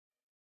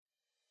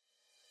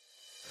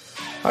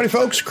Howdy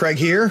folks, Craig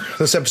here.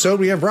 This episode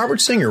we have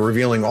Robert Singer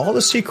revealing all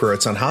the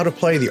secrets on how to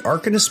play the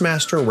Arcanist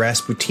Master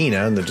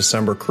Rasputina in the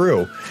December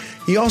crew.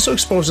 He also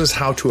exposes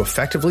how to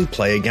effectively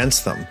play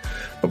against them.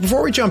 But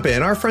before we jump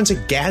in, our friends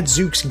at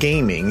Gadzooks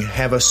Gaming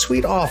have a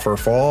sweet offer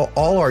for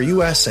all our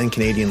US and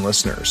Canadian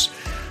listeners.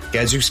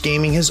 Gadzooks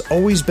Gaming has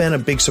always been a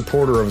big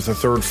supporter of the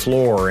Third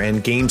Floor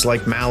and games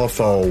like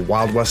Malifaux,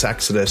 Wild West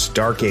Exodus,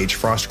 Dark Age,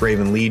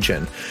 Frostgraven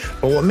Legion.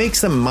 But what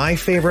makes them my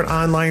favorite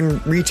online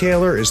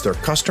retailer is their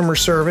customer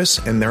service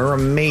and their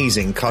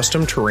amazing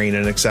custom terrain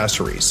and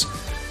accessories.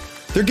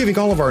 They're giving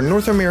all of our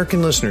North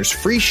American listeners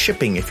free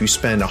shipping if you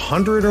spend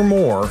 $100 or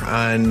more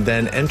and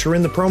then enter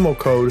in the promo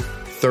code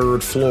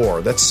Third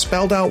Floor. That's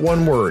spelled out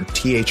one word,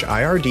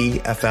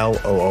 THIRDFLOOR.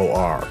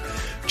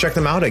 Check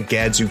them out at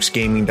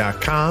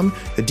gadzooksgaming.com.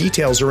 The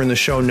details are in the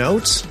show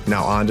notes.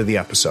 Now on to the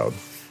episode.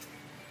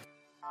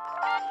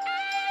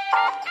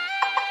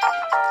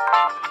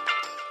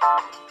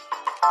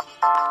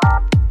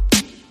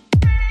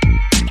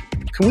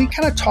 Can we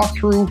kind of talk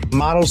through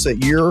models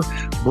that you're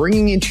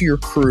bringing into your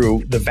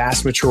crew the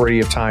vast majority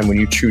of time when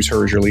you choose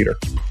her as your leader?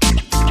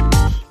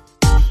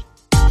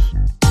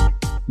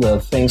 The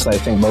things that I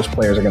think most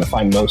players are going to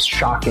find most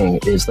shocking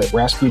is that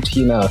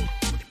Rasputina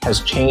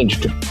has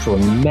changed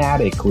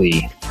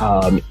dramatically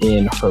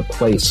in her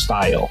play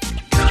style.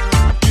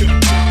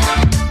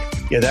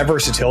 Yeah, that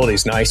versatility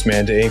is nice,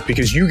 man, Dave,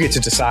 because you get to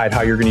decide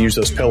how you're going to use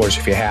those pillars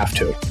if you have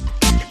to.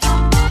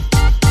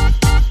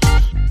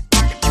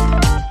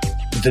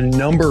 The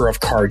number of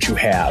cards you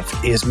have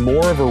is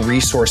more of a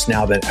resource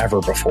now than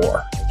ever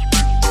before.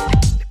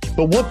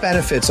 But what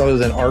benefits other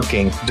than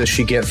arcing does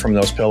she get from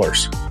those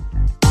pillars?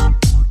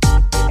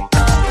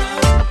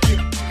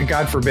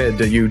 God forbid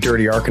that you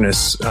dirty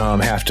arcanists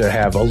have to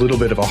have a little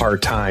bit of a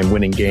hard time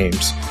winning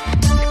games.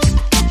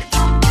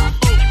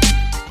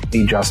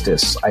 The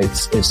Justice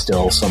is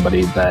still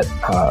somebody that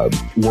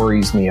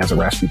worries me as a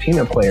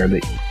Rasputina player.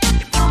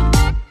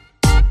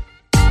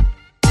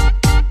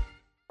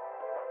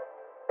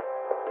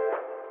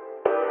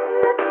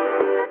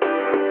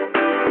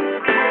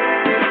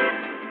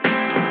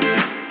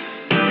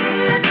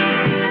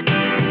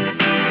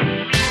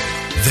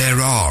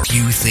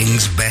 Few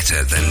things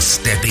better than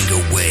stepping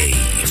away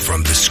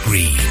from the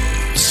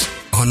screens,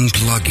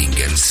 unplugging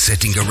and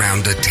sitting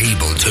around a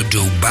table to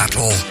do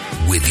battle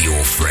with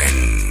your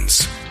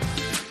friends.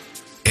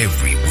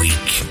 Every week,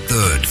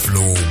 Third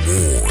Floor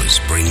Wars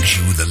brings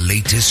you the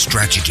latest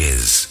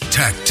strategies,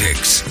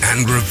 tactics,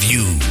 and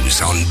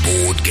reviews on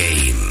board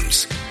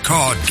games,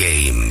 card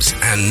games,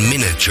 and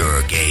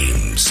miniature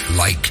games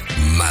like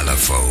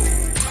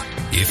Malifaux.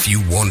 If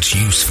you want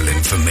useful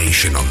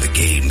information on the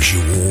games you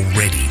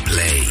already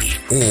play,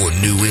 or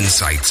new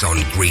insights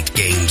on great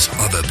games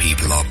other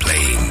people are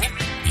playing,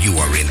 you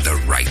are in the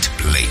right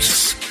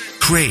place.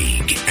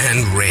 Craig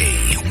and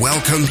Ray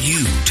welcome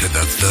you to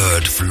the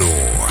Third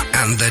Floor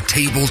and the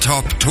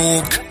Tabletop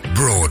Talk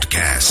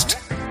broadcast.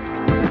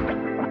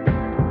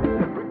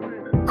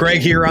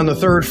 Greg here on the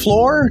Third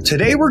Floor.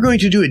 Today we're going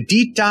to do a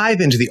deep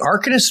dive into the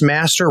Arcanist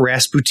Master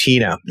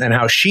Rasputina and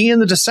how she and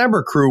the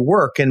December crew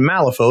work in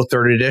Malifaux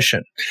 3rd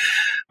Edition.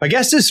 My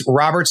guest is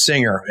Robert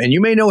Singer, and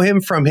you may know him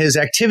from his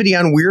activity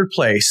on Weird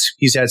Place.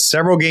 He's had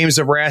several games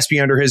of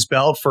Raspi under his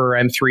belt for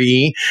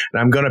M3E,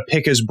 and I'm going to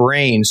pick his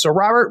brain. So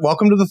Robert,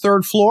 welcome to the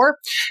Third Floor.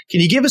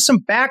 Can you give us some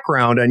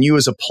background on you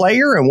as a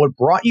player and what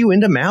brought you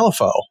into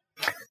Malifaux?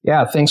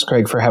 Yeah, thanks,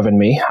 Craig, for having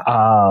me.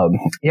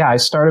 I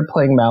started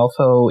playing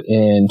Malifaux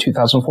in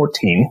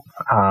 2014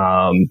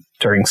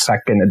 during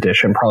 2nd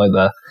edition, probably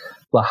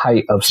the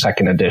height of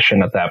 2nd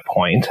edition at that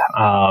point.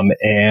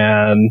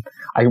 And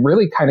I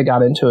really kind of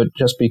got into it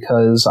just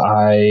because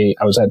I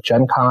was at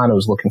Gen Con. I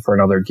was looking for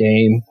another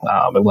game.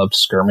 I loved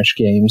skirmish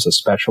games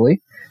especially,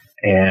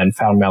 and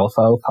found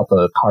Malifaux. Thought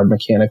the card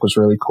mechanic was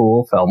really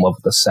cool. Fell in love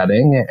with the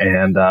setting,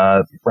 and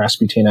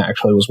Rasputina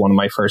actually was one of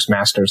my first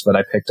masters that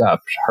I picked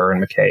up. Her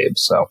and McCabe.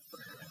 So,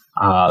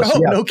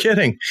 no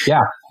kidding.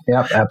 Yeah,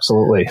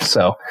 absolutely.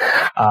 So,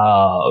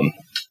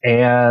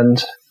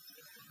 and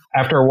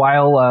after a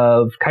while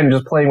of kind of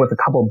just playing with a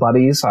couple of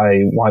buddies,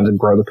 I wanted to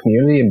grow the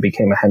community and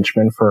became a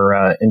henchman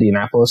for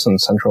Indianapolis and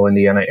Central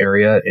Indiana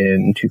area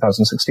in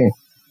 2016.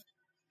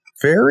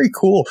 Very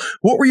cool.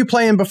 What were you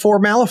playing before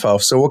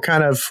Malifaux? So what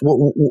kind of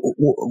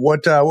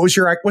what's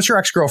your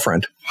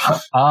ex-girlfriend?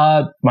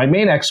 My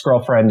main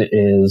ex-girlfriend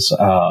is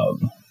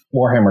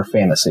Warhammer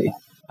Fantasy,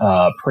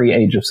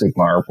 pre-Age of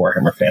Sigmar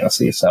Warhammer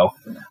Fantasy. So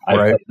I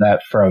played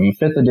that from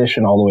 5th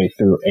edition all the way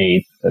through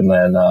 8th, and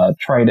then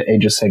tried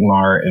Age of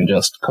Sigmar and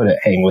just couldn't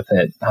hang with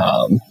it.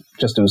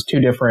 It was too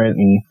different,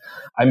 and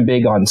I'm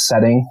big on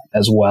setting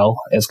as well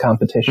as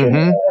competition,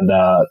 and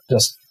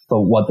just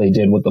what they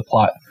did with the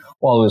plot.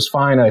 While it was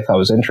fine, I thought it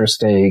was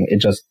interesting,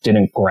 it just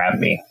didn't grab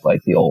me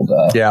like the old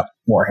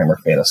Warhammer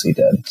Fantasy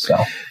did. So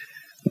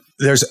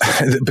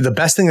the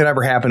best thing that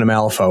ever happened to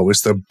Malifaux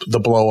was the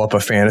blow up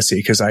of Fantasy,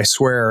 because I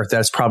swear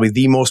that's probably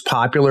the most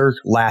popular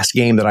last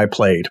game that I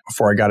played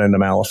before I got into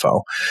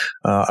Malifaux.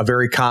 A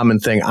very common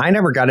thing. I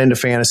never got into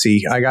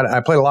Fantasy.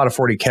 I played a lot of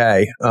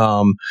 40K,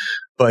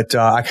 but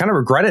I kind of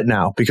regret it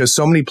now because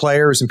so many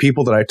players and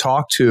people that I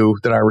talk to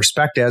that I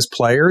respect as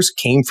players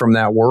came from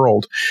that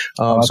world.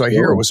 So I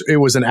hear it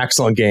was an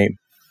excellent game.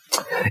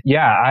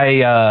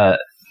 Yeah,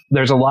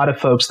 there's a lot of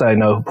folks that I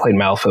know who played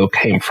Malifaux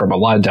came from a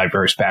lot of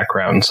diverse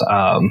backgrounds.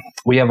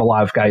 We have a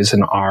lot of guys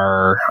in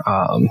our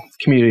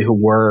community who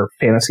were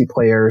fantasy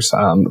players.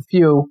 A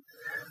few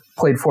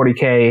played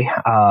 40K.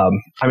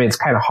 I mean, it's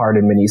kind of hard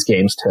in minis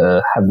games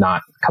to have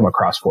not come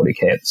across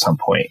 40K at some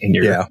point in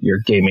your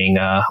gaming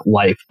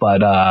life.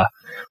 But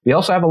we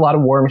also have a lot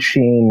of War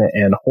Machine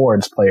and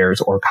Hordes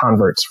players or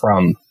converts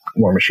from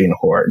War Machine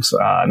Hordes.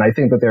 And I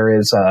think that there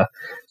is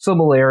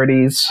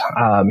similarities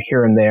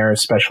here and there,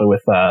 especially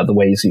with the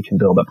ways you can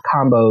build up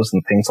combos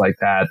and things like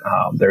that.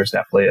 There's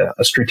definitely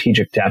a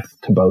strategic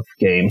depth to both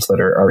games that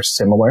are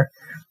similar.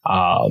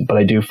 But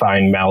I do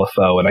find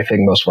Malifaux, and I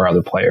think most of our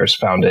other players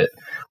found it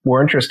more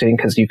interesting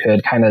because you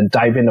could kind of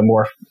dive into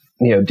more,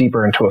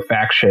 deeper into a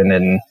faction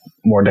and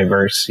more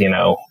diverse,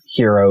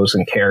 heroes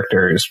and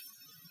characters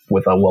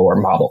with a lower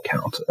model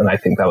count. And I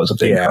think that was a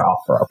big draw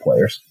for our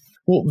players.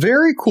 Well,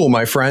 very cool,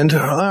 my friend.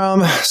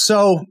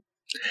 So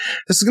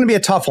this is going to be a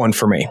tough one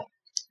for me.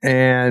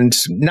 And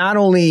not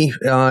only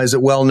is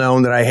it well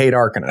known that I hate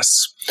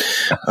Arcanists,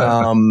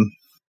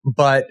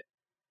 but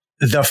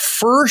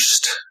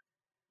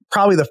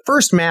probably the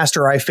first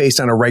master I faced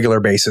on a regular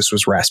basis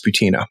was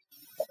Rasputina.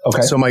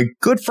 Okay. So my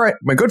good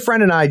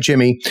friend and I,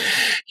 Jimmy,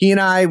 he and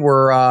I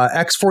were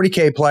ex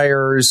 40K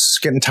players,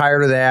 getting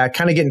tired of that,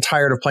 kind of getting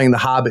tired of playing The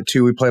Hobbit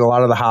too. We played a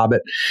lot of The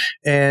Hobbit,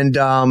 and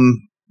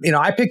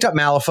I picked up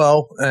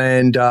Malifaux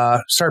and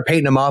started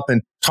painting him up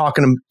and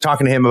talking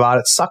to him about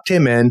it, sucked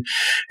him in,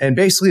 and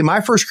basically my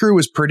first crew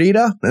was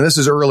Perdita, and this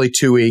is early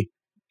 2E.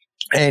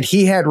 And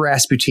he had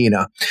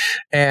Rasputina.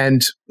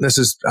 And this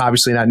is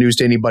obviously not news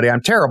to anybody.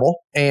 I'm terrible.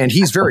 And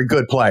he's a very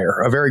good player,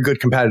 a very good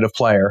competitive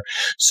player.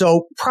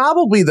 So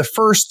probably the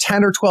first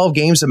 10 or 12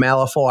 games of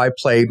Malifaux I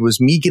played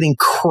was me getting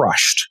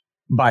crushed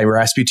by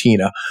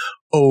Rasputina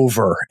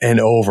over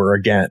and over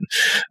again.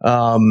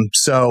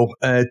 So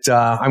I'm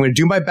going to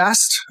do my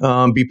best.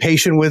 Be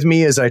patient with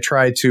me as I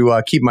try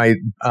to keep my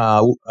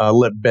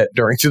lip bit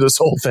through this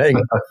whole thing.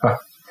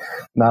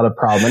 Not a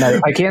problem.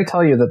 And I can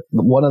tell you that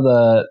one of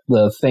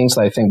the things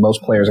that I think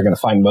most players are going to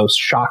find most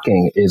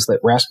shocking is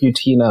that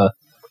Rasputina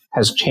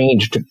has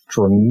changed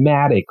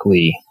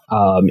dramatically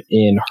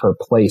in her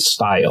play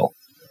style.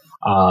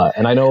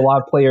 And I know a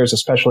lot of players,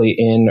 especially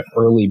in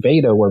early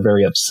beta, were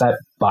very upset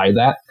by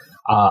that.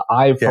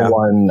 I, for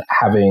one,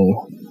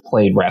 having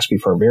played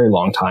Raspi for a very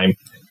long time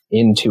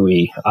in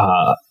 2E,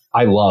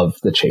 I love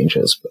the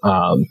changes,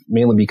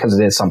 mainly because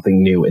it is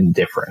something new and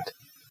different.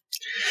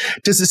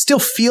 Does it still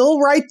feel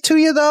right to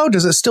you, though?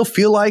 Does it still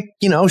feel like,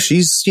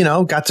 she's,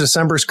 got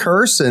December's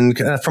curse and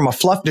from a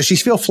fluff? Does she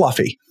feel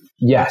fluffy?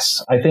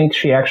 Yes. I think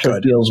she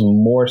actually feels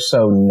more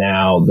so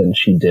now than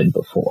she did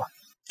before.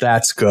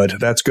 That's good.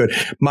 That's good.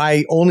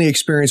 My only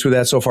experience with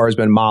that so far has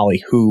been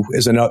Molly, who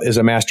is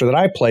a master that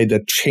I played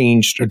that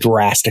changed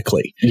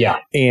drastically. Yeah.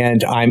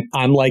 And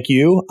I'm like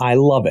you. I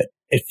love it.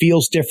 It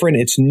feels different.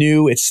 It's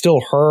new. It's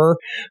still her.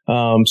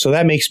 So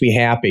that makes me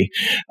happy.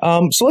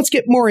 So let's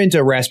get more into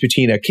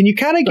Rasputina. Can you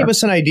kind of give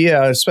us an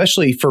idea,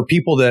 especially for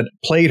people that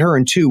played her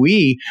in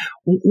 2E,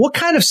 what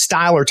kind of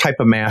style or type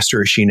of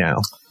master is she now?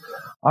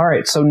 All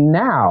right. So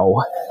now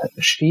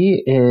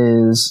she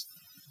is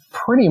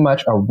pretty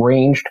much a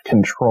ranged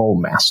control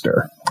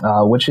master,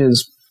 which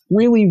is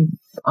really,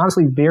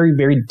 honestly, very,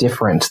 very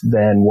different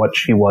than what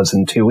she was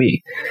in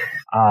 2E.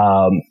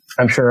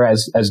 I'm sure,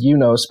 as you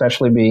know,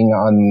 especially being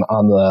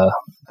on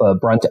the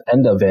brunt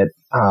end of it,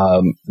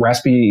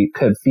 Raspi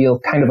could feel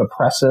kind of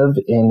oppressive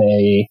in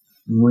a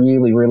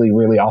really, really,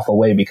 really awful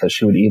way because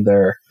she would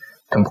either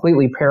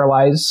completely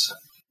paralyze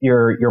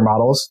your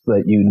models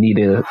that you need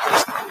to,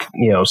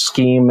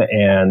 scheme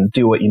and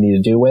do what you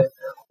need to do with,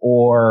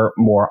 or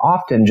more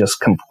often just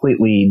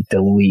completely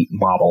delete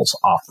models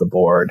off the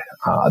board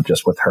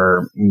just with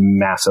her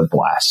massive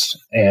blasts.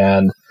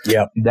 And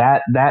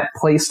that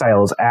play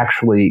style is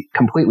actually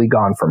completely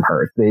gone from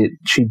her.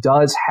 She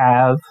does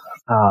have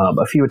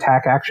a few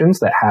attack actions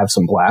that have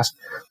some blast,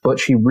 but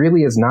she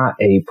really is not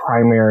a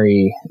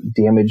primary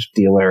damage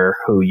dealer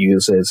who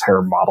uses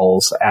her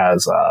models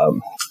as a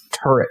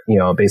turret,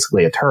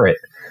 basically a turret.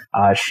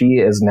 She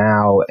is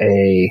now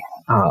a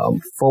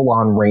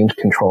full-on range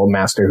control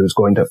master who's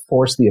going to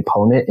force the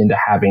opponent into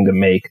having to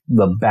make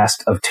the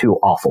best of two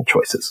awful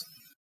choices.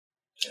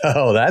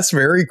 Oh, that's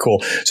very cool.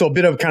 So a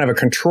bit of kind of a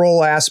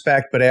control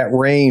aspect, but at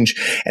range.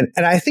 And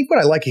I think what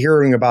I like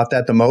hearing about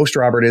that the most,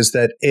 Robert, is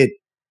that it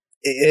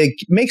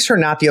makes her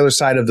not the other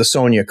side of the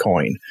Sonya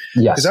coin.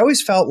 Yes. Because I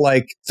always felt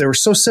like there were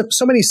so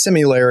many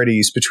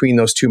similarities between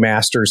those two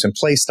masters and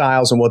play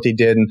styles and what they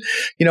did. And,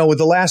 with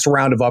the last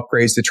round of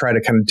upgrades, they try to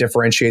kind of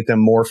differentiate them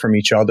more from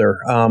each other.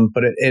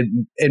 But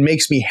it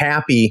makes me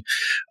happy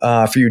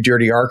for you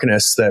Dirty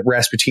Arcanists that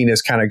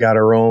Rasputina's kind of got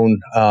her own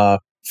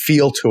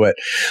feel to it.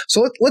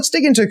 So let's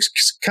dig into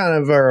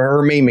kind of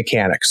her main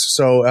mechanics.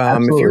 So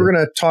if you're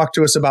going to talk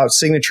to us about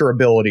signature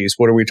abilities,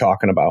 what are we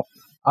talking about?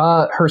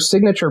 Her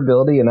signature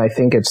ability, and I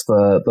think it's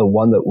the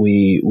one that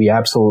we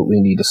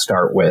absolutely need to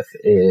start with,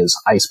 is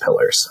Ice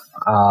Pillars.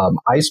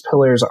 Ice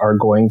Pillars are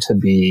going to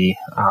be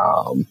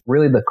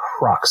really the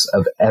crux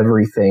of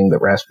everything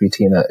that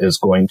Rasputina is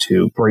going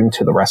to bring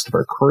to the rest of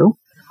her crew.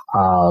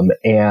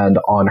 And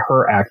on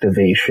her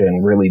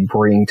activation, really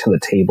bring to the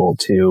table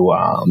to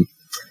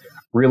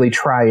really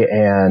try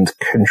and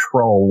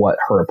control what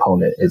her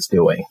opponent is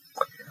doing.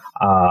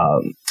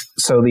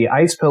 So the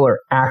Ice Pillar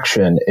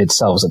action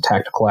itself is a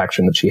tactical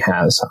action that she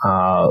has.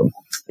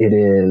 It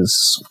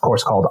is, of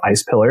course, called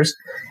Ice Pillars.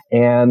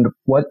 And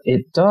what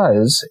it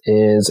does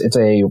is it's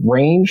a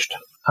ranged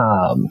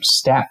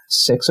stat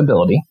 6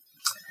 ability.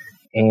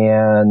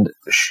 And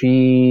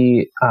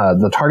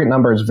the target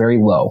number is very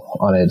low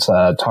on its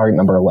target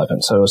number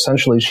 11. So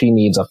essentially she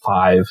needs a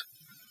 5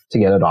 to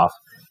get it off.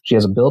 She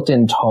has a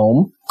built-in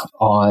tome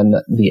on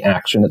the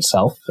action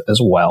itself as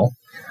well.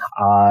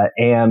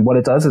 And what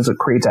it does is it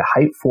creates a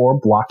height 4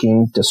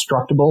 blocking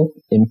destructible,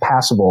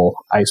 impassable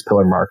Ice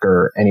Pillar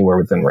marker anywhere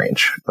within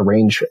range. The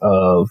range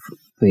of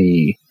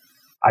the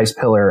Ice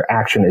Pillar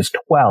action is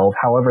 12.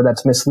 However,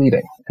 that's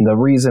misleading. And the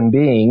reason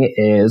being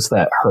is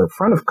that her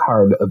front of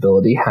card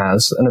ability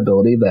has an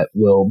ability that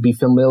will be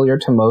familiar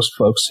to most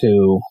folks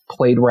who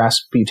played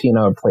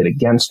Rasputina or played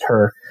against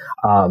her,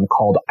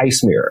 called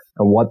Ice Mirror.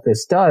 And what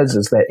this does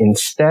is that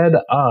instead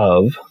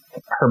of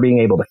her being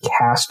able to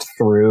cast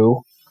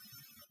through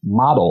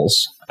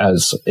models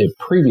as it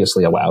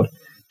previously allowed,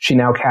 she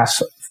now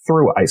casts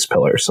through Ice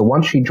Pillar. So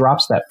once she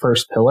drops that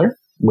first pillar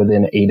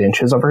within 8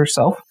 inches of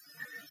herself,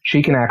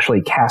 she can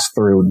actually cast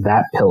through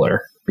that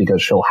pillar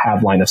because she'll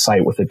have line of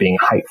sight with it being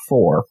height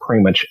 4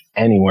 pretty much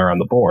anywhere on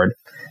the board.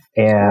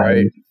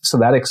 And so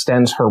that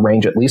extends her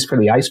range, at least for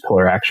the Ice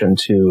Pillar action,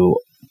 to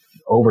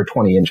over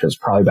 20 inches,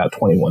 probably about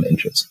 21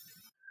 inches.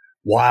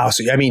 Wow.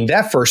 So, I mean,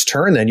 that first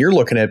turn, then you're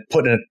looking at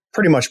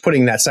pretty much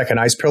putting that second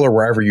Ice Pillar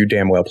wherever you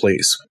damn well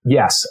please.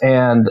 Yes.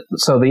 And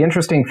so the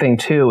interesting thing,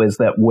 too, is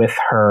that with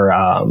her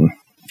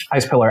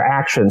Ice Pillar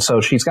action,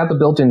 so she's got the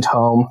built-in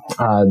tome.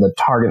 The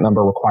target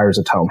number requires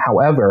a tome.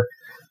 However,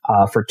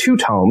 for 2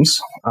 tomes,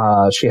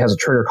 she has a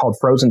trigger called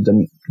Frozen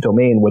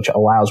Domain, which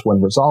allows,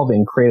 when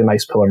resolving, create an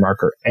Ice Pillar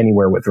marker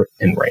anywhere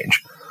within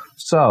range.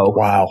 So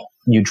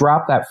you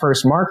drop that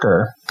first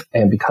marker,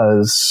 and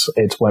because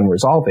it's when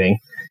resolving,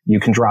 you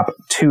can drop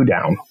 2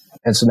 down.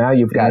 And so now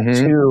you've got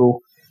 2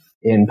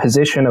 in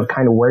position of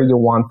kind of where you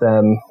want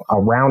them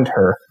around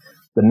her.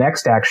 The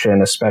next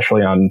action,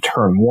 especially on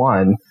turn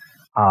 1,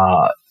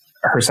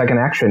 her second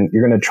action,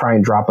 you're going to try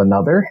and drop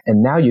another,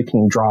 and now you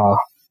can draw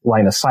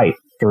line of sight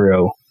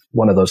through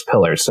one of those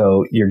pillars.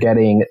 So you're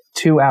getting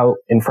 2 out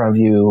in front of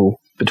you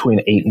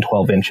between 8 and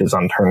 12 inches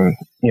on turn,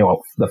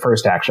 the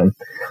first action.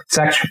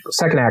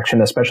 Second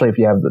action, especially if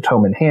you have the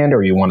tome in hand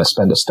or you want to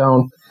spend a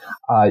stone,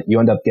 you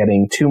end up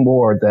getting 2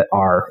 more that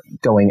are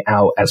going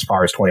out as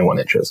far as 21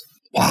 inches.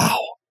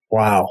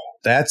 Wow.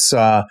 That's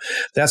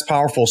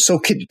powerful. So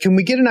can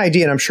we get an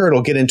idea, and I'm sure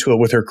it'll get into it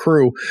with her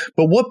crew,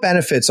 but what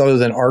benefits other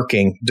than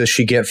arcing does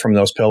she get from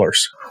those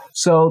pillars?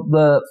 So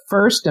the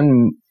first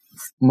and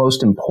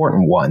most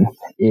important one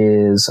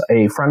is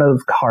a front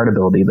of card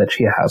ability that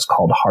she has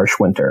called Harsh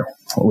Winter,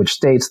 which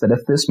states that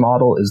if this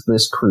model is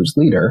this crew's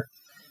leader,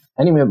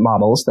 any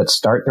models that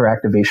start their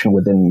activation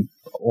within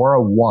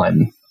Aura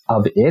 1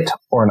 of it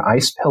or an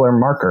Ice Pillar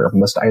marker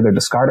must either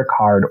discard a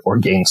card or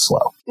gain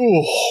slow.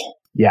 Ooh.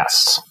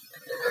 Yes.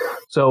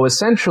 So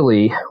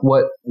essentially,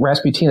 what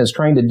Rasputina is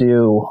trying to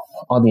do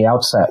on the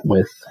outset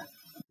with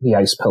the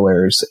Ice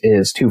Pillars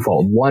is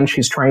twofold. One,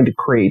 she's trying to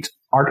create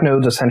arc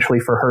nodes essentially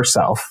for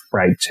herself,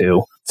 right,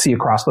 to see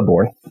across the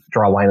board,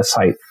 draw a line of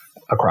sight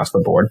across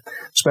the board.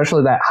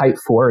 Especially that height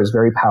 4 is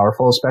very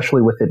powerful,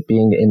 especially with it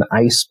being an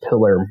Ice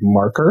Pillar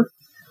marker.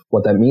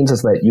 What that means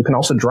is that you can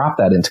also drop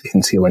that into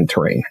concealing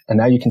terrain, and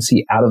now you can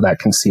see out of that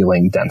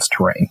concealing dense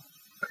terrain.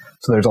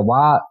 So there's a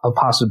lot of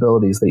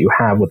possibilities that you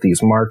have with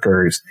these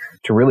markers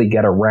to really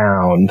get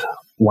around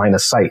line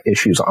of sight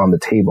issues on the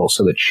table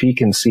so that she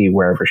can see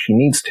wherever she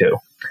needs to.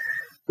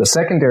 The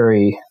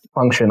secondary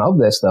function of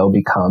this, though,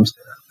 becomes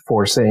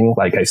forcing,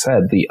 like I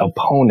said, the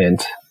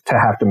opponent to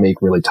have to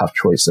make really tough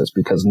choices,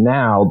 because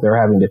now they're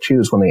having to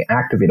choose when they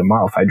activate a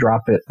model. If I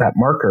drop that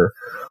marker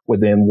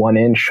within 1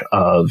 inch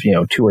of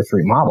 2 or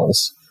 3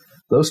 models,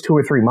 those 2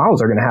 or 3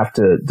 models are going to have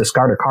to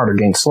discard a card or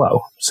gain slow.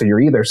 So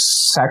you're either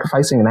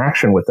sacrificing an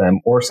action with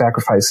them or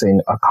sacrificing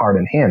a card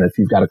in hand. If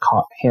you've got a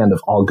hand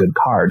of all good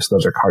cards,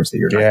 those are cards that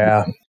you're not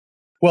using.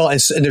 Well,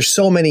 and there's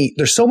so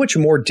much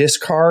more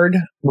discard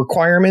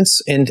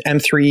requirements in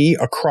M3E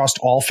across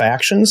all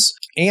factions,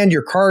 and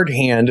your card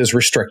hand is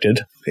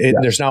restricted.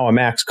 There's now a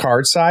max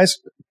card size.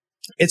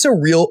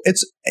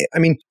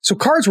 So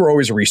cards were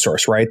always a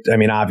resource, right? I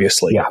mean,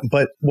 obviously. Yeah.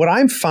 But what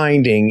I'm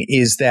finding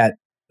is that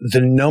the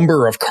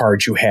number of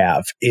cards you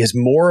have is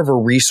more of a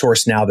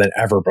resource now than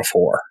ever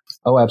before.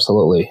 Oh,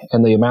 absolutely.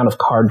 And the amount of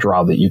card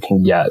draw that you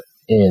can get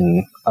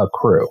in a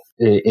crew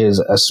is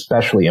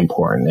especially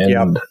important.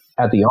 And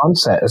at the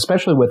onset,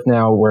 especially with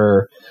now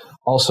where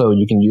also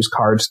you can use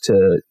cards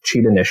to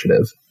cheat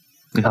initiative.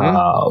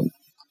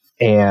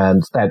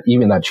 And that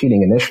even that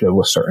cheating initiative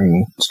with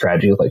certain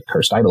strategies like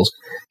Cursed Idols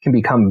can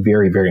become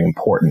very, very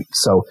important.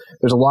 So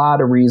there's a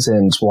lot of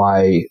reasons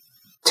why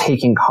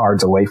taking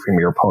cards away from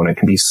your opponent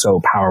can be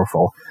so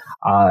powerful.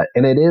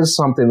 And it is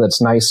something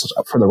that's nice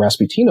for the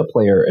Rasputina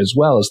player as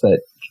well, is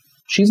that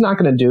she's not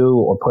going to do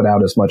or put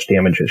out as much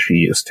damage as she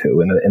used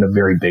to in a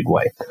very big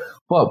way.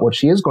 But what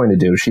she is going to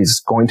do, she's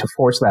going to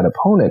force that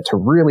opponent to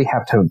really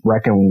have to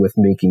reckon with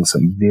making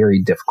some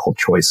very difficult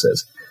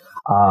choices.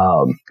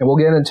 And we'll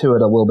get into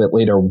it a little bit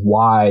later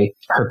why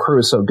her crew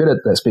is so good at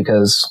this,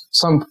 because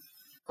some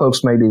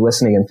folks may be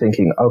listening and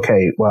thinking,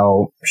 okay,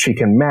 well, she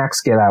can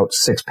max get out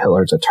 6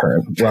 pillars a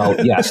turn.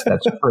 Well, yes,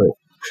 that's true.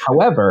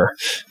 However,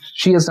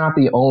 she is not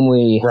the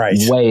only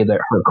way that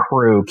her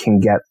crew can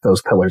get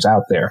those pillars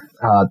out there.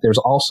 There's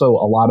also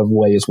a lot of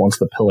ways once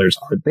the pillars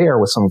are there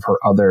with some of her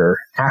other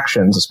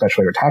actions,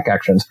 especially her attack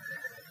actions,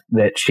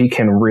 that she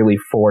can really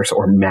force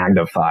or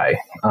magnify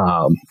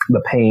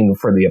the pain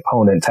for the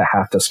opponent to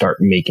have to start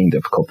making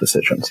difficult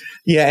decisions.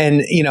 Yeah,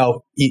 and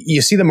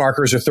you see the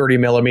markers are 30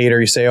 millimeter.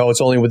 You say, oh, it's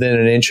only within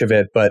an inch of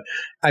it. But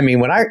I mean,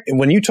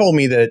 when you told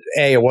me that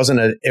it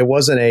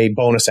wasn't a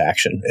bonus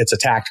action, it's a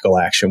tactical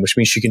action, which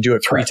means she can do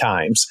it 3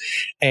 times.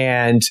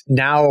 And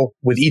now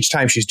with each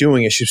time she's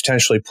doing it, she's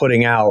potentially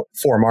putting out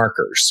 4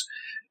 markers.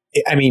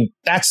 I mean,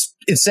 that's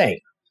insane.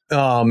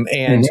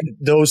 And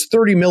those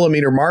 30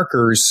 millimeter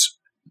markers,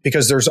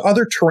 because there's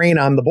other terrain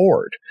on the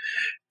board,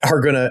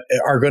 are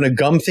gonna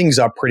gum things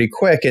up pretty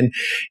quick. And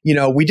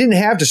we didn't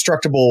have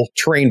destructible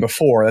terrain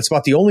before. That's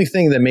about the only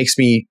thing that makes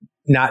me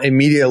not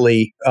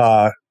immediately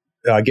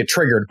get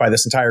triggered by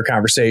this entire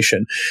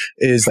conversation,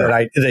 is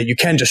that you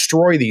can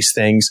destroy these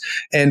things.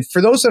 And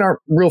for those that aren't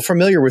real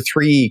familiar with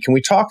 3E, can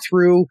we talk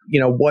through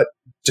what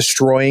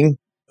destroying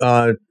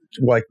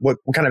like what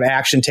kind of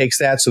action takes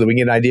that, so that we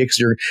get an idea?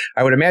 Because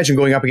I would imagine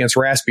going up against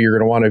Raspi, you're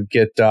going to want to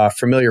get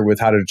familiar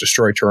with how to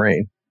destroy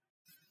terrain.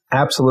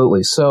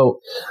 Absolutely.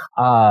 So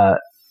a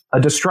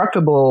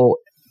destructible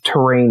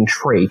terrain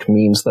trait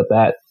means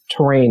that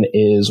terrain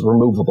is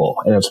removable,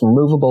 and it's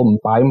removable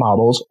by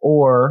models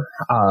or,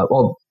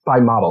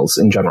 by models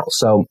in general.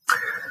 So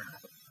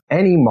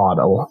any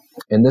model,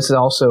 and this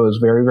also is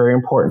very, very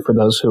important for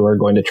those who are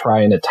going to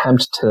try and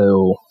attempt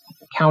to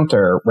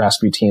counter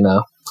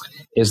Rasputina,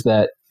 is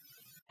that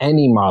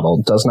any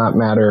model, does not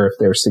matter if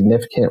they're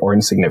significant or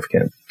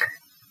insignificant,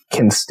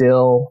 can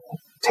still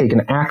take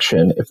an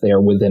action if they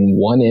are within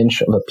 1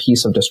 inch of a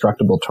piece of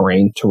destructible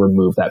terrain to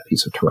remove that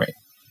piece of terrain.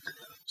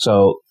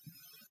 So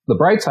the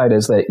bright side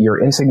is that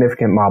your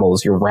insignificant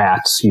models, your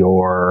rats,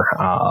 your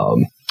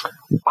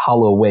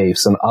hollow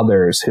waifs, and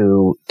others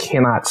who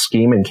cannot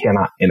scheme and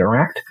cannot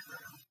interact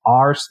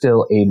are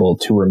still able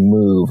to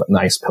remove an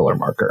ice pillar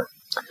marker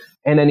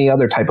and any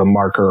other type of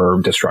marker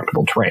or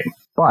destructible terrain.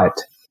 But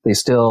they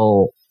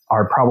still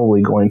are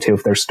probably going to,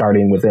 if they're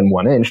starting within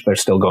 1 inch, they're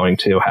still going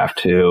to have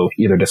to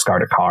either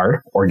discard a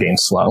card or gain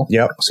slow.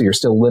 Yep. So you're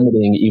still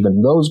limiting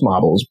even those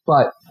models.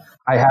 But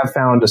I have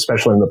found,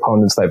 especially in the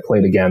opponents that I've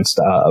played against,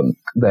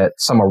 that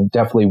some are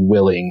definitely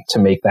willing to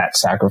make that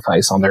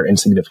sacrifice on their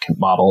insignificant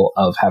model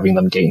of having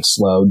them gain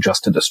slow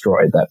just to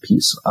destroy that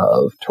piece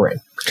of terrain.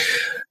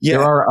 Yeah.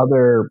 There are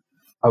other...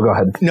 Oh, go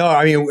ahead. No,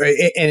 I mean,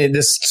 and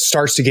this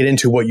starts to get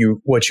into what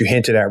you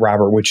hinted at,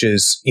 Robert, which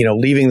is,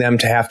 leaving them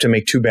to have to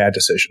make 2 bad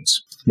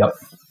decisions. Yep.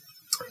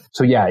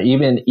 So yeah,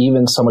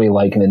 even somebody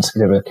like an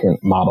insignificant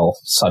model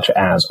such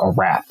as a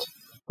rat,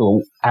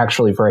 who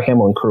actually for a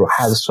Hamelin crew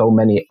has so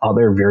many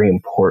other very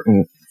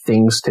important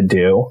things to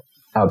do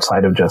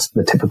outside of just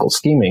the typical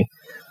scheming,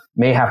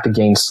 may have to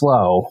gain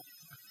slow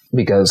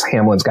because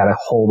Hamelin's got to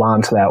hold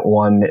on to that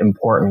one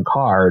important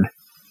card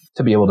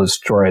to be able to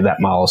destroy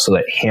that model so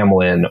that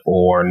Hamelin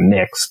or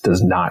Nyx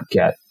does not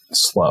get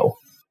slow.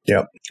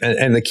 Yep.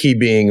 And the key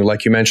being,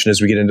 like you mentioned,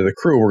 as we get into the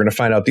crew, we're going to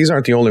find out these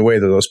aren't the only way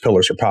that those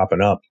pillars are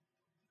popping up.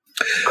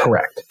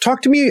 Correct.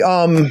 Talk to me.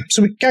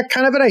 So we got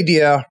kind of an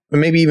idea,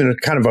 maybe even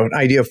kind of an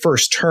idea of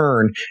first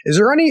turn. Is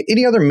there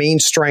any other main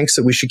strengths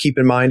that we should keep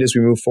in mind as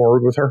we move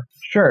forward with her?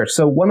 Sure.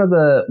 So one of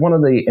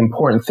the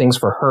important things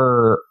for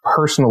her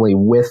personally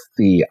with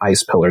the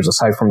ice pillars,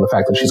 aside from the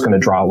fact that she's going to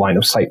draw a line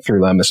of sight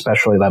through them,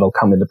 especially that'll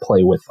come into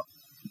play with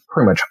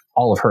pretty much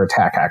all of her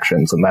attack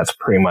actions, and that's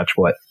pretty much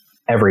what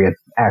every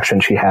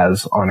action she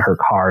has on her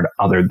card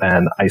other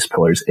than ice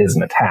pillars is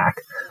an attack.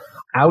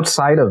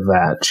 Outside of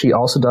that, she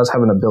also does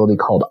have an ability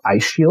called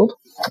Ice Shield,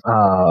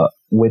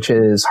 which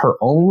is her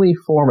only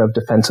form of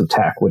defensive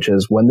tech, which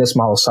is when this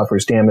model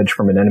suffers damage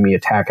from an enemy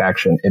attack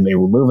action, it may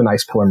remove an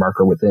ice pillar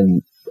marker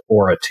within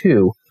Aura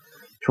 2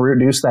 to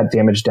reduce that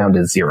damage down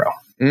to 0.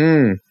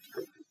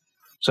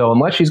 So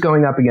unless she's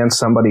going up against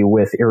somebody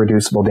with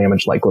irreducible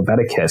damage like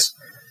Leviticus,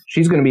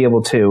 she's going to be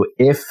able to,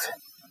 if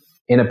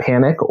in a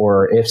panic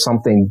or if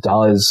something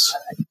does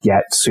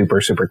get super,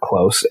 super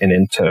close and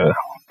into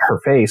her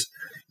face,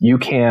 you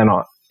can,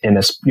 and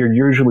you're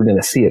usually going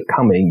to see it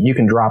coming, you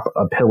can drop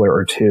a pillar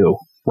or 2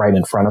 right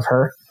in front of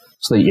her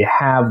so that you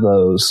have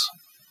those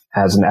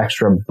as an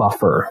extra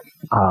buffer.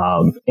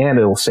 And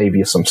it'll save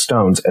you some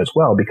stones as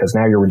well, because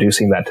now you're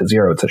reducing that to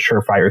 0. It's a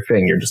surefire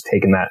thing. You're just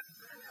taking that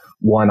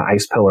one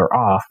ice pillar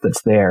off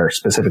that's there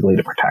specifically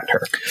to protect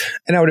her.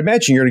 And I would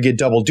imagine you're going to get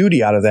double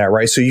duty out of that,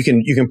 right? So you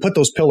can put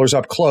those pillars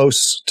up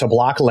close to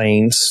block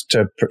lanes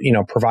to,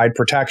 provide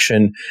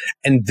protection,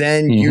 and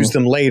then use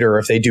them later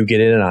if they do get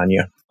in on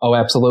you. Oh,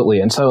 absolutely.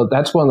 And so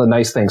that's one of the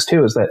nice things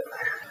too, is that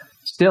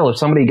still, if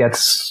somebody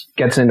gets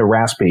into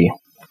Raspy,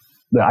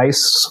 the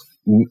ice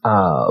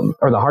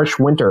or the Harsh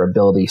Winter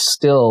ability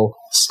still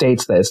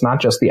states that it's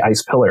not just the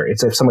ice pillar.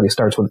 It's if somebody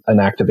starts with an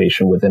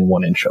activation within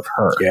 1 inch of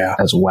her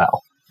as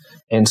well.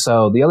 And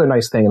so the other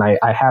nice thing, and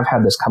I have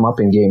had this come up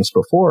in games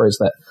before, is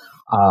that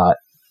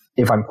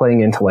if I'm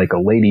playing into like a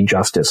Lady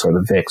Justice or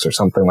the Vix or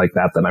something like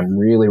that, then I'm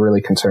really,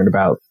 really concerned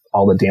about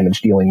all the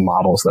damage dealing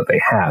models that they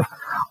have.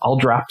 I'll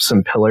drop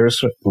some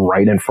pillars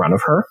right in front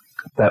of her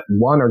that,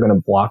 one, are going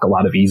to block a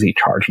lot of easy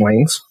charge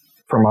lanes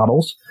for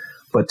models,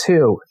 but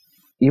two,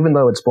 even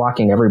though it's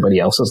blocking everybody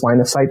else's line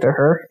of sight to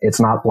her, it's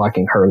not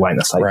blocking her line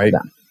of sight to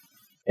them.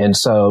 And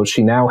so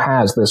she now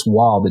has this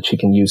wall that she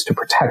can use to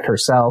protect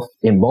herself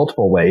in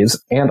multiple ways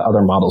and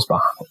other models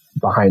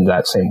behind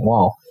that same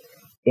wall,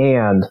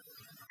 and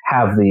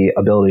have the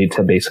ability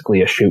to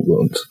basically eschew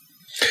wounds.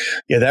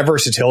 Yeah, that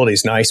versatility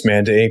is nice,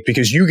 man,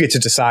 because you get to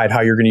decide how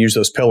you're going to use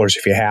those pillars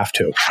if you have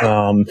to.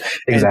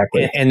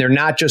 Exactly. And they're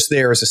not just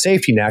there as a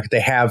safety net.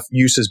 They have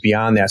uses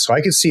beyond that. So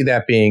I could see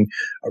that being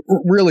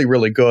really,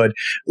 really good.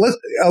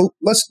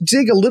 Let's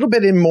dig a little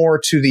bit in more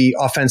to the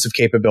offensive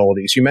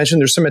capabilities. You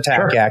mentioned there's some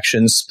attack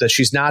actions, that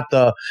she's not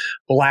the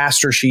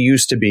blaster she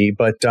used to be,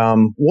 but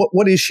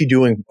what is she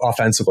doing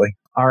offensively?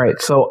 All right.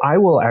 So I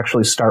will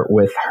actually start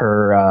with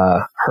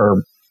her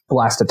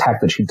blast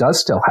attack that she does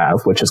still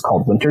have, which is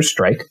called Winter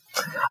Strike.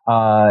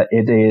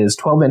 It is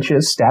 12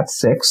 inches, stat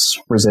 6,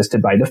 resisted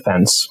by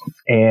defense,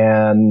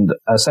 and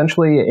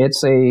essentially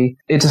it's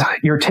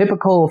your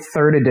typical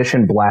 3rd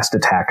edition blast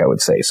attack, I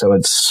would say. So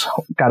it's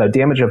got a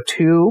damage of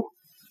 2,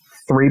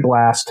 3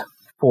 blast,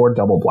 4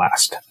 double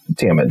blast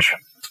damage.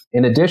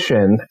 In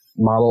addition,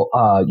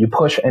 you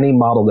push any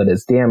model that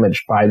is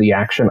damaged by the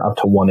action up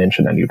to 1 inch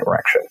in any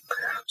direction.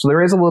 So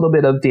there is a little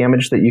bit of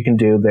damage that you can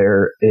do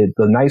there.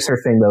 The nicer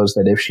thing, though, is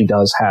that if she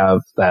does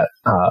have that,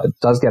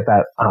 does get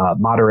that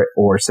moderate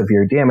or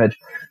severe damage,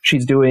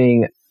 she's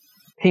doing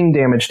ping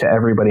damage to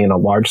everybody in a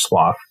large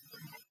swath,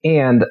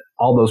 and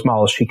all those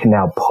models she can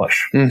now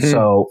push.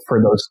 So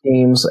for those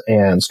games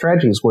and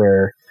strategies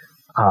where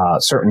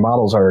certain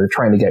models are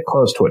trying to get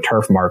close to a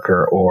turf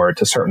marker, or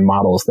to certain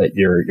models that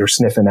you're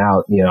sniffing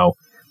out,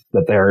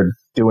 that they're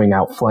doing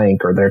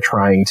outflank, or they're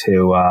trying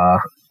to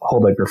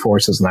hold up your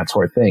forces and that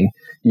sort of thing,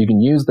 you can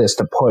use this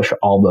to push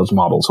all those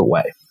models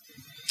away.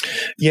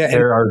 Yeah,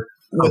 there are.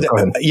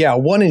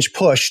 1 inch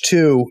push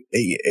too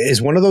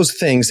is one of those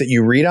things that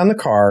you read on the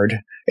card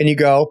and you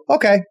go,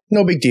 okay,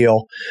 no big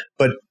deal.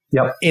 But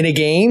in a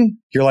game,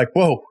 you're like,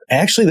 whoa,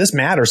 actually, this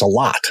matters a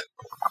lot.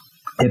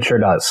 It sure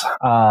does.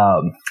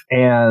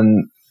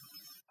 And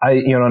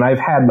I've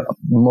had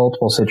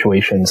multiple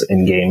situations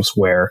in games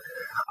where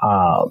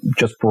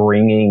just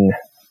bringing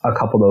a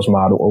couple of those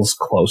models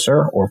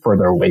closer or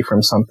further away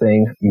from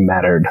something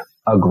mattered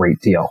a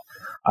great deal.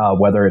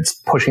 Whether it's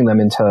pushing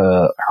them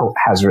into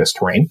hazardous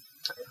terrain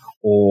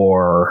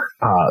or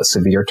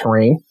severe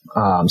terrain,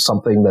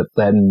 something that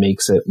then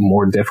makes it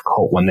more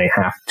difficult when they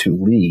have to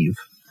leave.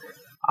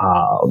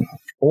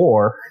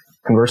 Or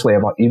conversely,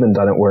 I've even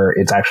done it where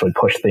it's actually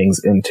pushed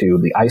things into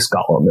the ice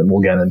golem, and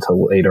we'll get into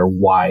later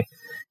why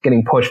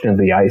getting pushed into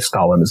the ice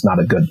golem is not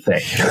a good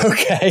thing.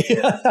 Okay.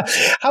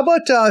 How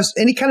about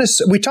any kind of,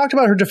 we talked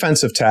about her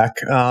defensive tech.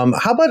 How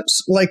about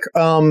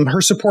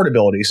her support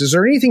abilities? Is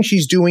there anything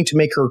she's doing to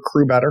make her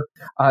crew better?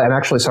 And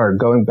actually, sorry,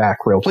 going back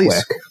real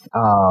quick.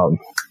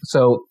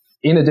 So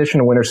in addition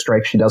to Winter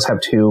Strike, she does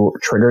have 2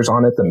 triggers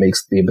on it that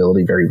makes the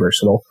ability very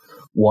versatile.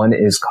 One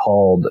is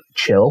called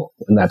Chill,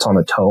 and that's on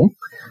a tome.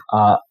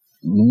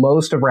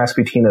 Most of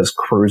Rasputina's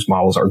crew's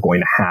models are going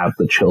to have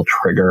the Chill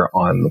trigger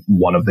on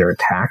one of their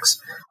attacks.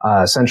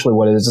 Essentially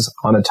what it is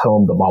on a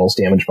tome, the models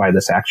damaged by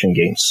this action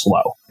gain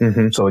slow.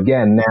 So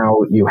again,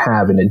 now you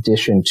have, in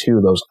addition to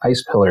those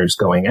ice pillars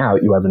going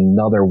out, you have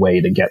another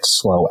way to get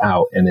slow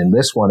out. And in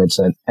this one, it's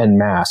an en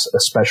masse,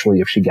 especially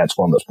if she gets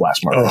one of those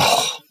blast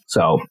markers.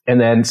 So, and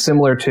then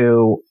similar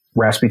to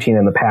Rasputina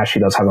in the past, she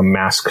does have a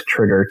mask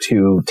trigger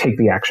to take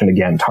the action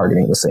again,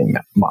 targeting the same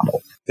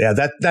model. Yeah,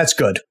 that's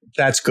good.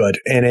 That's good.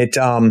 And it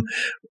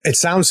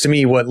sounds to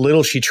me what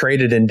little she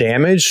traded in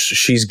damage,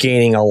 she's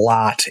gaining a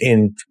lot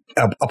in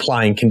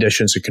applying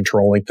conditions and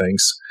controlling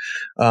things.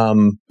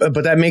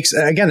 But that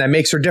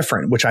makes her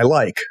different, which I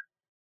like.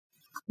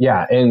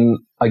 Yeah. And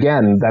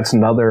again, that's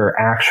another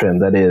action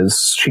that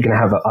is, she can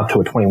have up to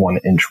a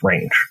 21-inch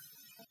range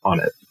on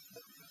it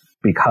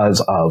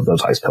because of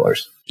those ice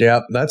pillars.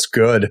 Yeah, that's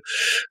good.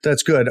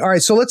 That's good. All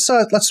right. So let's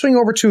swing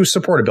over to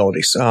support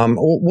abilities.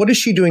 What is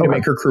she doing to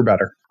make her crew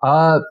better?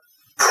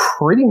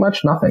 Pretty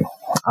much nothing.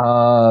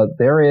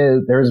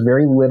 There's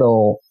very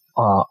little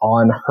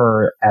on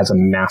her as a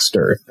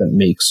master that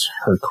makes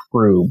her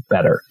crew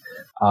better.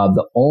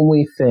 The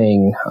only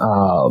thing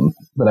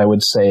that I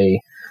would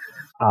say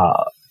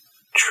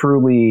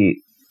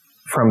truly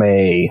from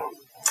a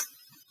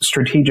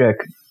strategic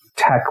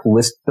tech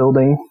list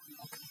building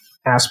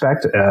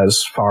aspect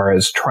as far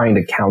as trying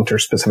to counter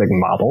specific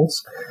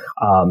models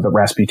that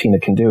Rasputina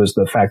can do is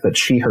the fact that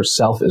she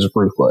herself is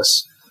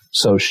ruthless.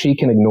 So she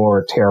can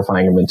ignore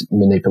terrifying and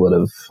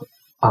manipulative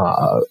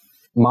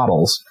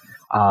models.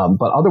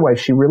 But otherwise,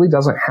 she really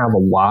doesn't have a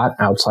lot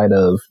outside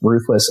of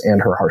Ruthless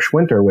and her Harsh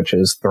Winter, which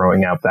is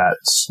throwing out that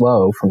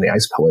slow from the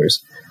Ice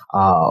Pillars.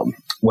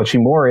 What she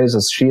more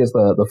is she is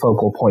the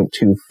focal point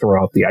to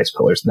throw out the Ice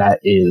Pillars. That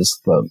is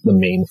the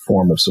main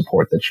form of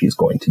support that she's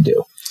going to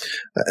do.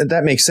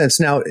 That makes sense.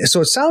 Now, so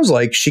it sounds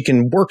like she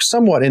can work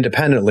somewhat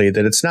independently,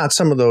 that it's not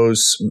some of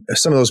those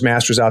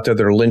masters out there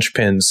that are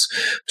linchpins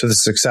to the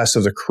success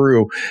of the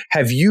crew.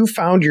 Have you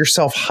found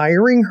yourself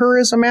hiring her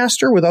as a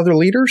master with other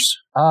leaders?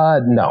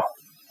 No.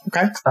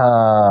 Okay.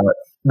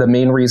 The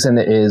main reason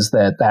is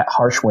that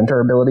Harsh Winter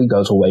ability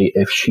goes away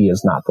if she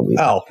is not the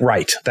leader. Oh,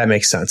 right. That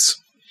makes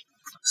sense.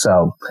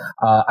 So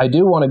I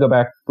do want to go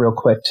back real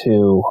quick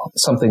to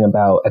something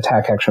about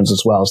attack actions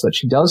as well, is that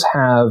she does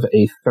have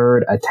a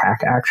third attack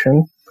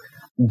action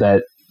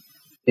that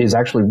is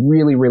actually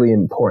really, really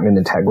important and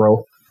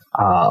integral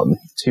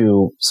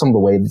to some of the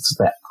ways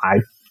that I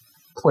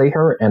play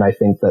her, and I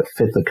think that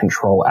fit the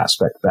control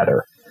aspect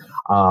better.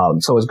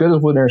 So as good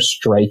as Winter's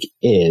Strike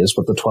is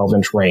with the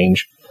 12-inch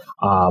range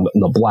and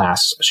the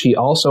blast, she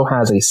also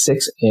has a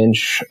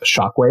 6-inch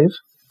shockwave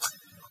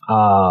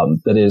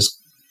that is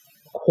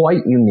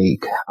quite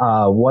unique.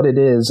 What it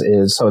is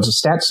so it's a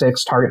stat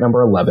 6, target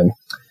number 11.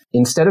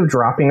 Instead of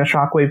dropping a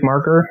shockwave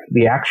marker,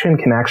 the action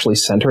can actually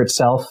center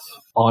itself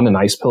on an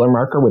ice pillar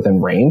marker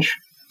within range.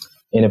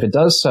 And if it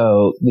does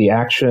so, the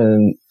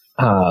action,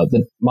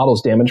 the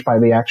models damaged by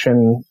the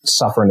action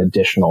suffer an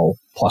additional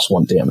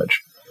 +1 damage.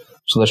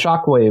 So the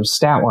shockwave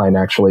stat line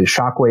actually,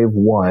 shockwave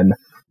 1,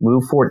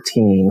 move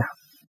 14,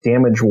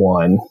 damage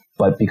 1,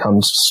 but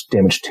becomes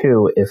damage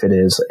 2 if it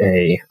is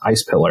a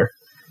ice pillar.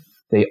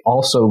 They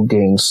also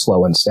gain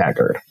slow and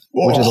staggered,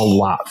 which is a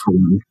lot for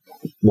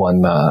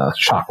one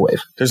shockwave.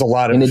 There's a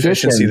lot of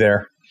efficiency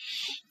there.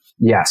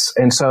 Yes.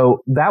 And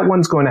so that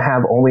one's going to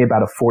have only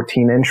about a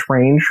 14-inch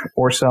range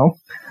or so,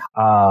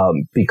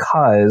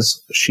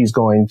 because she's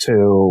going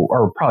to,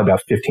 or probably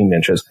about 15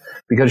 inches,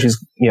 because she's,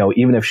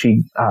 even if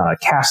she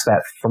casts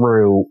that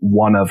through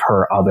one of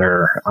her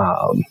other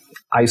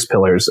ice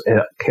pillars,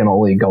 it can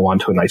only go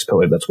onto an ice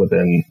pillar that's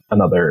within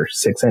another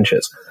 6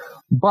 inches.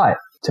 But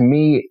to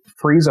me,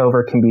 Freeze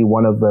Over can be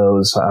one of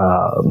those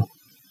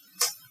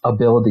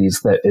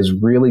abilities that is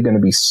really going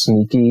to be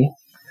sneaky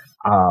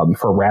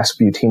for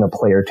Rasputina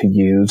player to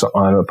use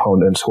on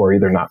opponents who are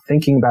either not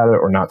thinking about it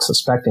or not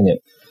suspecting it.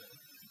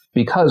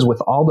 Because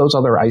with all those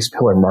other ice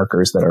pillar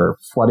markers that are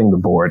flooding the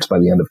boards by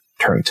the end of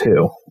turn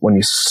 2,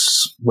 when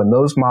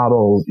those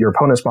models, your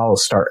opponent's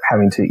models start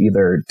having to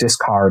either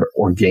discard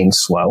or gain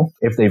slow,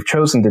 if they've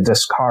chosen to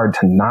discard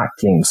to not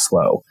gain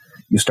slow,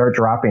 you start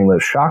dropping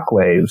those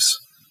shockwaves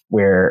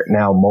where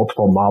now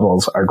multiple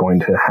models are going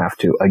to have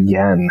to,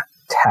 again,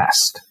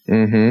 test.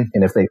 Mm-hmm.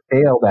 And if they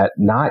fail that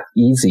not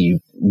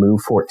easy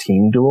move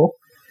 14 duel,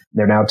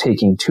 they're now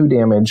taking 2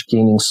 damage,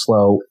 gaining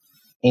slow,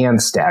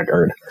 and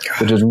staggered,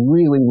 which is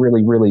really,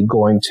 really, really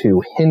going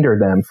to hinder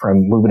them from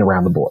moving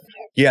around the board.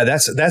 Yeah,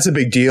 that's a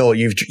big deal.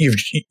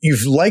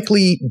 You've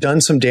likely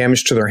done some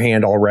damage to their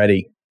hand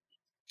already.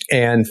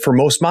 And for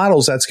most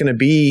models, that's going to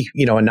be,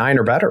 a 9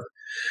 or better.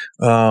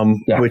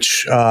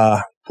 Which,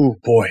 oh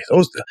boy,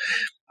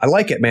 I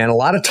like it, man. A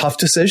lot of tough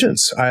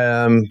decisions.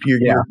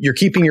 You're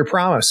keeping your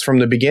promise from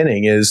the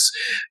beginning. Is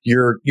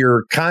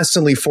you're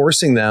constantly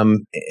forcing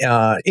them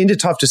into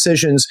tough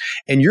decisions,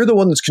 and you're the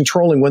one that's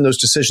controlling when those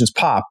decisions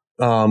pop,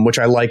 which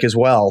I like as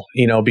well.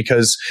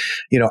 Because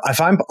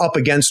if I'm up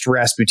against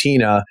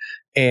Rasputina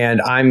and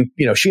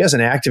she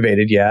hasn't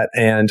activated yet,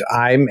 and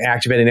I'm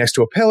activating next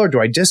to a pillar, do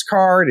I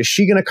discard? Is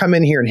she going to come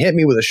in here and hit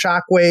me with a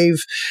shockwave?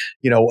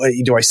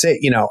 Do I say?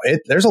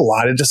 There's a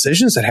lot of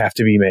decisions that have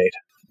to be made.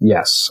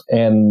 Yes,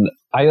 and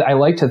I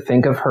like to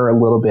think of her a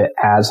little bit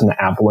as an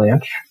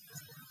avalanche,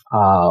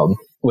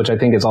 which I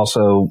think is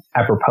also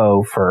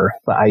apropos for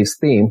the ice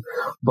theme.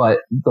 But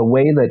the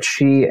way that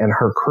she and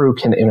her crew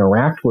can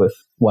interact with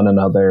one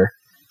another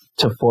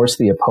to force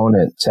the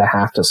opponent to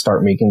have to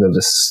start making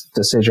those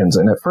decisions.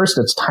 And at first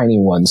it's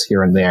tiny ones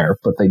here and there,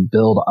 but they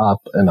build up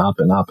and up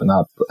and up and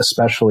up,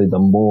 especially the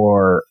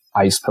more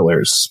ice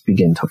pillars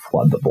begin to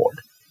flood the board.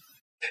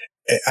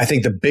 I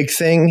think the big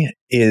thing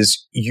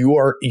is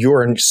you're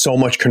in so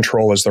much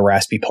control as the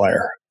Raspy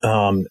player,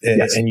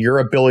 yes. And your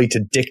ability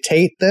to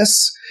dictate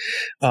this.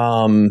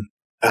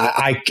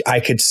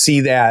 I could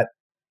see that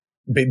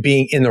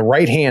being in the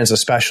right hands,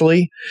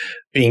 especially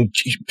being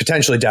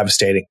potentially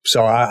devastating.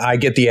 So I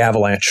get the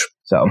avalanche.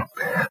 So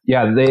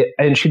yeah,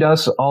 and she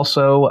does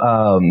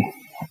also,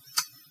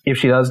 if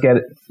she does get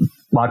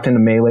locked into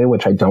melee,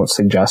 which I don't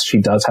suggest,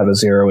 she does have a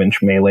 0-inch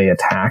melee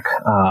attack.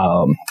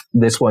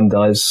 This one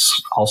does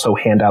also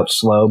hand out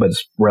slow, but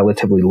it's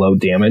relatively low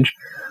damage.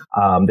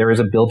 There is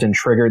a built-in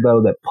trigger,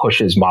 though, that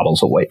pushes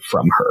models away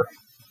from her.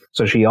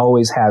 So she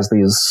always has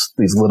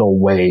these little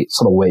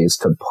ways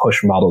to push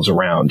models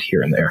around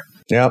here and there.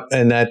 Yep,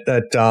 and that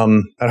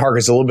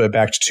harkens a little bit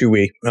back to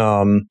Tui,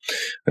 and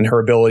her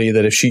ability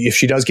that if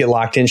she does get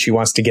locked in, she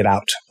wants to get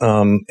out,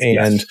 and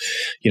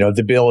the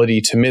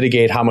ability to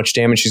mitigate how much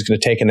damage she's going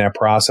to take in that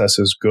process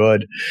is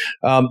good.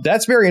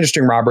 That's very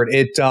interesting, Robert.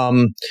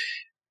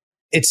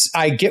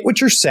 I get what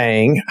you're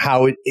saying,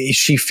 how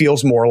she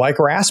feels more like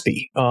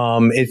Raspy.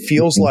 It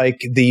feels like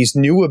these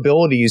new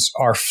abilities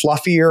are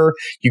fluffier.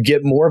 You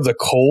get more of the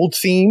cold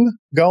theme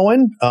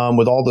going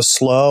with all the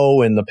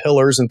slow and the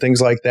pillars and things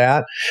like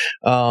that.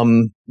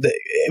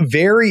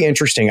 Very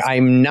interesting.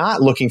 I'm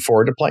not looking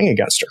forward to playing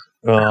against her.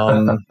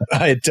 And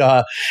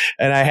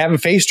I haven't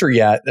faced her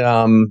yet.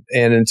 And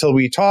until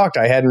we talked,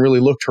 I hadn't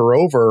really looked her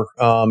over,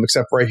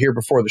 except right here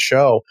before the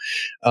show.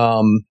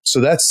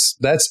 So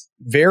that's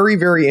very,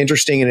 very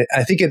interesting. And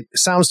I think it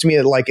sounds to me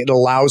like it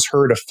allows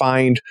her to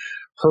find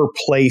her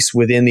place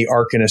within the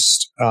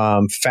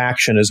Arcanist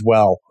faction as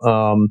well.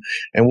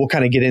 And we'll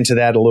kind of get into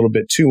that a little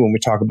bit too when we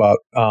talk about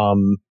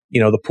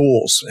the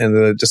pools and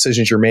the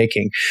decisions you're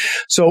making.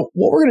 So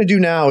what we're going to do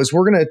now is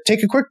we're going to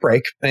take a quick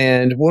break.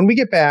 And when we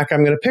get back,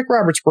 I'm going to pick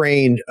Robert's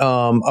brain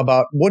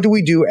about what do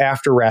we do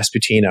after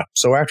Rasputina.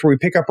 So after we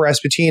pick up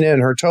Rasputina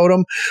and her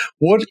totem,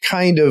 what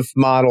kind of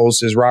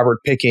models is Robert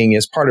picking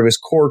as part of his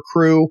core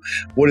crew?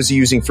 What is he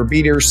using for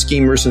beaters,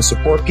 schemers, and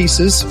support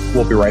pieces?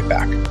 We'll be right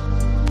back.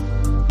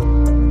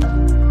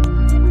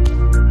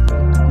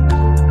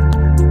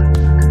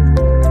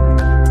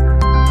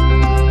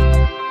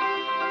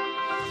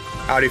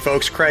 Howdy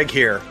folks, Craig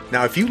here.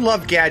 Now if you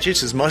love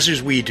gadgets as much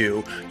as we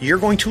do, you're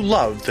going to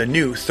love the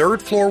new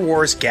Third Floor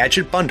Wars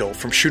Gadget Bundle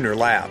from Schooner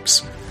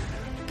Labs.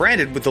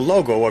 Branded with the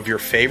logo of your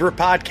favorite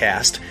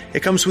podcast,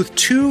 it comes with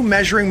 2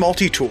 measuring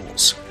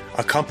multi-tools,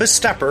 a compass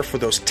stepper for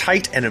those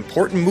tight and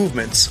important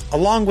movements,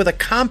 along with a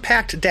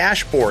compact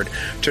dashboard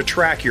to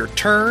track your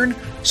turn,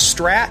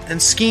 strat, and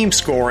scheme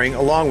scoring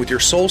along with your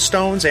soul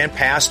stones and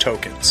pass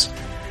tokens.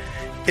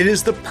 It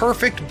is the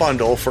perfect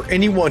bundle for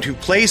anyone who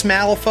plays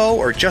Malifaux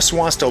or just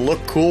wants to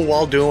look cool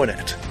while doing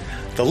it.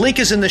 The link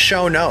is in the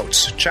show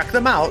notes. Check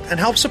them out and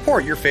help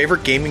support your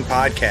favorite gaming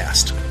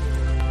podcast.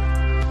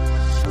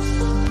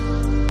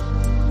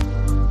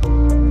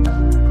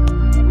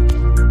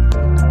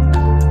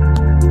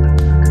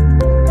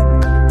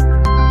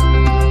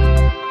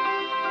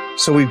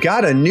 So we've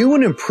got a new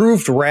and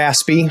improved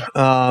Raspy,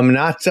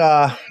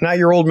 not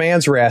your old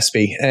man's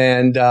Raspy.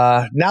 And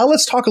now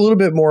let's talk a little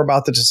bit more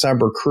about the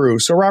December crew.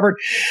 So Robert,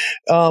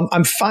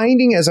 I'm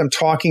finding as I'm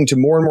talking to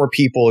more and more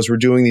people as we're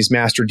doing these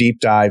master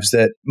deep dives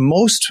that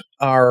most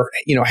are,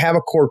 have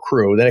a core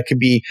crew, that it could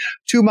be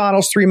 2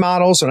 models, 3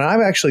 models. And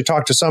I've actually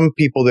talked to some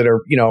people that are,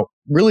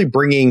 really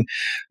bringing,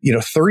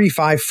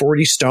 35,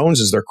 40 stones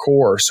as their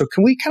core. So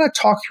can we kind of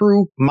talk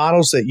through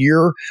models that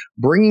you're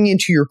bringing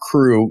into your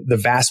crew the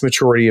vast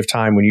majority of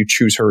time when you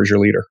choose her as your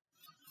leader?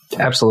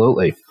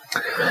 Absolutely.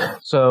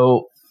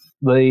 So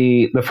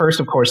the first,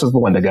 of course, is the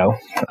Wendigo.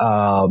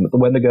 The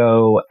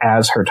Wendigo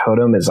as her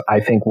totem is, I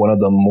think, one of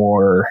the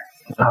more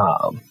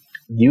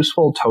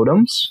useful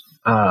totems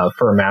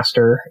for a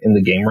master in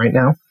the game right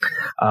now.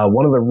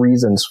 One of the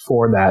reasons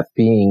for that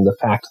being the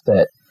fact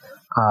that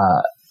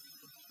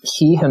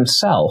he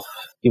himself,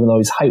 even though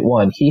he's height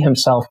 1, he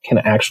himself can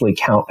actually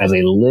count as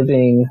a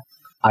living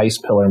ice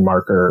pillar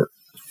marker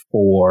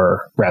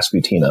for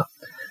Rasputina,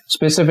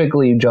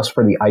 specifically just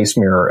for the ice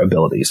mirror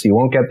ability. So you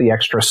won't get the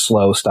extra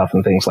slow stuff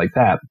and things like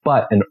that,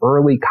 but an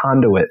early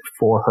conduit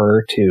for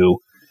her to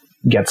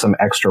get some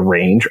extra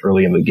range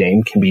early in the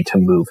game can be to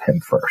move him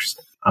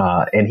first.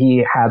 And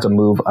he has a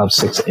move of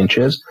 6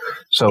 inches,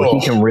 so he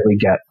can really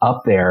get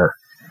up there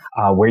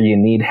where you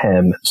need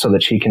him so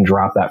that she can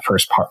drop that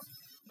first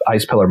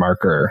ice pillar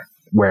marker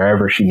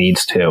wherever she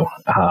needs to,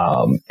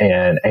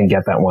 and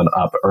get that one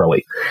up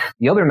early.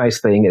 The other nice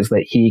thing is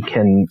that he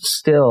can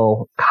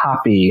still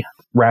copy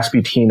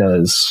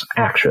Rasputina's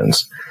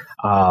actions,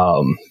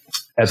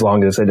 as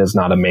long as it is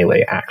not a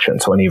melee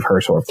action. So any of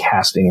her sort of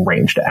casting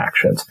ranged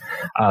actions.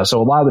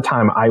 So a lot of the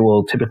time I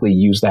will typically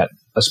use that,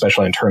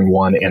 especially in turn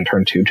 1 and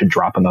turn 2, to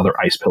drop another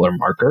ice pillar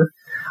marker.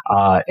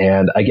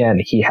 And again,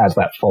 he has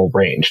that full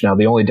range. Now,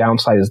 the only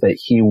downside is that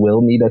he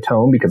will need a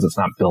tome because it's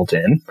not built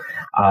in,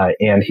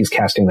 and he's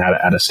casting that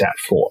at a stat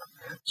 4.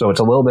 So it's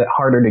a little bit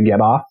harder to get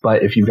off,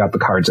 but if you've got the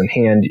cards in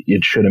hand,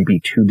 it shouldn't be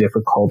too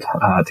difficult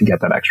to get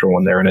that extra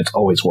one there, and it's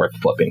always worth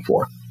flipping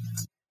for.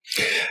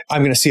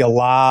 I'm going to see a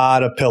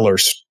lot of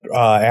pillars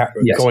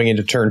going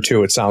into turn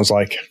 2, it sounds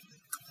like.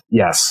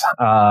 Yes.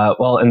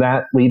 Well, and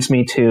that leads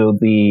me to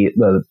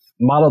the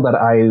model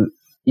that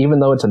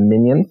even though it's a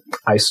minion,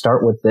 I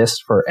start with this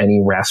for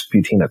any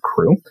Rasputina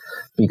crew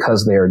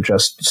because they're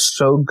just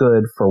so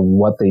good for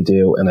what they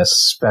do, and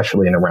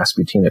especially in a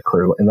Rasputina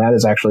crew, and that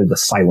is actually the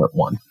Silent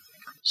One.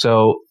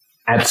 So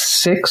at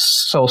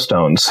 6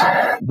 soulstones,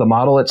 the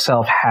model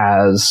itself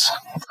has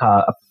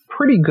a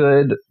pretty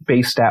good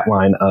base stat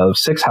line of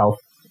 6 health,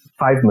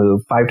 5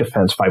 move, 5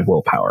 defense, 5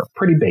 willpower.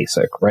 Pretty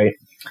basic, right?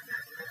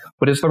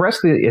 But it's the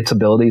rest of its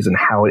abilities and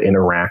how it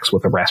interacts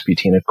with the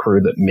Rasputina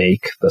crew that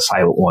make the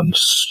Silent One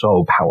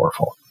so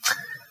powerful.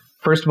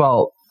 First of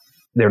all,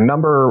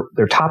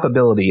 their top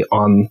ability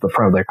on the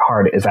front of their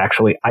card is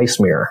actually Ice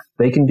Mirror.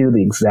 They can do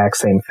the exact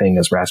same thing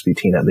as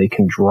Rasputina. They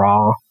can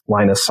draw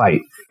line of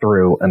sight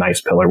through an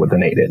ice pillar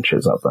within 8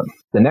 inches of them.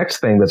 The next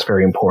thing that's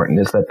very important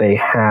is that they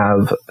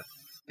have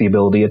the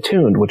ability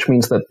Attuned, which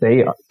means that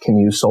they can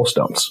use Soul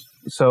Stones.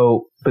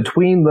 So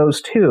between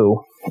those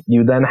two,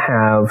 you then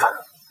have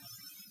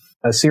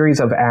a series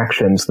of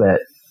actions that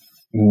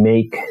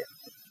make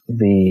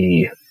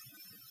the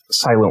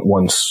Silent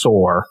Ones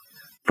soar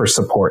for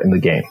support in the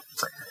game.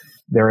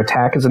 Their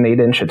attack is an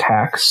 8-inch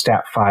attack,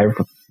 stat 5,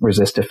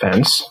 resist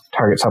defense.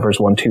 Target suffers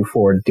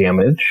 1d4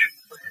 damage.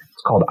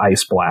 It's called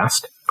Ice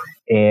Blast.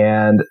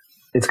 And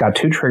it's got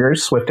 2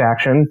 triggers, swift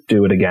action,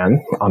 do it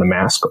again on a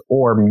mask,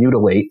 or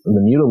mutilate. And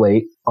the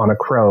mutilate on a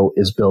crow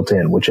is built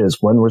in, which is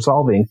when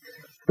resolving,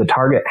 if the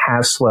target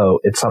has slow,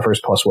 it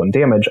suffers +1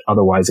 damage,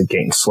 otherwise it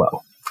gains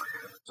slow.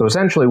 So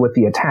essentially with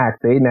the attack,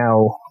 they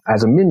now,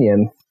 as a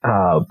minion,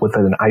 with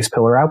an ice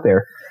pillar out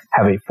there,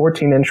 have a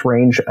 14-inch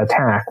range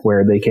attack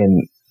where they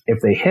can,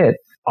 if they hit,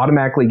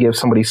 automatically give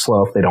somebody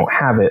slow if they don't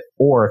have it,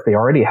 or if they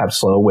already have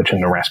slow, which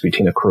in the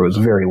Rasputina crew is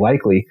very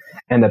likely,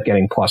 end up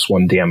getting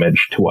 +1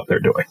 damage to what they're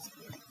doing.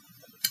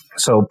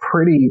 So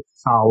pretty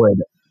solid,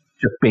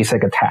 just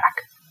basic attack.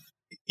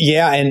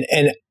 Yeah,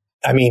 and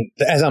I mean,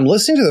 as I'm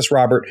listening to this,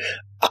 Robert,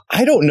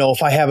 I don't know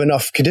if I have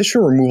enough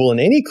condition removal in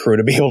any crew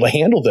to be able to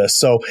handle this.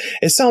 So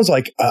it sounds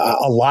like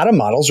a lot of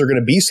models are going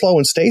to be slow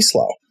and stay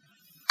slow.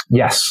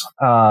 Yes.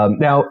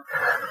 Now,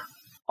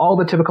 all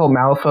the typical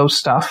Malifaux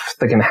stuff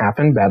that can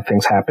happen, bad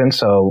things happen.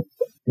 So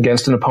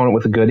against an opponent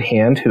with a good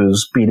hand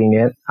who's beating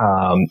it,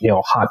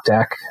 hot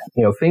deck,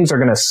 things are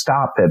going to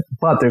stop it,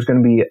 but there's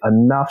going to be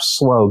enough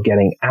slow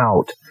getting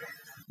out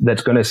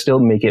that's going to still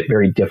make it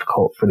very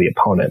difficult for the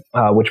opponent.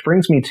 Which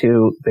brings me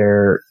to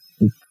their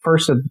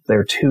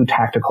 2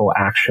 tactical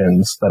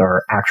actions that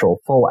are actual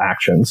full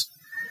actions.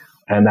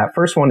 And that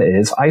first one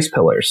is Ice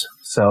Pillars.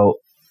 So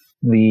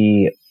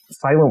the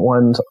Silent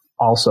Ones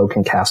also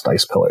can cast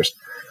Ice Pillars,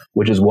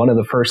 which is one of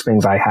the first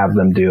things I have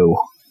them do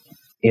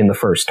in the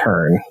first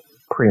turn,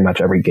 pretty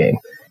much every game.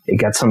 It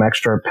gets some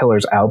extra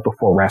pillars out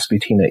before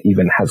Rasputina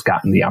even has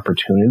gotten the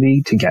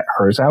opportunity to get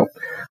hers out,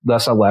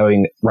 thus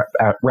allowing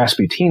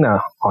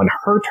Rasputina on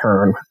her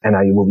turn, and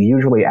I will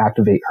usually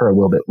activate her a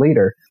little bit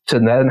later, to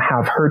then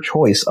have her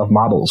choice of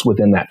models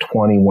within that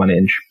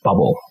 21-inch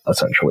bubble,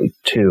 essentially,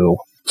 to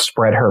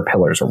spread her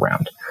pillars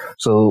around.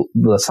 So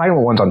the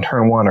Silent Ones on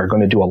turn 1 are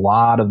going to do a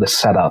lot of the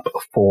setup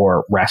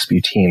for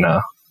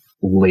Rasputina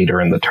later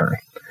in the turn.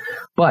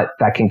 But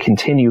that can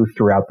continue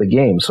throughout the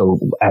game. So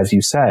as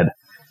you said,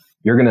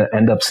 you're going to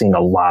end up seeing a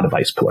lot of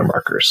Ice Pillar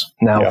markers.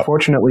 Now,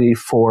 Fortunately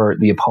for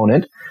the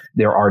opponent,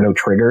 there are no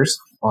triggers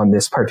on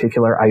this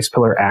particular Ice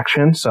Pillar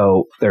action,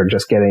 so they're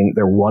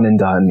one and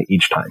done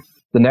each time.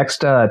 The next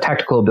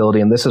tactical ability,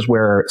 and this is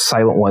where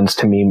Silent Ones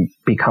to me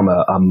become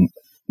a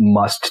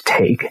must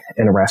take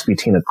in a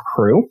Rasputina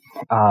crew,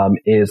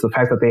 is the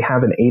fact that they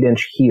have an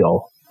 8-inch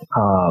heal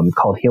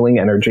called Healing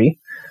Energy.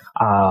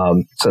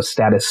 So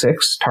status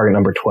 6, target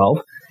number 12.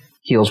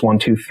 Heals 1,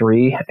 2,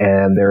 3,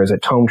 and there is a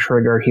tome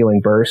trigger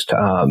healing burst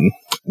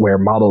where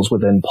models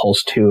within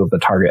pulse 2 of the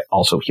target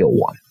also heal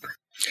 1.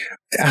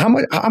 How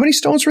many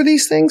stones were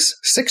these things?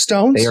 6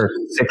 stones? They are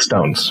 6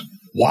 stones.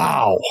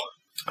 Wow.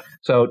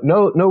 So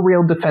no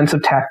real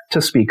defensive tech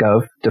to speak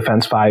of.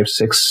 Defense 5,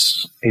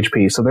 6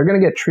 HP. So they're going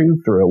to get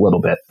chewed through a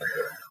little bit.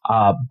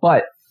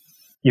 But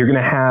you're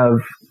going to have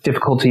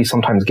difficulty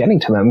sometimes getting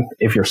to them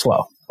if you're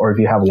slow, or if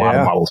you have a lot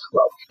of models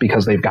slow,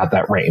 because they've got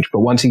that range. But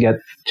once you get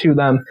to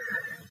them,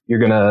 you're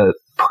going to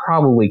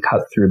probably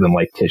cut through them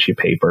like tissue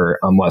paper,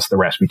 unless the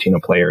Rasputina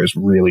player is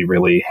really,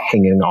 really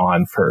hanging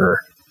on for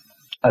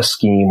a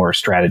scheme or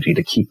strategy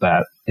to keep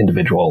that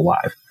individual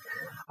alive.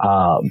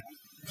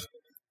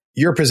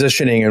 Your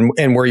positioning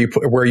and where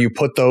you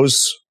put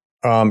those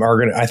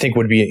I think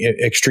would be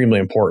extremely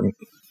important.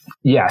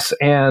 Yes,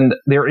 and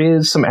there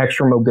is some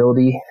extra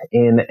mobility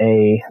in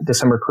a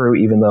December crew,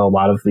 even though a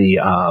lot of the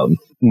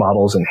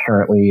models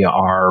inherently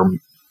are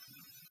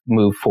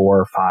move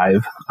 4 or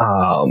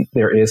 5.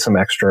 There is some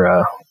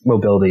extra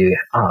mobility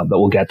that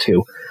we'll get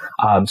to.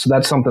 So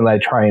that's something that I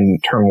try in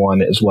turn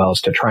 1 as well,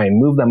 is to try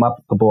and move them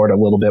up the board a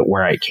little bit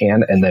where I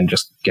can, and then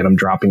just get them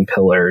dropping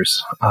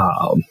pillars,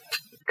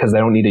 because they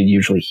don't need to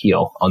usually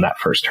heal on that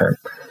first turn.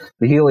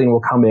 The healing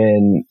will come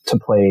in to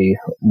play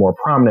more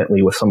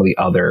prominently with some of the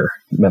other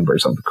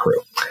members of the crew.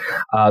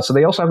 So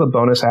they also have a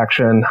bonus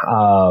action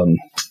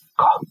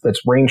that's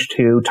range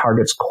 2,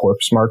 targets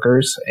corpse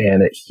markers,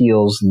 and it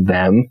heals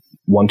them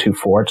 1, 2,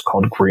 4. It's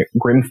called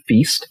Grim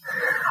Feast.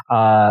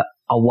 A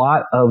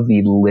lot of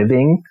the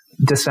living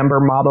December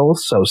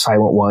models, so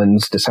Silent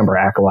Ones, December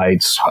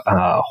Acolytes,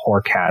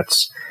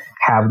 Horcats,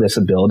 have this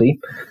ability.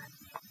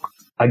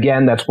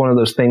 Again, that's one of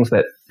those things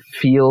that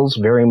feels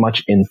very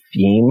much in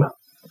theme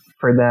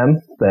for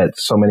them, that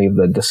so many of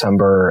the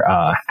December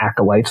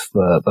Acolytes,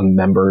 the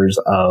members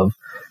of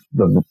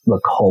the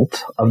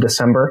cult of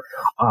December,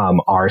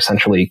 are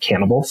essentially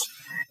cannibals.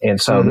 And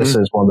so this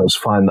is one of those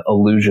fun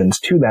allusions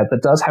to that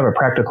does have a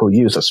practical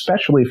use,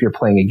 especially if you're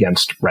playing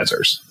against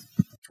Rezzers.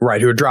 Right,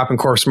 who are dropping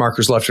corpse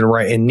markers left and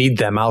right and need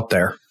them out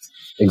there.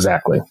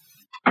 Exactly.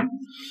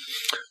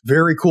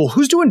 Very cool.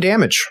 Who's doing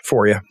damage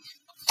for you?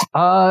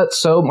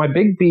 So my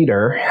big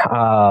beater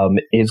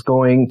is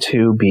going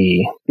to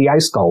be the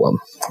Ice Golem.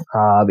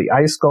 The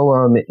Ice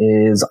Golem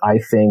is, I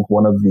think,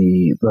 one of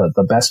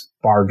the best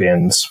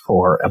bargains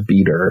for a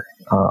beater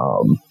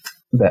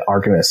that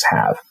Arcanists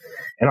have.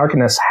 And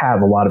Arcanists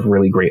have a lot of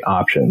really great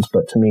options,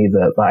 but to me,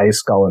 the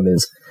Ice Golem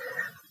is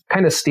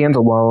kind of stands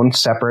alone,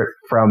 separate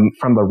from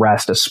the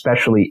rest,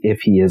 especially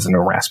if he is in a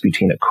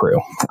Rasputina crew.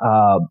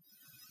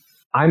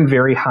 I'm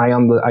very high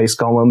on the Ice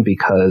Golem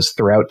because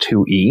throughout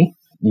 2E,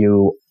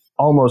 you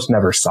almost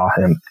never saw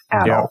him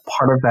at all.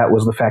 Part of that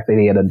was the fact that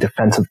he had a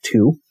defensive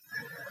 2.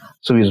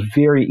 So he was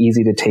very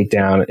easy to take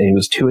down, and he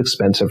was too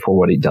expensive for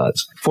what he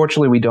does.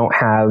 Fortunately, we don't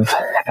have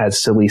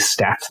as silly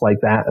stats like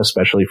that,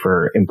 especially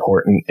for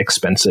important,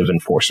 expensive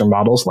Enforcer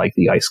models like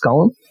the Ice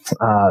Golem.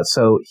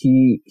 So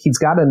he's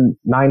got a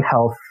 9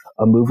 health,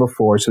 a move of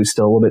 4, so he's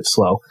still a little bit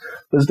slow.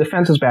 But his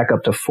defense is back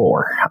up to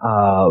 4.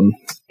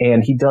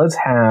 And he does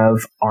have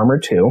armor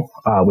 2,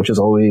 which is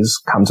always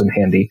comes in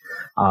handy.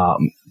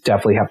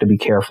 Definitely have to be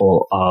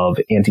careful of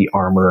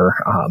anti-armor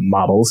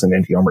models and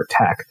anti-armor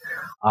tech.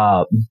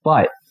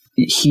 But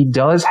he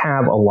does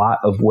have a lot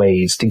of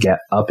ways to get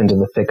up into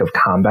the thick of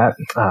combat.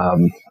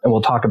 And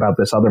we'll talk about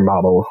this other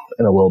model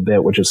in a little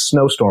bit, which is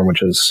Snowstorm,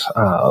 which is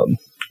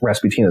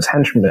Rasputina's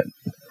henchman.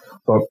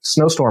 But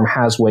Snowstorm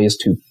has ways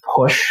to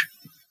push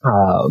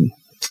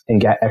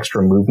and get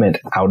extra movement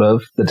out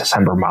of the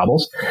December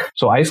models.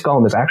 So Ice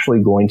Golem is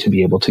actually going to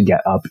be able to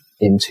get up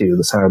into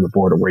the center of the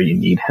board where you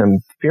need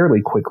him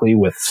fairly quickly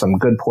with some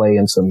good play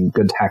and some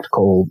good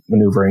tactical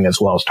maneuvering as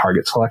well as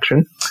target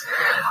selection.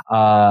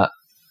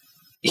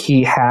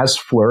 He has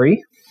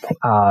Flurry.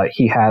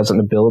 He has an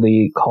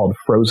ability called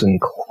Frozen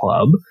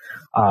Club,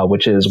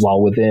 which is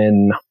while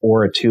within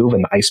Aura 2 of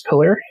an Ice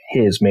Pillar,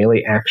 his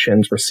melee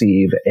actions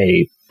receive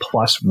a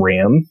plus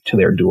ram to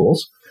their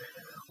duels,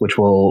 which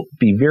will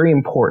be very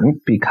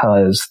important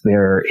because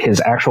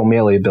his actual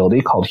melee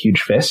ability, called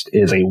Huge Fist,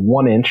 is a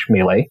 1-inch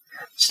melee,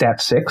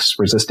 stat 6,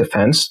 resist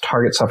defense,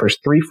 target suffers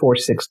 3, 4,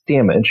 6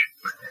 damage.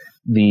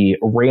 The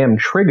ram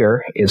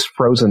trigger is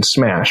Frozen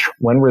Smash.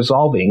 When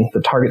resolving,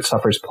 the target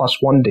suffers plus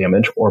 1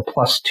 damage or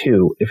plus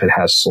 2 if it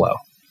has slow.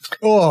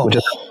 Oh. Which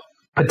is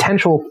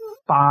potential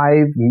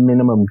 5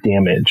 minimum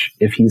damage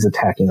if he's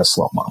attacking a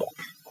slow model.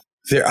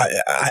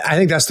 I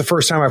think that's the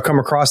first time I've come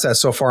across that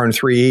so far in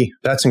 3E.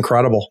 That's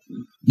incredible.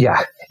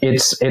 Yeah,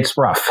 it's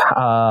rough.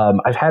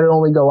 I've had it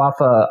only go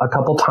off a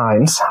couple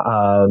times.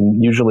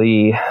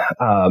 Usually,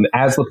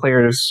 as the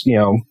players,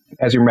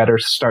 as your meta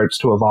starts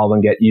to evolve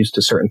and get used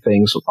to certain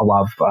things, a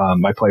lot of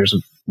my players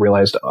have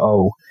realized,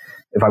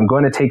 if I'm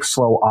going to take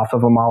slow off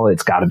of a model,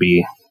 it's got to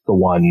be the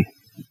one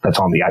that's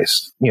on the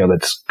ice,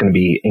 that's going to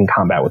be in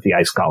combat with the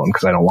Ice Golem,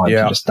 because I don't want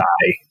it to just die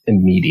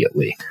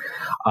immediately.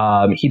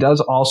 He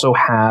does also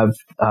have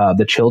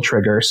the chill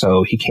trigger,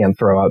 so he can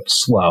throw out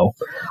slow.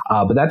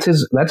 But that's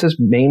his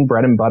main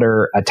bread and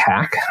butter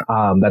attack.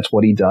 That's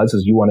what he does,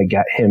 is you want to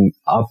get him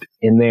up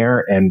in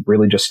there and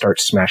really just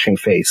start smashing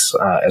face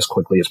as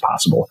quickly as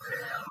possible.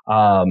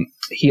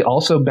 He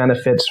also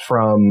benefits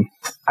from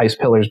Ice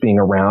Pillars being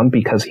around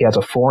because he has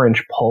a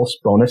 4-inch pulse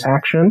bonus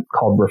action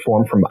called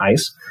Reform from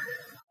Ice.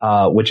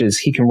 Which is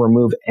he can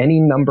remove any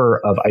number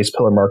of Ice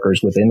Pillar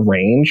markers within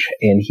range,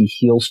 and he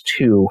heals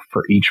 2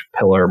 for each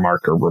pillar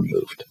marker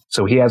removed.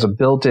 So he has a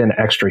built-in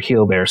extra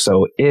heal there.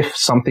 So if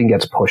something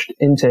gets pushed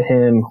into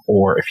him,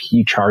 or if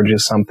he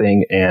charges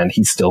something and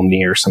he's still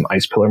near some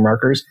Ice Pillar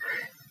markers,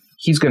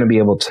 he's going to be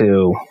able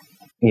to,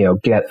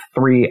 get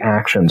 3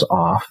 actions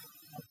off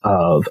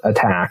of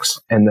attacks,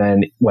 and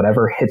then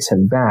whatever hits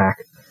him back,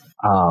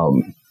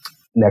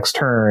 next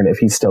turn, if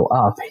he's still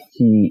up,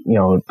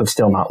 but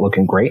still not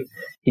looking great,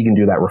 he can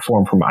do that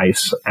Reform from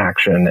Ice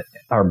action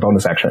or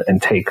bonus action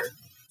and take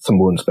some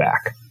wounds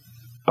back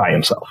by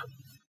himself.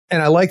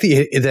 And I like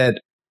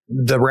that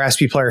the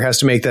Raspi player has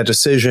to make that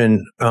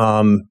decision.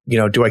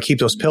 Do I keep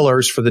those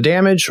pillars for the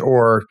damage,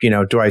 or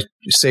do I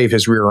save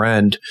his rear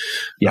end?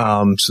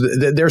 Yeah. So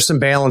there's some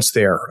balance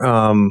there,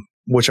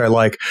 which I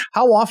like.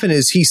 How often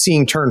is he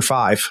seeing turn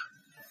 5?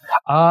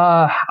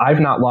 I've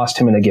not lost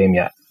him in a game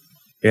yet.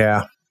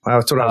 Yeah.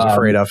 That's what I was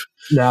afraid of.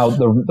 Now,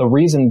 the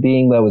reason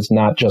being, though, is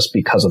not just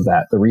because of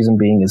that. The reason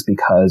being is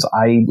because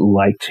I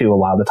like to, a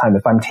lot of the time,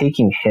 if I'm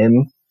taking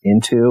him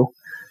into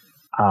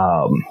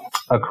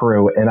a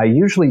crew, and I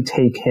usually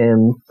take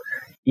him,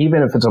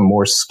 even if it's a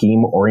more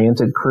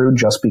scheme-oriented crew,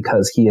 just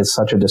because he is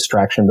such a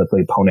distraction that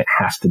the opponent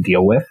has to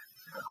deal with,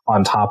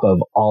 on top of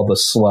all the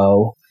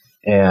slow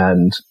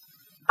and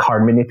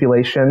card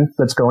manipulation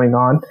that's going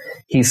on.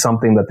 He's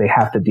something that they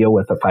have to deal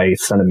with if I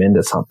send him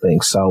into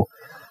something. So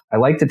I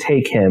like to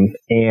take him,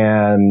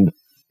 and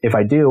if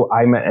I do,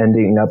 I'm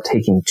ending up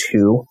taking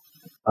 2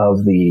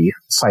 of the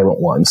silent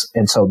ones.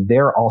 And so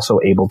they're also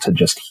able to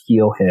just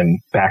heal him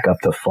back up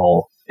to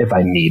full if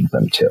I need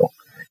them to.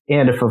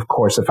 And if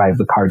I have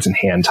the cards in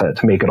hand to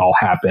make it all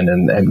happen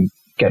and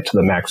get to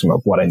the maximum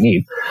of what I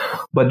need.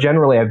 But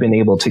generally, I've been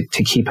able to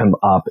keep him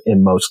up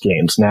in most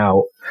games.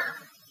 Now,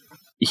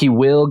 he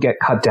will get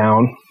cut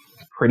down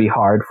pretty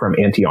hard from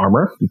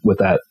anti-armor with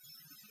that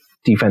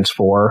defense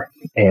 4,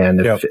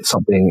 and if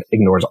something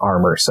ignores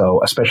armor.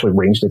 So especially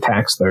ranged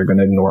attacks that are going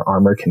to ignore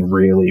armor can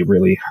really,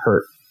 really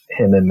hurt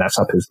him and mess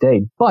up his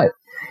day. But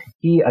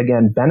he,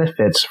 again,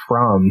 benefits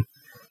from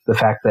the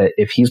fact that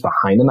if he's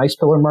behind an Ice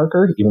Pillar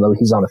marker, even though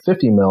he's on a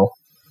 50 mil,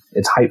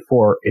 it's height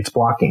 4, it's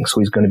blocking, so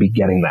he's going to be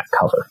getting that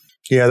cover.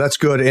 Yeah, that's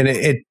good.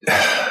 And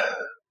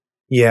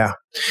yeah.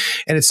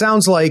 And it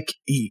sounds like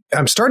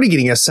I'm starting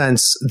getting a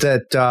sense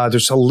that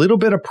there's a little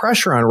bit of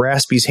pressure on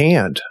Raspy's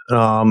hand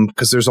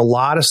because there's a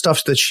lot of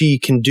stuff that she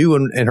can do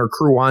and her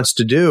crew wants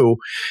to do,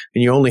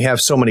 and you only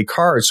have so many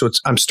cards. So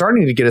I'm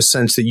starting to get a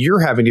sense that you're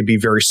having to be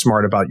very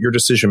smart about your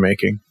decision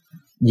making.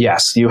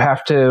 Yes, you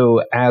have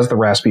to, as the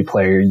Raspy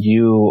player,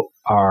 you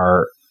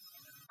are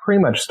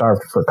pretty much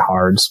starved for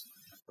cards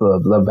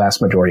the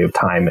vast majority of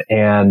time.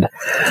 And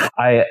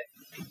I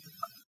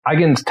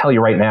can tell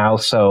you right now,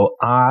 so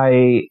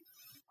I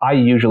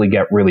usually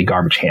get really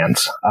garbage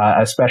hands,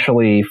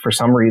 especially for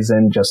some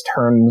reason, just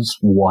turns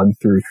 1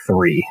 through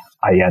 3.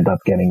 I end up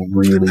getting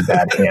really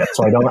bad hands.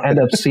 So I don't end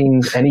up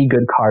seeing any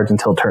good cards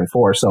until turn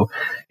 4. So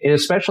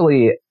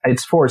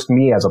it's forced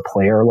me as a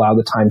player a lot of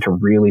the time to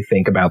really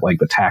think about like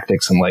the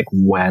tactics and like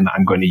when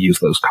I'm going to use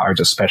those cards,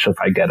 especially if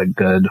I get a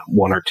good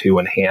 1 or 2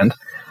 in hand,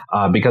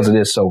 because it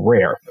is so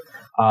rare.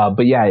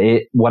 But yeah,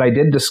 what I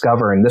did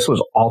discover, and this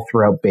was all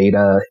throughout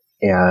beta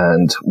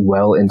and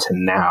well into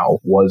now,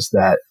 was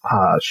that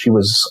she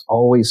was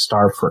always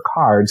starved for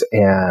cards,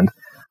 and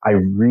I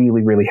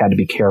really, really had to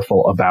be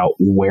careful about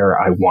where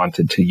I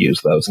wanted to use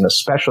those. And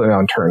especially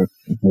on turn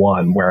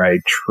 1, where I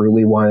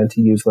truly wanted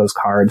to use those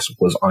cards,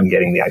 was on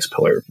getting the Ice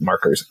Pillar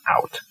markers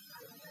out.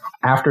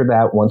 After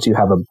that, once you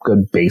have a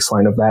good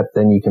baseline of that,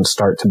 then you can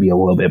start to be a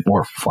little bit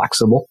more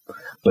flexible.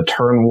 But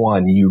turn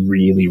 1, you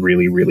really,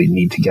 really, really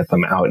need to get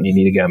them out, and you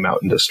need to get them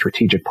out into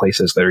strategic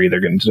places that are either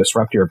going to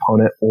disrupt your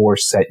opponent or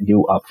set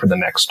you up for the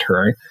next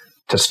turn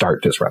to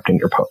start disrupting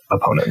your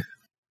opponent.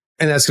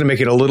 And that's going to make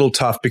it a little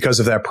tough because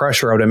of that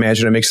pressure. I would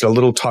imagine it makes it a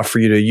little tough for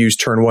you to use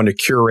turn 1 to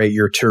curate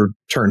your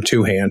turn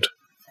 2 hand.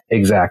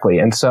 Exactly.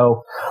 And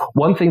so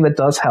one thing that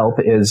does help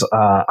is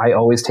I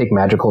always take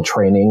magical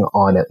training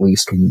on at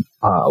least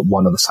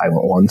one of the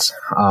silent ones.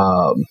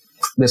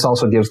 This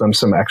also gives them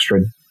some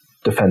extra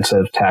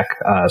defensive tech,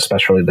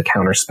 especially the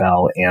counter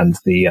spell and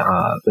the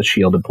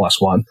shielded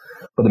 +1.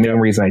 But the main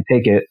reason I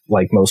take it,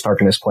 like most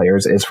Arcanist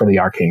players, is for the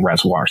Arcane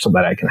Reservoir, so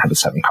that I can have a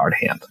 7-card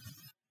hand.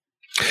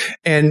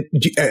 And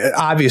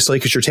obviously,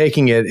 because you're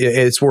taking it,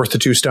 it's worth the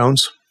 2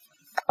 stones.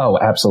 Oh,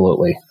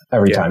 absolutely.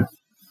 Every time.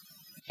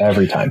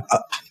 Every time.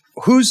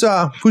 Who's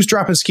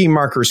dropping scheme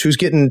markers? Who's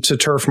getting to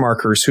turf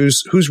markers?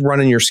 Who's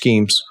running your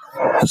schemes?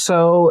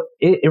 So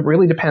it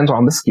really depends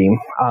on the scheme.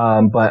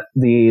 But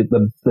the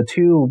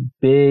 2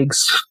 big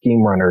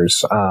scheme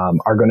runners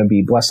are going to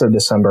be Blessed of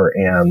December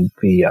and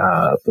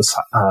Blessed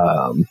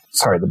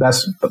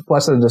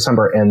of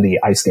December and the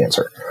Ice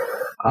Dancer.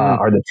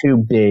 Are the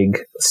 2 big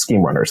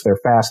scheme runners. They're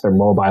fast, they're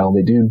mobile,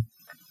 they do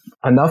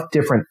enough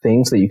different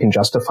things that you can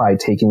justify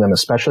taking them,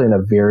 especially in a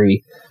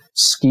very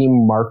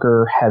scheme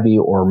marker heavy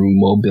or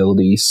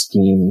mobility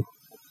scheme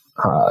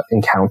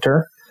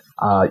encounter.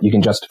 You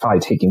can justify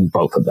taking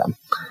both of them.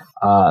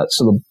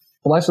 So the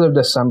Blessed of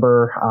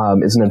December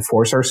is an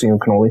enforcer, so you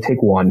can only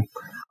take 1.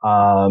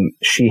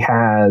 She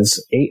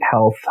has 8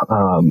 health,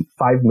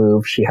 5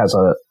 move. She has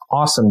an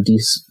awesome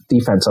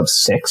defense of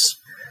 6.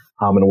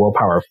 And a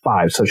willpower of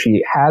 5. So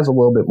she has a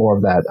little bit more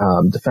of that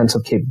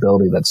defensive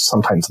capability that's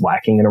sometimes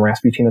lacking in a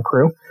Rasputina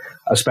crew,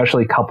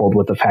 especially coupled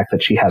with the fact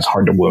that she has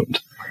hard to wound.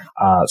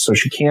 So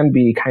she can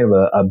be kind of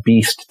a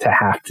beast to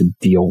have to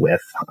deal with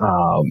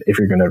if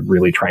you're going to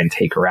really try and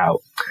take her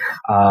out.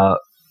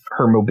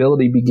 Her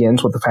mobility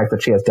begins with the fact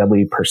that she has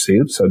Deadly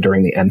Pursuit. So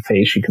during the end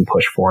phase, she can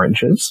push 4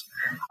 inches.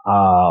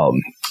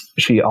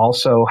 She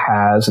also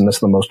has, and this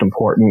is the most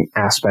important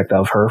aspect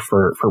of her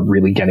for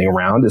really getting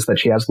around, is that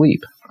she has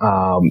Leap.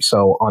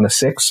 So on a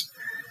 6,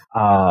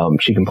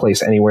 she can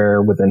place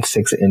anywhere within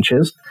 6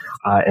 inches.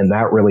 And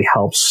that really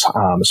helps,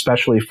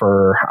 especially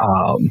for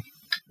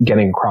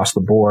getting across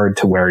the board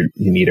to where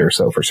you need her.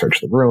 So for Search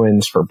the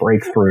Ruins, for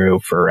Breakthrough,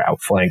 for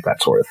Outflank,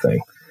 that sort of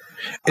thing.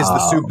 Is the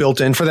suit built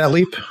in for that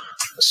leap?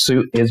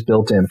 Suit is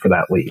built in for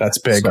that leap. That's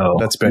big. So,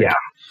 that's big. Yeah.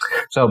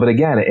 So, but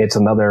again, it's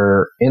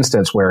another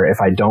instance where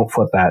if I don't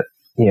flip that,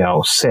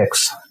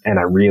 6 and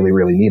I really,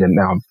 really need it,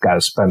 now I've got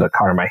to spend a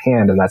card in my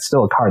hand, and that's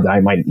still a card that I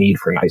might need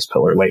for an Ice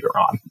Pillar later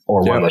on,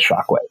 or one of the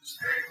Shockwaves.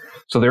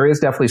 So there is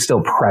definitely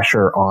still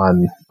pressure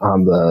on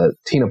the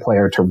Tina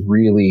player to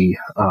really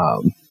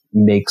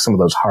make some of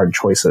those hard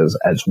choices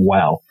as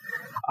well.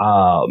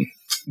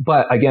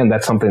 But again,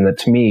 that's something that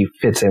to me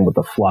fits in with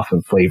the fluff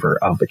and flavor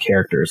of the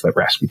characters, that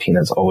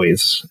Rasputina is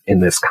always in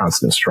this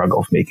constant struggle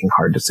of making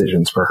hard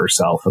decisions for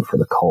herself and for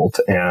the cult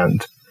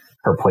and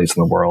her place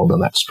in the world,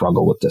 and that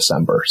struggle with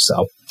December.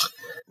 So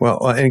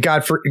Well, and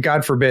God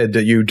forbid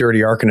that you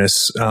dirty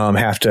Arcanists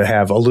have to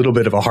have a little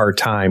bit of a hard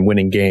time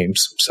winning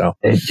games. So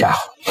yeah.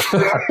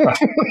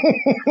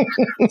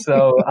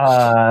 So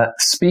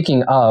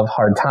speaking of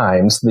hard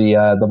times,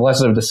 the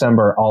Blessed of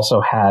December also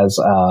has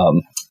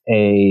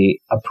a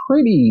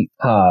pretty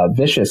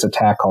vicious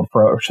attack called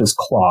Ferocious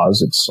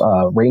Claws. It's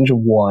range of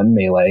 1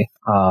 melee,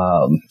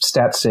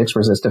 stat 6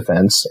 resist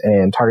defense,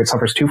 and target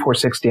suffers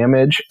 2/4/6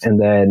 damage, and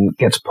then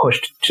gets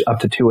pushed up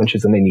to 2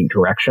 inches in any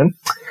direction.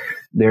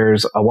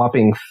 There's a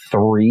whopping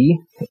 3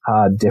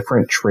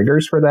 different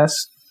triggers for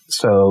this.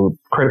 So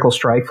critical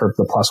strike for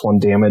the +1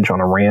 damage on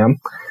a ram,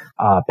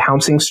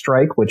 pouncing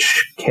strike,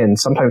 which can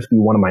sometimes be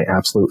one of my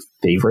absolute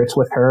favorites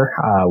with her,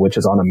 which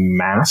is on a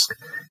mask.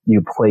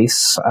 You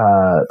place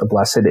the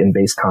Blessed in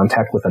base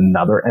contact with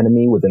another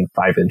enemy within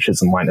 5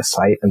 inches in line of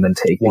sight, and then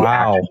take the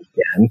action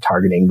again,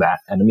 targeting that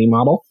enemy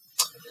model.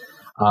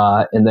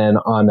 And then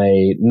on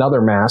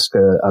another mask,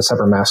 a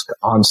separate mask,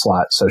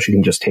 Onslaught, so she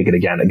can just take it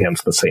again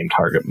against the same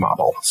target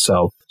model.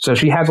 So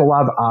she has a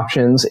lot of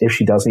options if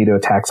she does need to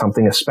attack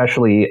something,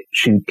 especially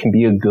she can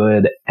be a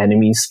good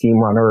enemy scheme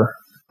runner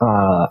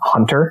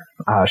hunter.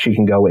 She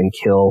can go and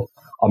kill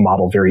a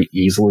model very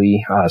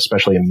easily,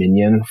 especially a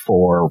minion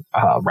for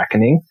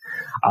Reckoning.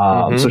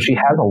 So she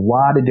has a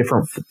lot of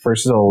different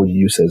versatile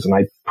uses, and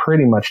I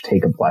pretty much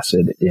take a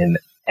Blessed in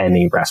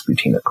any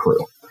Rasputina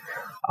crew.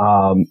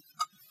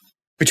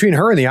 Between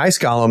her and the Ice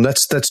Golem,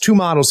 that's 2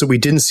 models that we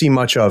didn't see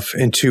much of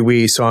in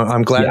 2E, so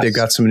I'm glad they've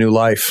got some new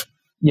life.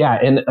 Yeah,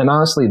 and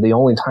honestly, the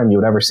only time you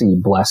would ever see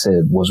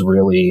Blessed was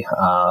really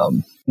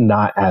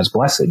not as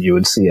Blessed. You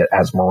would see it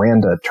as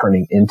Miranda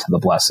turning into the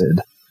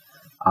Blessed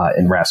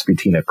in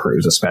Rasputina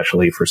crews,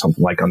 especially for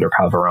something like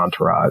Undercover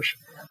Entourage.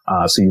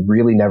 So you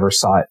really never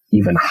saw it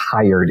even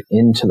hired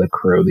into the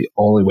crew. The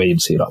only way you'd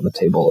see it on the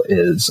table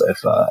is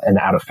if an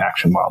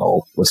out-of-faction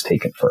model was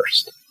taken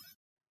first.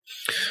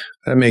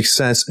 That makes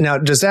sense. Now,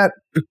 does that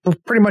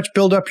pretty much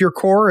build up your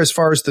core as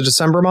far as the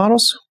December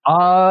models?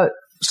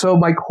 So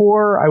my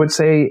core, I would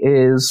say,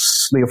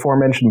 is the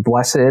aforementioned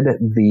Blessed,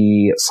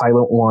 the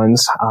Silent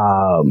Ones.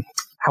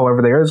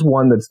 However, there is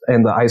one that's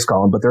in the Ice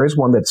Golem, but there is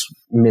one that's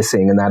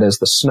missing, and that is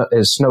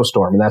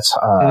Snowstorm, and that's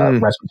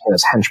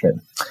Rasputina's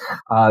henchman.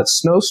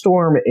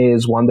 Snowstorm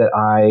is one that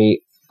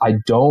I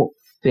don't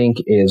think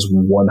is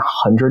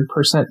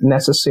 100%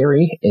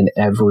 necessary in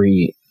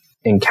every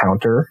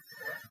encounter.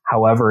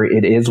 However,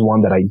 it is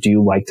one that I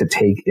do like to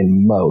take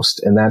in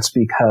most, and that's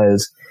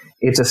because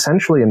it's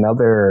essentially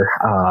another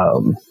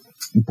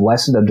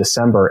Blessed of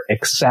December,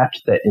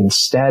 except that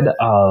instead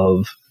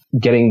of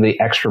getting the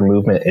extra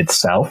movement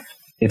itself,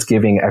 it's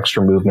giving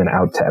extra movement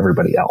out to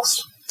everybody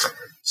else.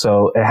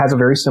 So it has a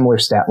very similar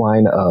stat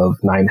line of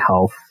 9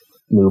 health,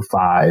 move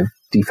 5,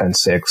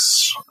 defense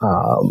 6,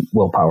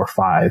 willpower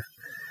 5.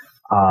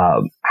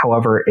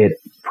 However, it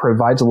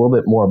provides a little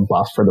bit more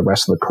buff for the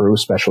rest of the crew,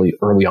 especially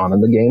early on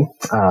in the game.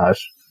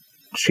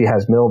 She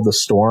has Mill of the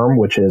Storm,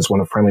 which is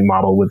when a friendly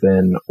model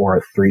within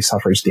Aura 3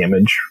 suffers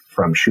damage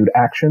from shoot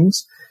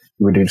actions.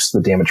 You reduce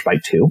the damage by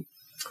 2.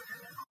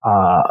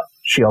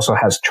 She also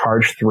has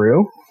Charge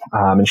Through,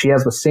 and she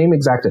has the same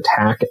exact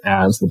attack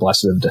as the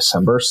Blessed of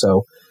December.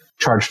 So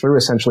Charge Through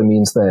essentially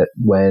means that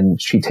when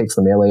she takes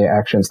the melee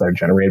actions that are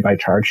generated by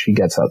Charge, she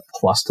gets a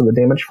plus to the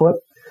damage flip.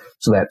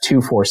 So that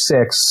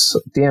 2/4/6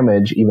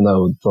 damage, even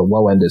though the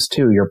low end is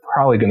 2, you're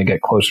probably going to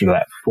get closer to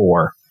that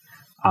 4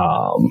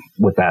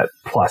 with that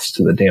plus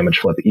to the damage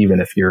flip, even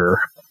if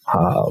you're,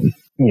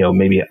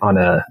 maybe on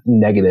a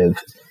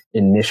negative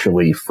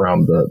initially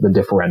from the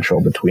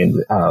differential between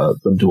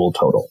the dual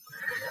total.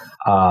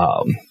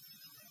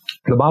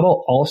 The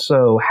model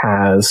also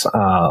has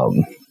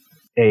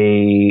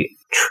a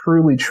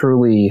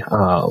truly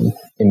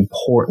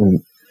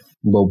important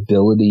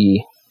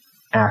mobility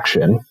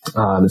action.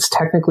 It's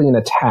technically an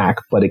attack,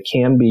 but it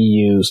can be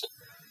used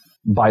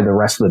by the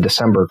rest of the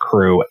December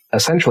crew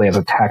essentially as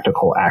a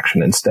tactical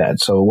action instead.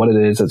 So what it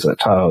is it's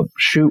a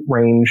shoot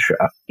range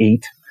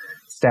 8,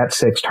 stat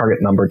 6,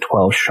 target number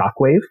 12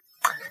 shockwave.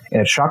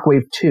 And it's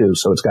shockwave 2,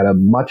 so it's got a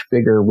much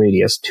bigger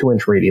radius,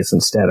 2-inch radius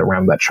instead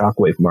around that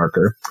shockwave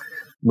marker.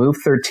 Move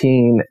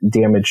 13,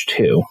 damage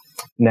 2.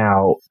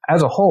 Now,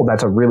 as a whole,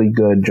 that's a really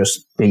good,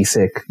 just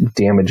basic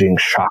damaging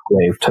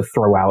shockwave to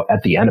throw out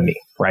at the enemy,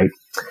 right?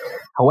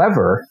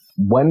 However,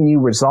 when you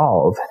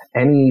resolve,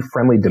 any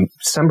friendly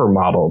December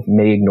model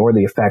may ignore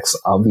the effects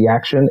of the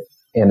action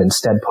and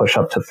instead push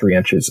up to 3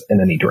 inches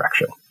in any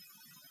direction.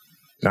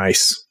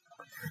 Nice.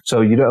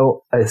 So you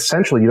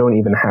don't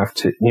even have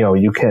to,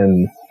 you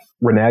can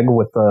renege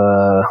with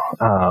the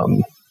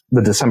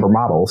December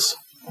models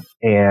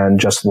and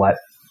just let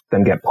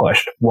them get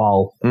pushed,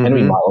 while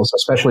enemy models,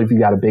 especially if you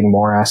got a big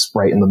morass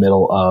right in the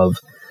middle of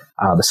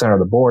the center of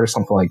the board or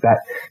something like that,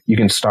 you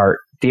can start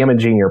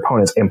damaging your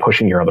opponents and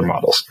pushing your other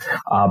models.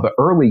 But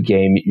early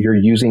game, you're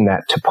using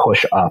that to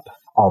push up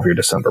all of your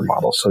December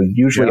models. So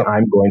usually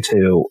I'm going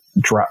to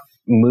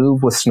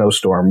move with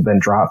Snowstorm, then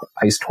drop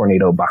Ice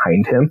Tornado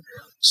behind him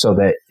so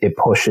that it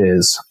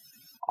pushes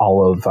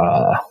all of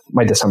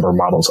my December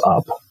models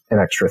up an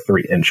extra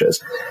 3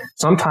 inches.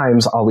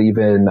 Sometimes I'll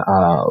even,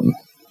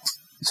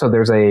 so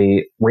there's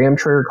a ram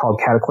trigger called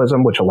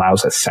Cataclysm, which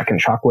allows a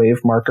second shockwave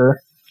marker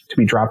to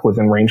be dropped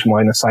within range and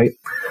line of sight.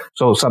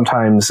 So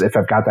sometimes if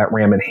I've got that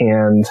ram in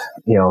hand,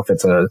 if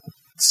it's a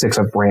 6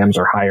 of rams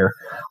or higher,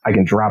 I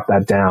can drop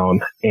that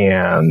down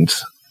and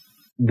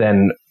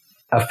then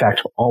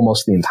affect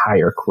almost the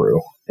entire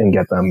crew and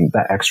get them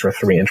that extra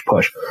 3-inch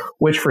push,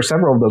 which for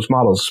several of those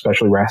models,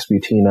 especially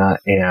Rasputina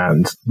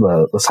and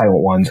the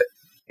Silent Ones,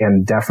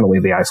 and definitely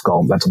the Ice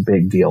Golem, that's a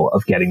big deal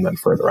of getting them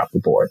further up the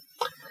board.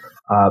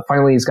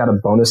 Finally, he's got a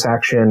bonus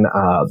action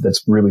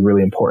that's really,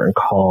 really important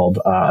called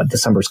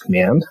December's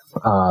Command.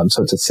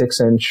 So it's a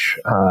 6-inch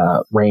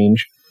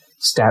range,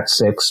 stat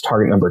 6,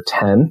 target number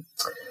 10.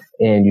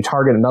 And you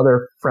target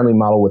another friendly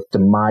model with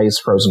Demise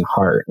Frozen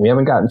Heart. We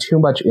haven't gotten too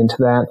much into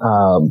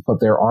that,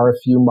 but there are a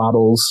few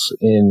models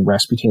in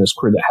Rasputina's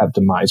crew that have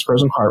Demise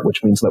Frozen Heart,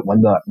 which means that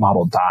when the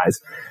model dies,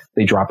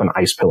 they drop an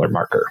Ice Pillar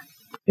marker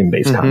in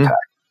base contact.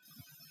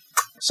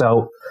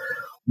 So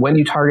when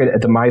you target a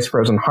Demise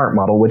Frozen Heart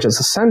model, which is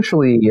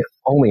essentially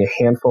only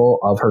a handful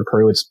of her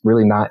crew, it's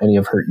really not any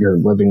of your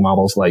living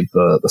models like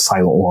the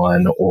Silent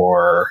One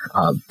or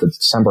the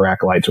December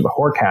Acolytes or the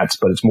Horcats,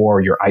 but it's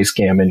more your Ice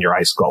Gammon, your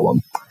Ice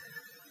Golem.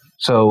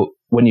 So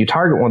when you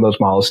target one of those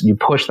models, you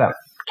push that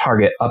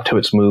target up to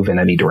its move in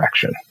any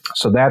direction.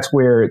 So that's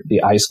where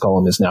the Ice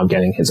Golem is now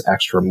getting his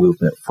extra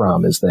movement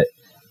from, is that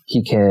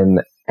he can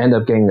end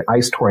up getting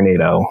Ice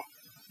Tornado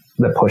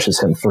that pushes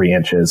him 3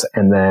 inches,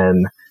 and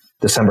then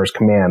December's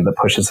Command that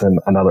pushes him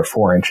another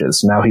 4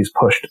 inches. Now he's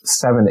pushed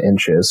 7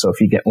 inches. So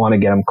if you want to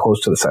get him close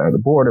to the center of the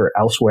board or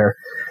elsewhere,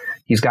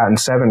 he's gotten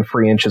 7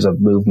 free inches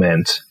of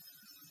movement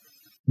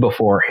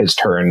before his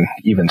turn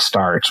even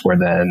starts, where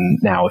then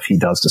now if he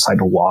does decide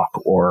to walk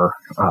or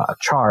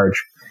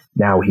charge,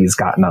 now he's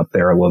gotten up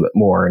there a little bit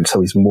more, and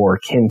so he's more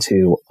akin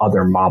to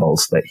other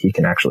models that he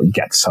can actually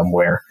get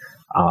somewhere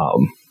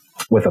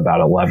with about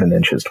 11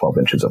 inches, 12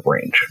 inches of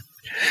range.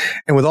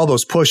 And with all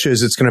those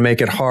pushes, it's going to make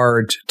it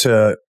hard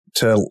to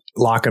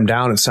lock him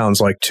down, it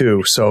sounds like,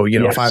 too. So,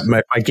 yes. If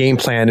my game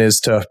plan is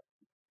to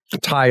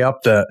tie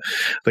up the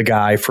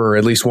guy for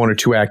at least 1 or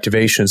 2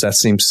 activations,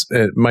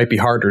 it might be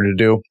harder to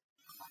do.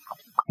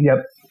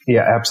 Yep.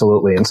 Yeah,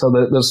 absolutely. And so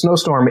the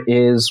Snowstorm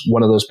is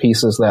one of those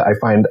pieces that I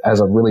find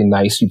as a really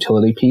nice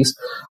utility piece.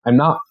 I'm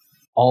not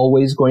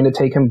always going to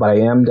take him, but I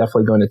am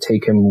definitely going to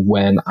take him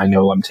when I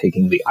know I'm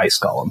taking the Ice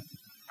Golem,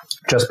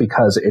 just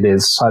because it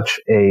is such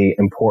a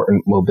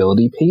important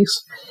mobility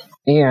piece.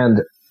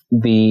 And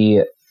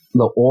the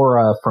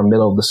aura from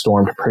Middle of the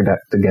Storm to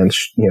protect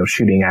against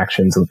shooting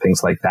actions and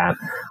things like that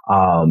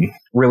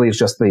really is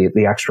just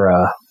the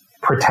extra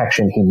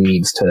protection he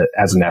needs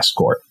as an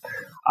escort.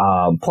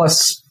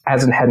 Plus,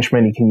 as a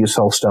henchman, you can use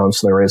Soulstone,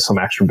 so there is some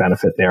extra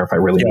benefit there. If I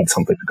really need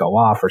something to go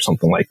off or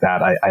something like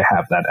that, I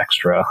have that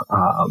extra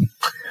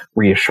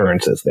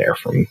reassurances there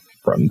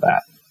from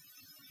that.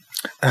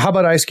 How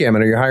about Ice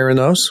Gammon? Are you hiring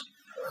those?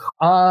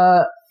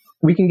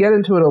 We can get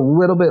into it a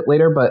little bit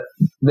later, but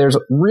there's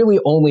really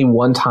only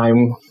one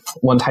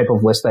type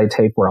of list I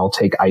take where I'll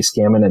take Ice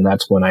Gammon, and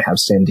that's when I have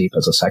Sandeep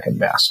as a second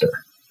master.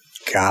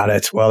 Got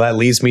it. Well, that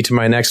leads me to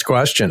my next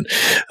question.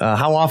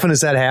 How often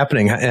is that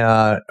happening?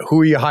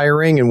 Who are you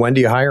hiring, and when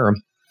do you hire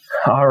them?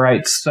 All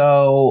right.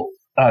 So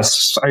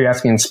are you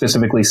asking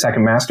specifically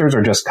second masters,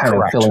 or just kind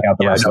Correct. Of filling out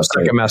the rest of the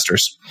second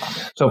masters?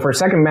 So for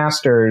second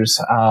masters,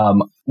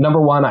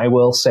 number one, I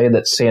will say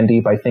that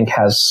Sandeep, I think,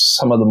 has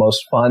some of the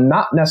most fun,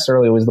 not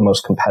necessarily always the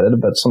most competitive,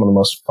 but some of the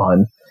most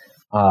fun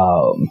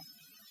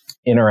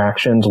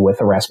interactions with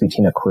the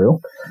Rasputina crew,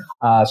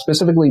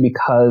 specifically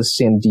because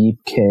Sandeep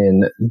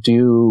can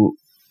do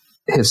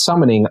his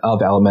summoning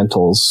of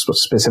elementals,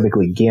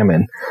 specifically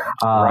Gammon.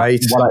 Right.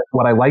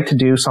 What I like to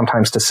do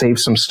sometimes to save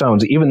some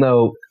stones, even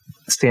though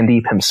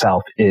Sandeep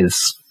himself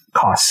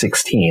costs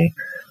 16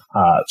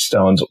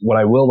 stones, what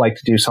I will like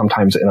to do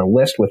sometimes in a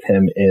list with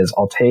him is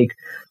I'll take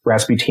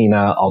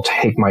Rasputina, I'll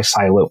take my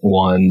Silent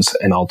Ones,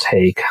 and I'll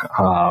take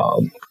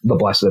the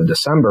Blessed of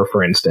December,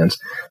 for instance,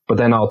 but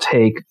then I'll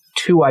take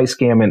 2 Ice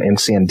Gammon and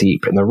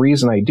Sandeep. And the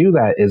reason I do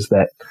that is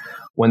that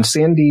when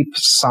Sandeep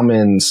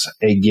summons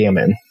a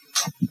Gammon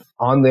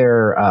on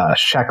their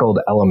shackled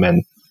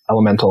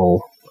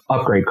elemental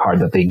upgrade card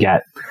that they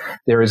get,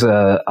 there is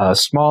a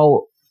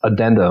small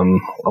addendum,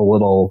 a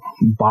little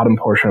bottom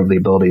portion of the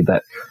ability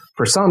that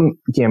for some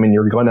Gammon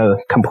you're going to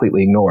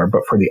completely ignore,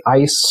 but for the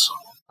Ice,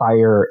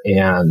 Fire,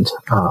 and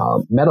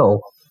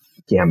Metal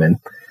Gammon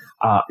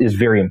is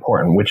very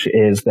important, which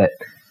is that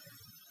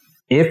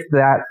if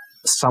that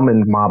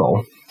summoned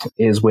model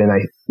is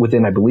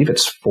within, I believe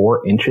it's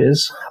 4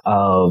 inches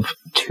of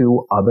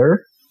 2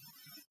 other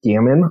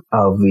Gammon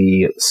of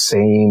the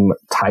same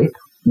type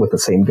with the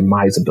same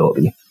demise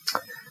ability.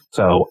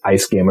 So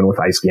Ice Gammon with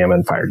Ice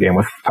Gammon, Fire Gammon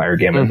with Fire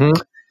Gammon.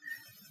 Mm-hmm.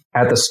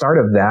 At the start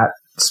of that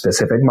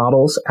specific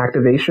model's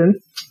activation,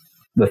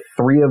 the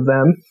 3 of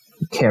them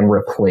can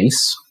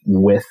replace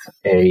with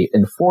a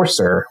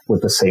Enforcer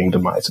with the same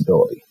demise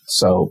ability.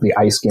 So the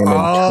Ice Gammon.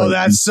 Oh,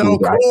 that's so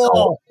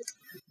cool.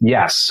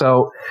 Yes.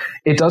 So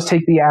it does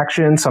take the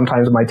action.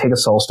 Sometimes it might take a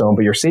soul stone,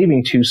 but you're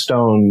saving 2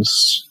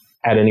 stones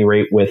at any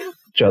rate with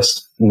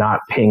just not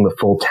paying the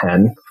full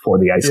 10 for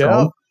the ice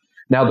golem.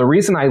 Now, the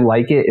reason I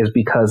like it is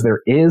because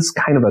there is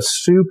kind of a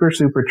super,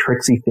 super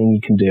tricksy thing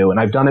you can do. And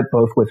I've done it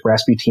both with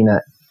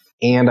Rasputina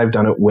and I've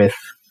done it with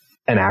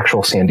an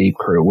actual Sandeep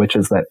crew, which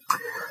is that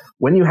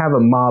when you have a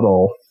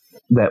model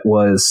that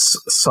was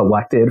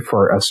selected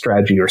for a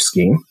strategy or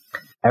scheme,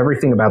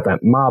 everything about that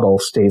model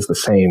stays the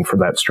same for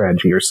that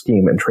strategy or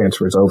scheme and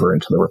transfers over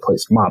into the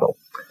replaced model.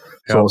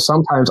 Yep. So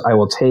sometimes I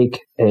will take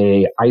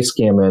a Ice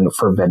Gammon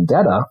for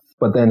Vendetta,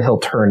 but then he'll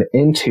turn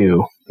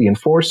into the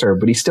Enforcer,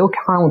 but he still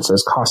counts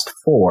as cost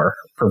 4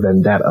 for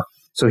Vendetta.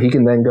 So he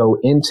can then go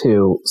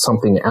into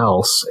something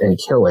else and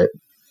kill it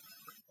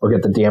or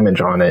get the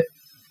damage on it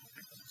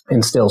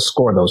and still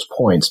score those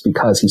points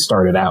because he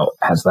started out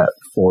as that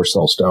 4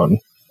 Soulstone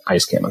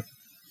Ice Gammon.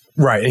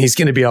 Right, and he's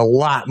going to be a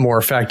lot more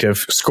effective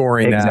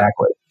scoring that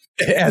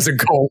as a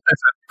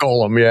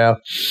golem, yeah.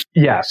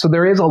 Yeah, so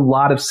there is a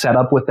lot of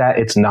setup with that.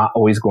 It's not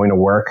always going to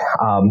work.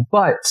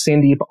 But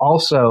Sandeep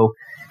also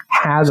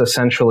has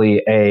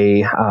essentially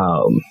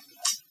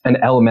an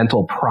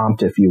elemental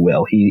prompt, if you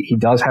will. He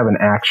does have an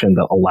action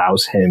that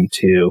allows him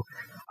to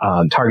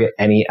target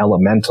any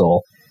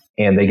elemental,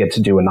 and they get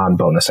to do a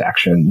non-bonus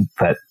action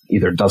that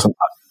either doesn't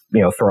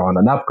throw on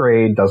an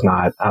upgrade, does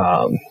not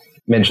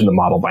mention the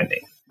model by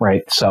name.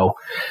 Right. So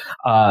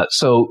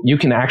you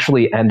can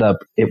actually end up,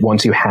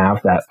 once you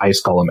have that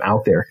Ice Golem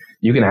out there,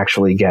 you can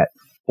actually get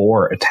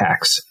 4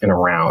 attacks in a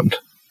round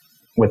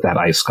with that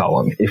Ice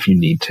Golem if you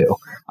need to,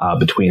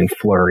 between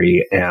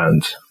Flurry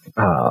and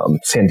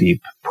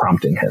Sandeep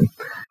prompting him.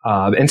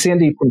 And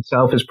Sandeep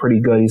himself is pretty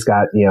good. He's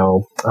got,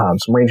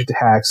 some ranged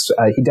attacks.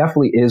 He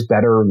definitely is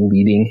better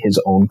leading his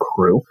own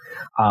crew.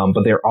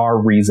 But there are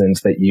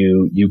reasons that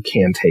you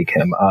can take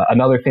him.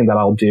 Another thing that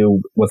I'll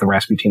do with the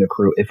Rasputina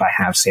crew, if I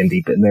have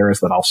Sandeep in there, is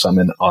that I'll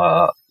summon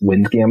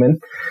Wind Gammon,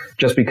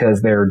 just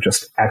because they're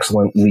just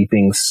excellent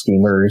leaping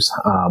schemers.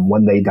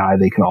 When they die,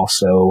 they can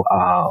also,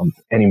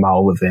 any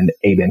model within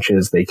 8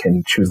 inches, they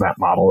can choose that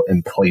model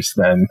and place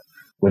them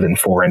within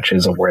 4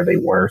 inches of where they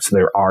were. So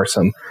there are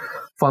some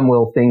fun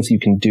little things you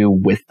can do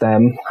with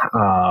them.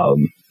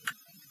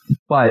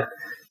 But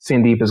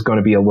Sandeep is going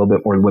to be a little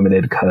bit more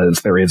limited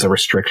because there is a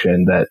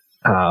restriction that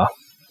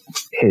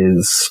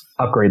his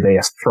upgrade they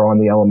throw on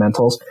the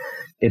elementals,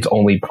 it's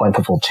only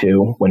plentiful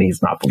 2 when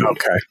he's not the lead.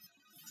 Okay.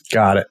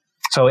 Got it.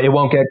 So it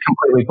won't get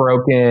completely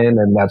broken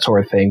and that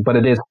sort of thing, but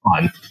it is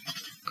fun.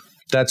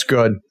 That's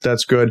good.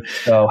 That's good.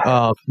 So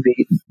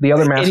the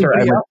other master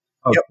I would,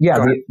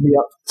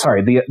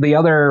 the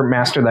other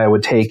master that I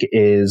would take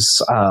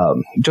is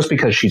just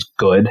because she's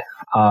good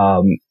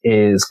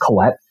is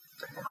Colette.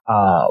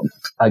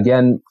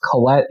 Again,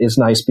 Colette is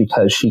nice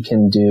because she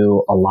can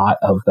do a lot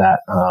of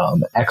that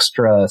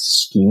extra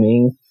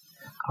scheming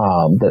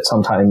that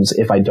sometimes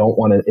if I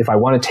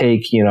want to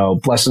take,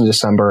 Blessed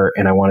December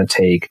and I want to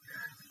take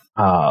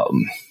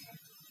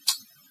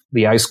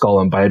the Ice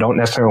Golem, but I don't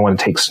necessarily want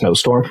to take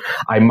Snowstorm,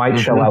 I might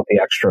shell out the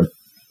extra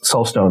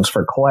Soul Stones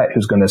for Colette,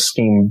 who's going to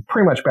scheme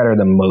pretty much better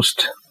than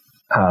most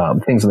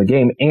things in the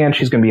game, and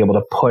she's going to be able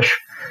to push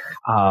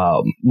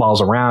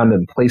walls around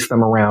and place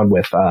them around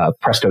with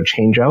Presto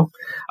Changeo,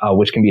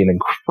 which can be an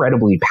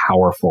incredibly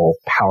powerful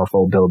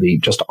ability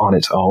just on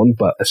its own,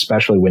 but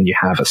especially when you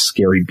have a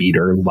scary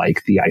beater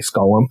like the Ice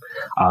Golem,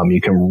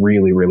 you can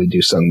really, really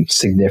do some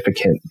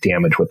significant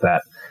damage with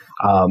that.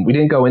 We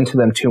didn't go into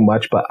them too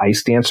much, but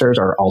Ice Dancers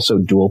are also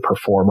dual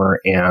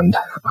performer and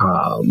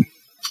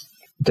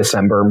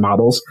December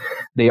models.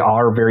 They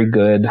are very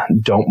good,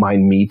 don't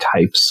mind me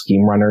type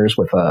scheme runners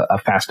with a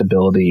fast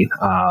ability.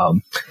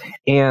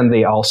 And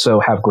they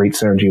also have great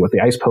synergy with the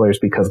Ice Pillars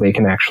because they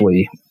can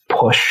actually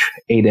push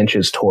 8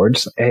 inches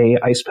towards a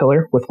Ice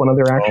Pillar with one of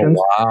their actions.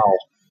 Oh, wow.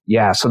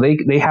 Yeah, so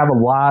they have a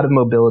lot of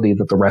mobility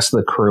that the rest of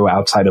the crew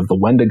outside of the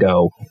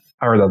Wendigo,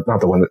 outside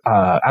the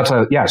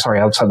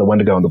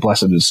Wendigo and the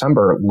Blessed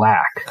December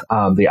lack,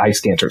 the Ice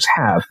Dancers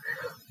have.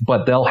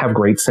 But they'll have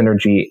great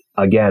synergy,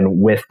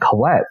 again, with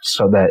Colette,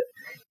 so that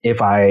if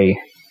I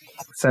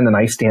send an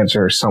Ice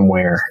Dancer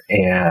somewhere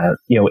and,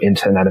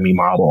 into an enemy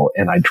model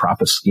and I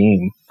drop a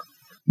scheme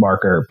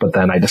marker, but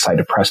then I decide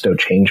to Presto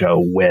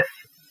Changeo with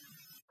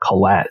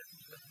Colette,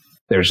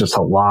 there's just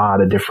a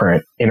lot of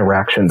different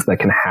interactions that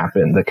can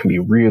happen that can be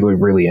really,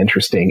 really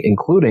interesting,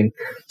 including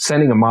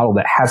sending a model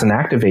that hasn't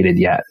activated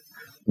yet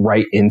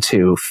right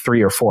into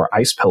 3 or 4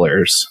 Ice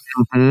Pillars.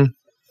 Mm-hmm.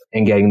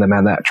 And getting them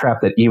on that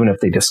trap that even if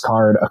they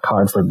discard a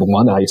card for the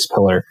one Ice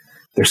Pillar,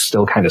 they're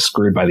still kind of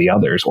screwed by the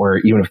others, or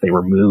even if they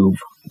remove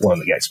one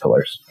of the Ice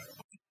Pillars.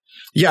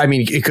 Yeah, I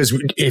mean, because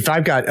if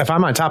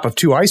I'm on top of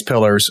 2 Ice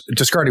Pillars,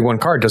 discarding 1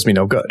 card does me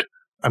no good.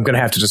 I'm going to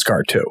have to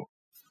discard 2.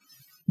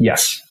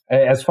 Yes.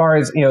 As far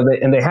as,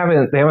 and they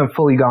haven't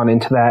fully gone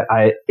into that.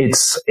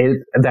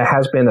 That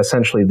has been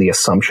essentially the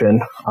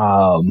assumption,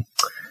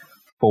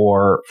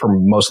 for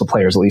most of the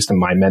players, at least in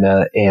my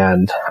meta.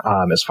 And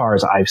as far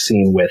as I've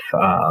seen with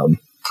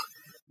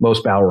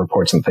most battle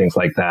reports and things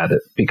like that,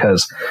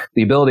 because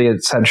the ability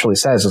essentially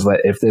says is that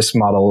if this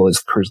model is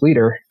crew's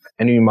leader,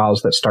 enemy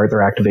models that start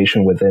their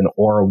activation within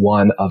or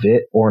one of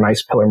it or an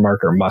ice pillar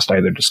marker must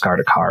either discard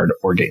a card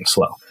or gain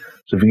slow.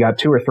 So if you got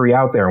 2 or 3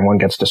 out there and one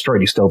gets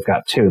destroyed, you still have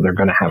got 2. They're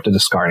going to have to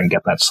discard and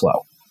get that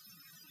slow.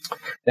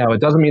 Now, it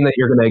doesn't mean that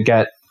you're going to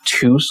get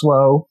 2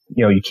 slow.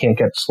 You can't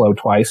get slow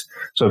twice.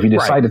 So if you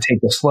decide to take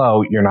the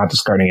slow, you're not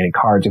discarding any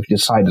cards. If you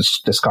decide to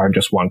discard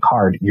just 1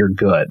 card, you're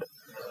good.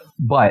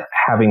 But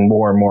having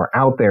more and more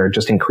out there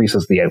just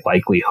increases the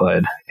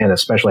likelihood, and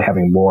especially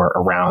having more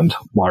around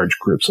large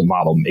groups of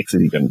model makes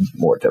it even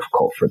more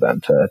difficult for them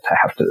to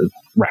have to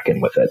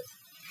reckon with it.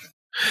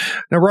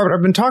 Now, Robert,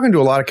 I've been talking to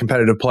a lot of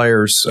competitive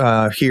players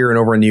here and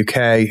over in the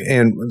UK,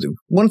 and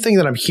one thing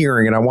that I'm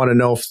hearing, and I want to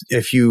know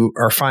if you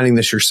are finding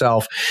this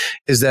yourself,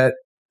 is that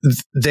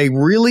they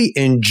really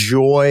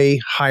enjoy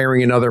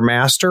hiring another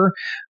master,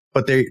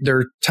 but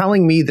they're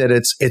telling me that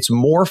it's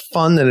more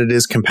fun than it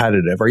is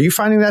competitive. Are you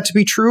finding that to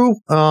be true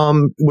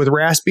with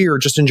Raspy or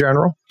just in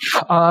general?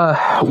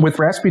 With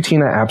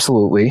Rasputina,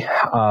 absolutely.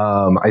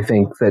 I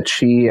think that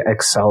she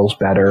excels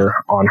better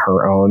on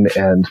her own,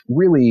 and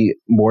really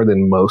more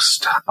than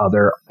most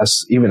other,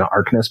 even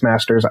Arcanist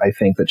masters, I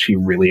think that she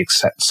really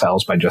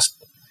excels by just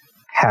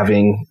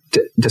having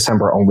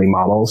December-only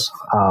models.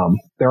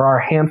 There are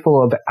a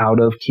handful of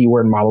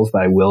out-of-keyword models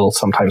that I will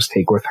sometimes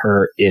take with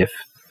her if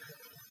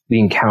the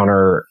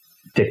encounter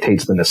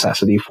dictates the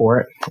necessity for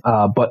it.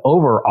 But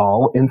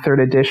overall, in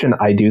 3rd edition,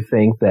 I do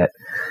think that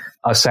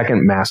a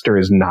second master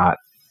is not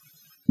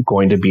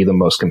going to be the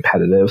most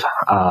competitive.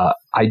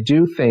 I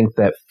do think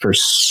that for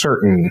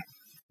certain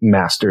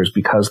masters,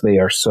 because they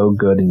are so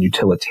good and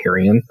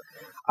utilitarian,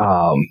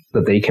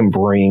 that they can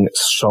bring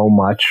so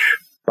much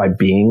by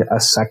being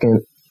a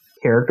second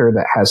character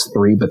that has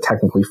 3 but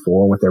technically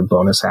 4 with their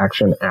bonus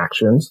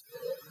actions.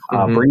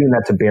 Bringing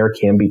that to bear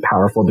can be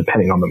powerful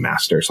depending on the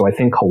master. So I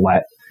think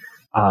Colette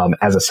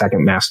as a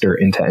second master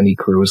into any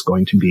crew is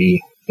going to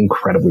be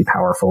incredibly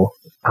powerful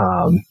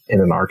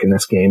in an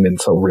Arcanist game. And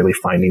so really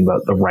finding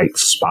the right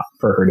spot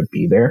for her to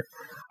be there.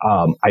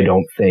 I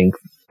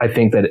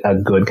think that a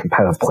good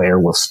competitive player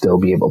will still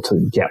be able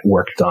to get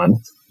work done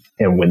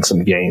and win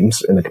some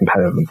games in a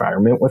competitive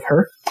environment with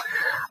her.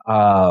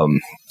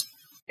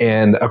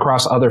 And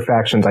across other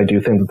factions, I do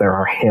think that there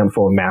are a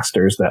handful of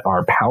masters that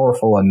are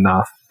powerful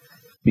enough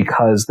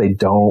because they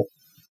don't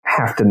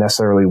have to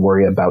necessarily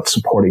worry about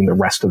supporting the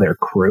rest of their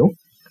crew.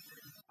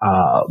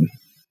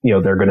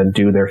 They're going to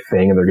do their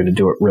thing and they're going to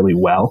do it really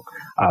well.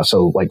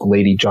 So like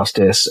Lady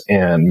Justice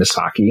and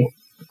Misaki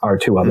are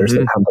 2 others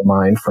that come to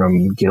mind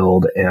from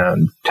Guild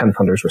and Ten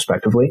Thunders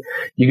respectively.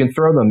 You can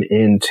throw them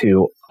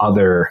into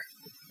other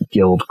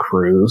Guild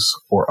crews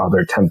or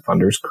other Ten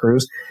Thunders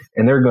crews,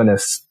 and they're going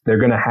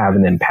to have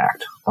an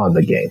impact on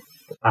the game.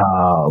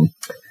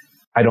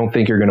 I don't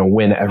think you're going to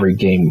win every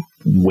game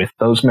with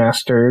those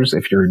masters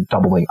if you're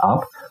doubling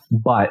up,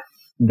 but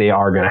they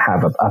are going to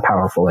have a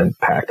powerful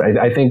impact.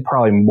 I think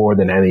probably more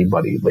than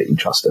anybody, Lady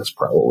Justice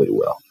probably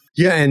will.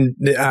 Yeah, and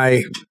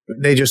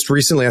they just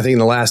recently, I think in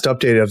the last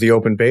update of the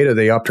open beta,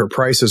 they upped her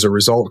price as a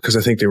result because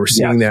I think they were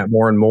seeing that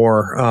more and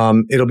more.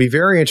 It'll be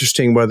very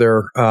interesting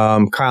whether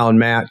Kyle and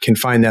Matt can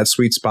find that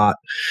sweet spot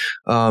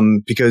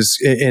because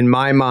in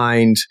my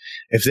mind,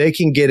 if they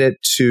can get it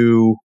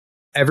to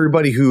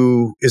everybody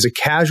who is a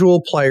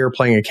casual player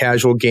playing a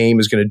casual game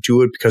is going to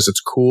do it because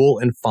it's cool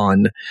and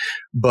fun,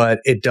 but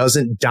it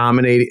doesn't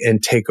dominate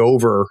and take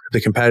over the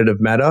competitive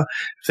meta.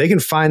 If they can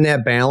find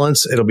that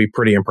balance, it'll be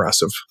pretty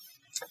impressive.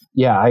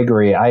 Yeah, I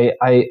agree.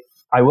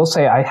 I will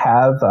say I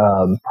have,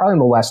 probably in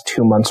the last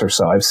 2 months or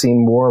so, I've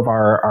seen more of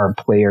our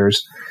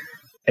players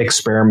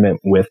experiment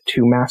with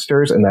 2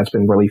 masters, and that's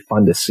been really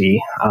fun to see.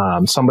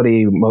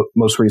 Somebody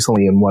most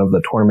recently in one of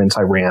the tournaments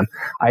I ran,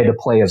 I had to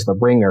play as the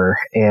ringer,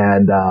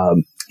 and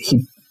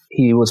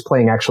he was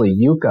playing actually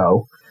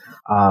Yuko,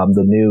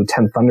 the new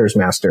Ten Thunders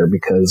master,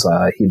 because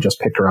he just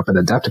picked her up at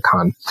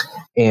Adepticon,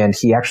 and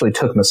he actually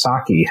took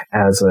Misaki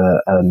as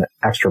an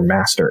extra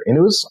master, and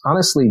it was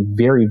honestly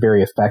very,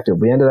 very effective.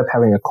 We ended up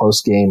having a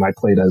close game. I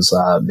played as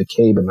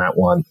McCabe in that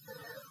one,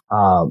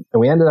 and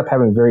we ended up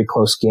having a very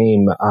close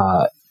game.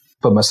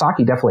 But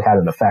Misaki definitely had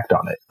an effect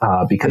on it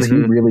because he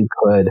really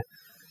could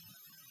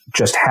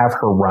just have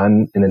her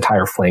run an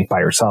entire flank by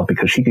herself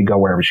because she could go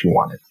wherever she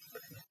wanted.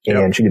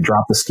 And she could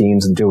drop the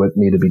schemes and do what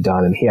needed to be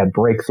done. And he had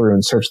breakthrough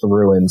and search the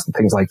ruins and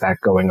things like that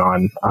going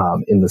on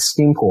in the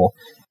scheme pool.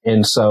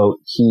 And so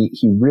he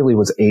really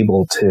was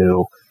able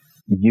to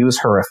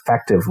use her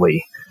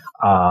effectively.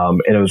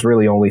 And it was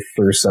really only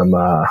through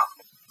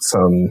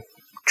some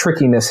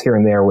trickiness here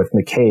and there with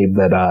McCabe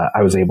that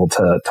I was able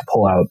to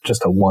pull out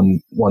just a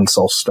one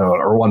soul stone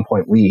or 1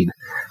 point lead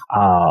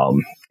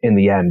in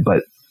the end.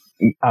 But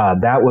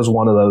that was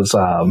one of those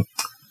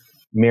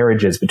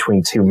marriages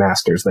between 2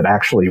 masters that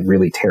actually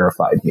really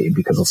terrified me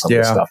because of some of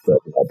the stuff that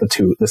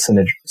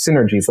the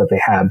synergies that they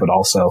had, but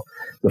also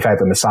the fact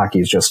that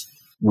Misaki is just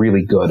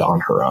really good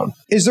on her own.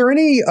 Is there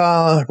any,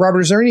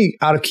 Robert,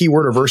 out of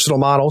keyword or versatile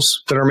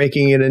models that are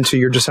making it into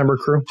your December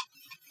crew?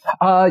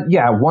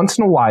 Yeah, once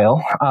in a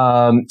while.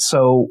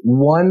 So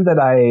one that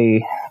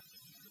I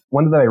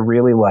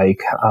really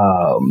like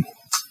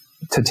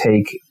to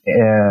take,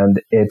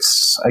 and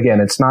it's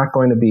not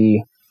going to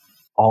be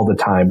all the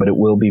time, but it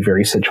will be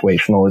very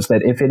situational, is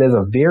that if it is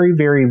a very,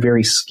 very,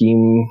 very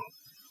scheme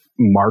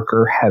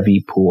marker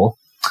heavy pool,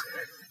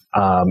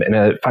 and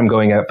if I'm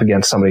going up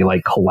against somebody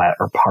like Colette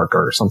or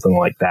Parker or something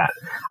like that,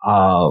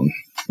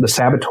 the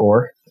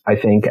Saboteur, I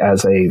think,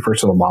 as a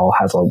versatile model,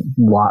 has a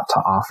lot to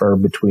offer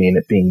between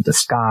it being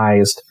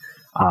disguised,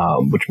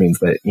 which means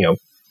that,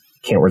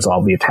 can't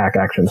resolve the attack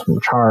actions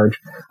from charge.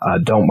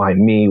 Don't Mind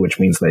Me,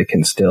 which means they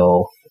can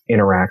still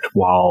interact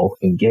while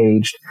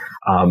engaged.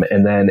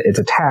 And then its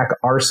attack,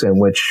 Arson,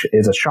 which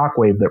is a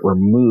shockwave that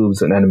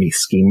removes an enemy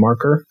scheme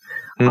marker.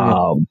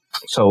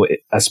 So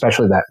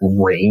especially that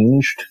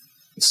ranged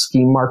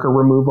scheme marker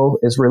removal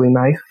is really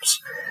nice.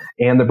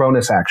 And the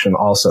bonus action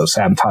also,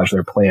 Sabotage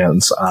Their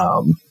Plans,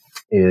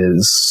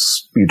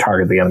 is you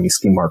target the enemy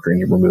scheme marker and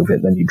you remove it,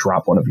 and then you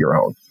drop one of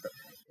your own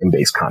in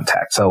base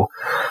contact. So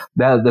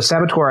the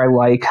Saboteur I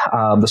like.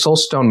 The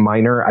Soulstone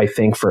Miner, I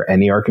think, for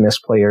any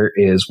Arcanist player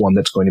is one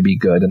that's going to be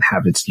good and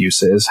have its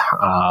uses.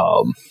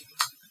 As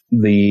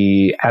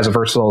a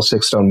versatile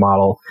 6-stone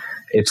model,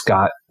 it's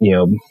got,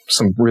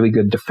 some really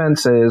good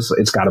defenses.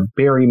 It's got a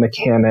bury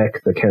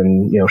mechanic that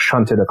can,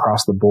 shunt it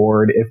across the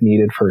board if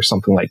needed for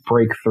something like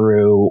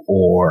Breakthrough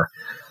or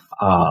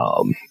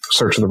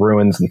Search of the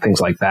Ruins and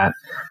things like that.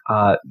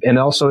 And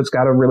also it's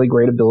got a really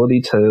great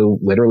ability to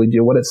literally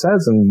do what it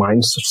says and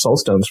mine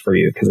soulstones for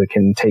you, because it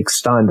can take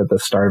stunned at the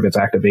start of its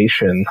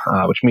activation,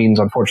 which means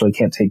unfortunately it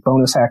can't take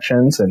bonus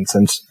actions. And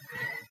since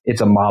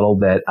it's a model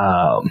that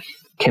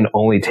can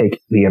only take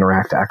the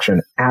interact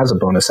action as a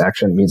bonus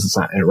action, it means it's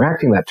not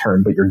interacting that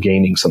turn, but you're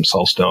gaining some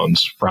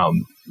soulstones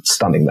from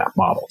stunning that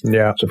model.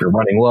 Yeah. So if you're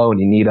running low and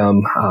you need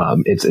them,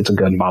 it's a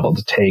good model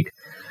to take.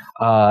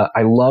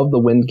 I love the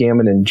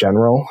Windgamut in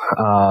general.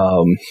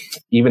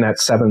 Even at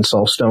 7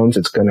 soulstones,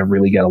 it's going to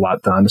really get a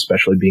lot done,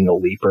 especially being a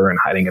leaper and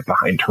hiding it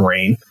behind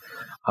terrain.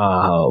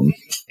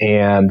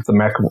 And the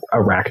Mech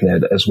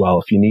Arachnid as well.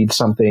 If you need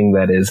something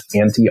that is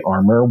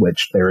anti-armor,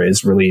 which there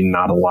is really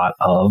not a lot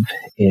of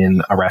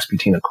in a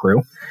Rasputina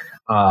crew,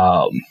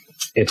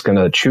 it's going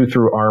to chew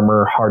through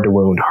armor, hard to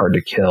wound, hard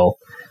to kill,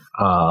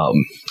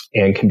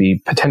 and can be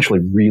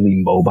potentially really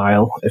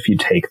mobile if you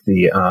take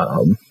the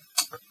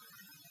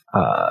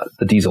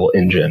diesel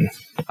engine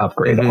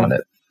upgrade on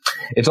it.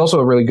 It's also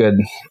a really good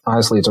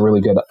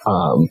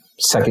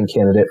second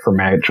candidate for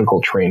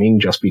magical training,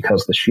 just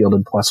because the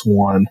shielded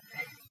 +1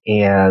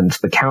 and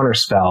the counter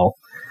spell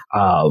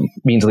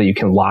means that you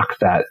can lock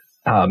that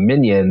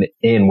minion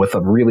in with a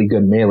really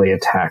good melee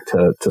attack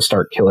to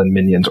start killing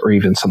minions, or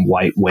even some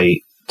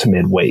lightweight to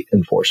midweight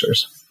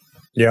enforcers.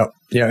 Yeah,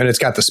 and it's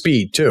got the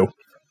speed too.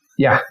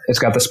 Yeah, it's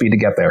got the speed to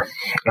get there.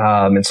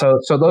 And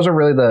so those are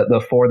really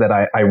the 4 that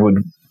I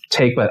would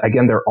take, but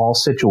again, they're all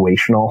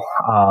situational,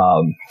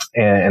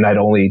 and I'd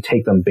only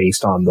take them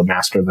based on the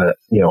master that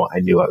I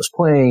knew I was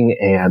playing,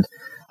 and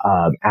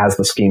as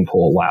the scheme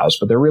pool allows.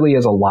 But there really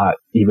is a lot,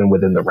 even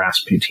within the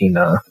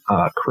Rasputina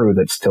crew,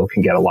 that still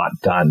can get a lot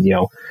done.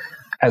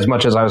 As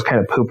much as I was kind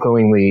of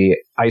poo-pooing the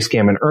Ice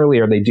Gammon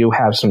earlier, they do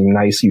have some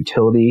nice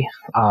utility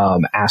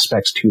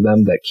aspects to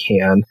them that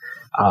can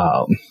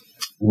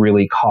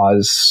really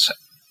cause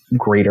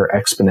greater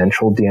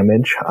exponential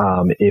damage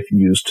if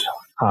used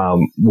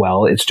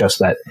well. It's just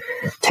that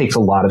it takes a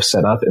lot of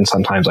setup, and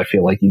sometimes I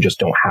feel like you just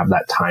don't have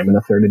that time in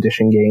a 3rd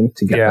edition game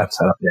to get that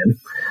setup in.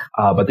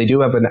 But they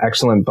do have an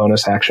excellent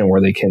bonus action where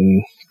they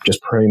can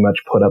just pretty much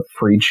put up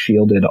Freed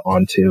Shielded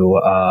onto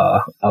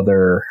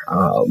other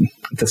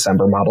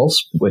December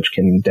models, which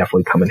can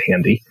definitely come in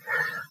handy.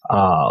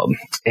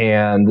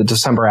 And the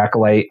December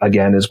Acolyte,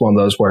 again, is one of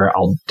those where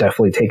I'll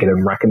definitely take it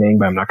in Reckoning,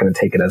 but I'm not going to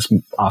take it as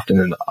often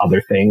in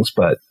other things.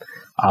 But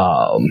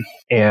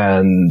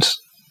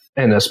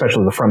and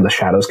especially the From the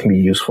Shadows can be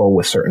useful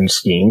with certain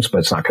schemes, but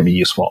it's not going to be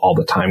useful all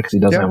the time because he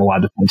doesn't have a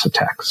lot of defensive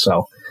tech.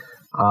 So,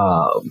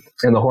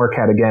 and the Horror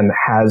Cat, again,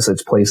 has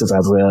its places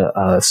as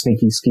a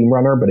sneaky scheme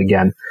runner, but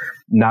again,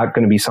 not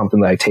going to be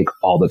something that I take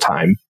all the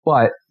time.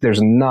 But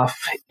there's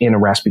enough in a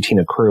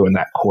Rasputina crew in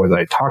that core that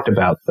I talked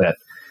about that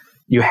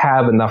you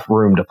have enough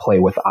room to play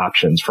with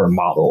options for a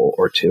model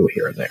or two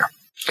here and there.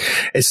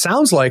 It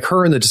sounds like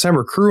her and the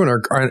December crew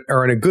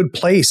are in a good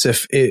place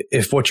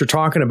if what you're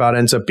talking about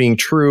ends up being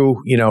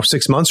true,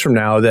 6 months from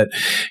now, that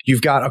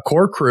you've got a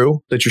core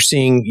crew that you're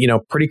seeing,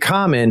 pretty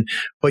common,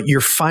 but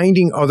you're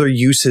finding other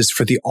uses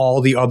for all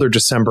the other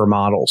December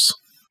models.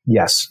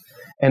 Yes.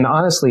 And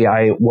honestly,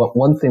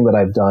 one thing that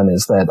I've done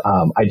is that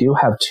I do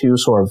have 2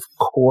 sort of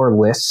core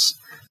lists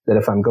that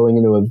if I'm going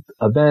into an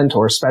event,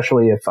 or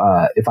especially if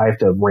I have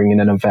to bring in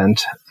an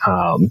event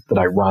that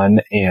I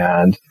run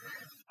and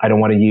I don't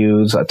want to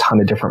use a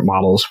ton of different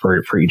models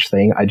for each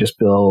thing, I just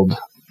build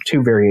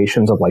 2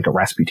 variations of like a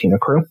Rasputina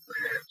crew.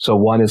 So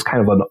one is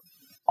kind of an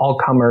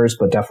all-comers,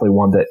 but definitely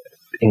one that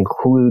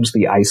includes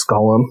the Ice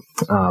Golem.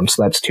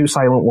 So that's 2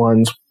 silent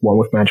ones, one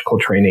with magical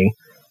training,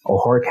 a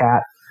Horror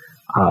Cat,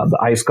 the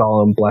Ice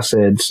Golem,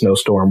 Blessed,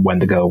 Snowstorm,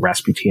 Wendigo,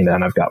 Rasputina,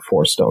 and I've got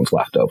 4 stones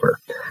left over.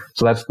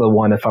 So that's the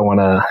one if I want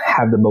to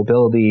have the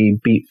mobility,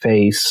 beat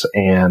face,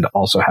 and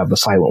also have the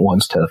silent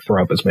ones to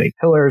throw up as many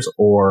pillars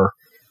or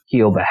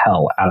heal the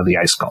hell out of the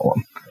Ice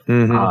Golem.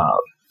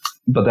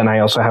 But then I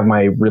also have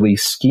my really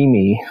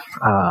schemy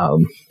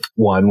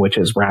one, which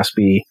is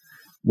Raspy,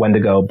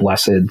 Wendigo,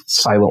 Blessed,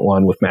 Silent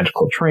One with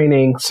Magical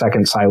Training,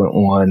 second Silent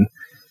One,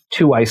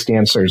 2 Ice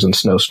Dancers, and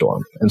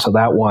Snowstorm. And so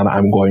that one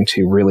I'm going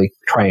to really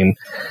try and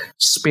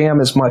spam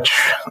as much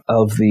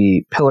of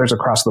the pillars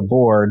across the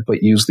board,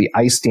 but use the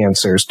Ice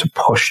Dancers to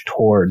push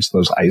towards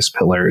those ice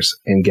pillars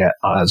and get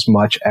as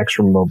much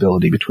extra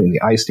mobility between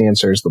the Ice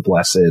Dancers, the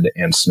Blessed,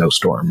 and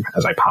Snowstorm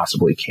as I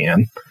possibly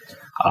can.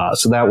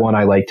 So that one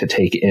I like to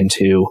take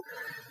into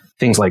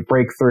things like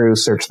Breakthrough,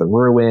 Search the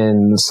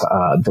Ruins,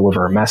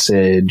 Deliver a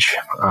Message,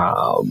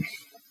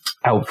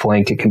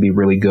 Outflank. It can be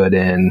really good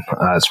in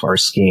as far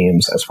as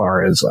schemes, as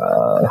far as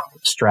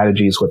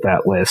strategies with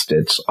that list.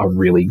 It's a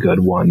really good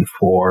one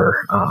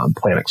for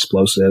plant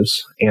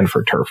explosives and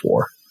for turf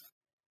war.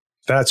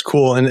 That's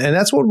cool. And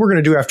that's what we're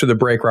going to do after the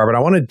break, Robert. I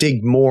want to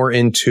dig more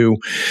into,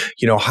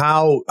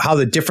 how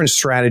the different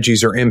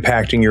strategies are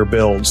impacting your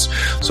builds.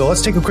 So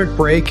let's take a quick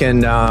break,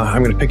 and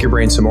I'm going to pick your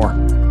brain some more.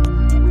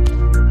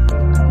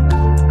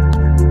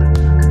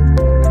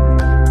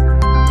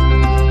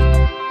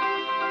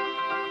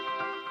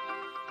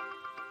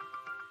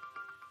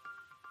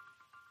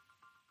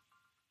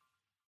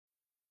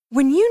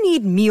 When you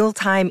need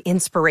mealtime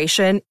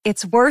inspiration,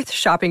 it's worth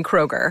shopping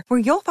Kroger, where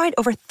you'll find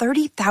over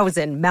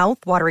 30,000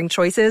 mouth-watering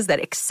choices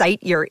that excite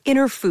your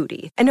inner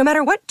foodie. And no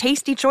matter what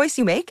tasty choice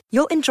you make,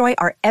 you'll enjoy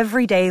our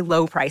everyday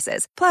low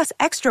prices, plus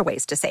extra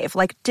ways to save,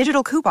 like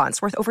digital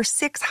coupons worth over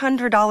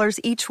 $600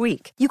 each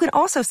week. You can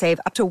also save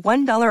up to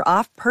 $1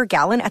 off per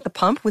gallon at the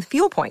pump with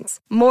fuel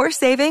points. More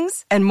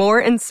savings and more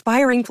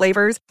inspiring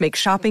flavors make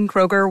shopping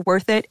Kroger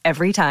worth it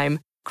every time.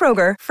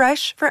 Kroger,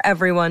 fresh for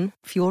everyone.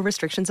 Fuel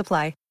restrictions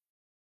apply.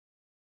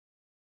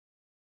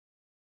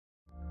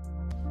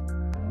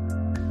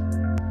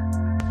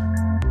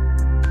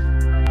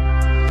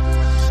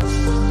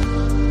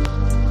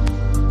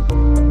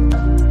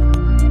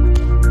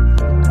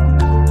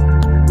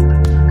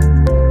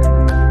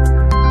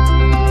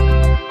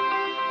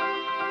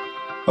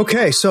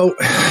 Okay, so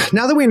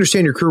now that we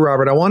understand your crew,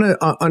 Robert, I want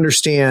to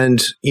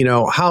understand,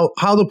 how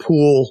the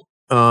pool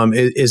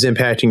is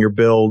impacting your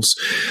builds.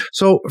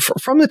 So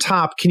from the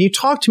top, can you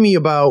talk to me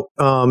about,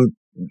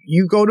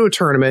 you go to a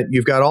tournament,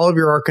 you've got all of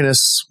your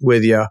Arcanists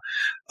with you.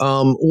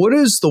 What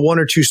is the 1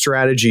 or 2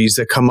 strategies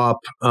that come up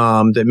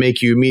that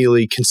make you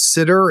immediately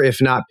consider, if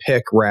not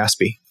pick,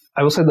 Raspy?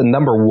 I will say the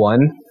number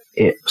 1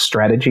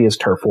 strategy is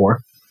turf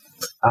war.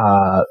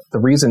 The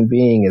reason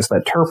being is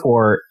that turf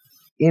war,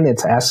 in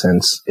its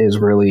essence, is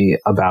really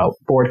about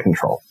board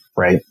control,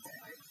 right?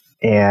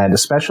 And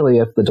especially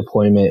if the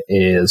deployment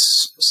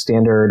is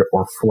standard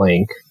or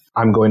flank,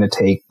 I'm going to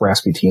take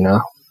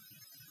Rasputina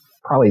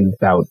probably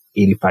about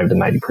 85 to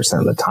 90%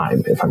 of the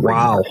time if I'm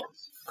wow.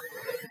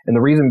 And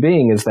the reason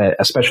being is that,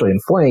 especially in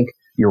flank,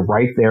 you're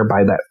right there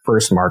by that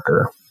first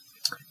marker.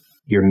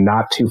 You're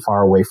not too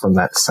far away from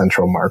that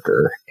central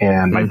marker.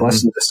 And my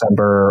Blessed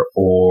December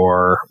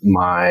or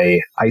my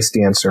Ice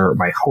Dancer or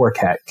my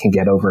Horcat can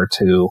get over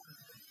to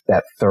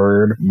that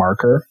third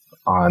marker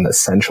on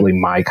essentially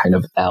my kind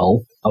of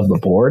L of the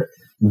board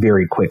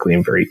very quickly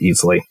and very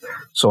easily.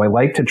 So I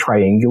like to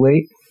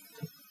triangulate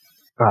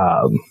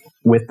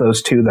with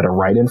those 2 that are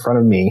right in front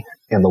of me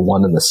and the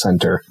one in the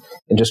center,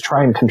 and just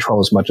try and control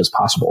as much as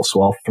possible.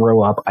 So I'll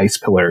throw up ice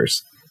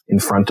pillars in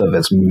front of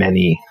as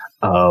many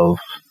of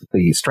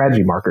the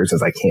strategy markers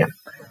as I can.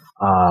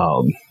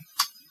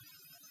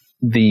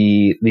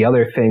 The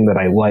other thing that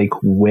I like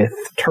with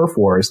turf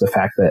war is the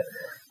fact that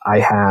I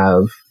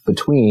have,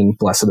 between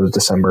Blessed of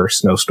December,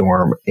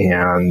 Snowstorm,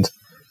 and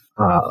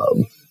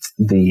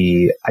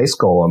the Ice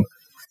Golem,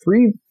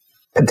 3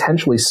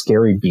 potentially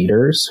scary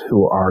beaters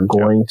who are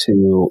going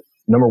to,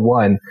 number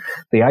 1,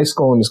 the Ice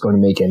Golem is going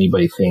to make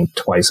anybody think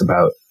twice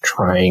about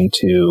trying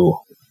to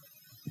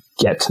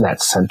get to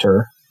that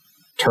center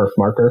turf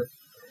marker,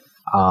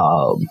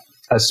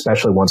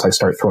 especially once I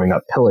start throwing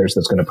up pillars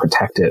that's going to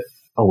protect it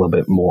a little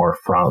bit more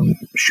from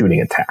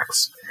shooting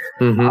attacks.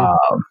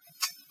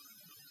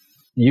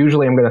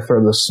 Usually I'm going to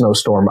throw the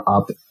Snowstorm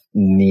up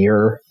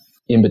near,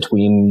 in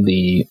between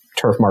the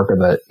turf marker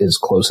that is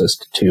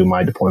closest to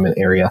my deployment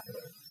area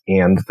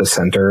and the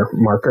center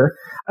marker,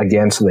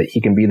 again, so that he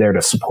can be there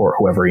to support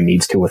whoever he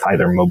needs to with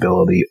either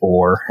mobility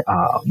or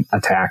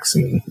attacks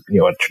and,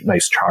 a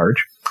nice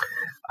charge.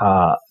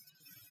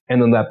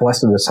 And then that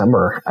Blessed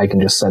December, I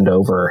can just send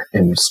over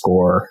and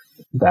score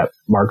that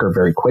marker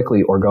very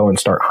quickly, or go and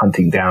start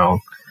hunting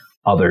down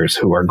others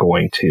who are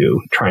going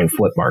to try and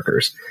flip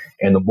markers.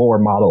 And the more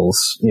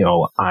models,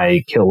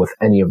 I kill with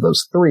any of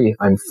those 3,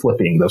 I'm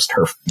flipping those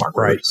turf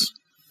markers.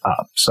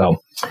 Right.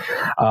 So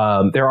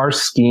there are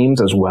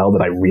schemes as well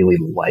that I really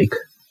like,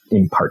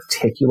 in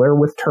particular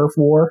with turf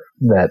war,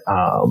 that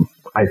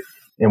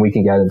and we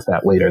can get into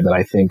that later, that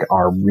I think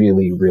are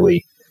really,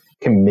 really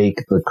can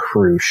make the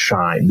crew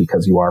shine,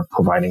 because you are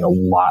providing a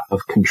lot of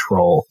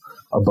control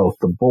of both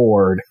the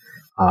board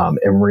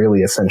and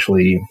really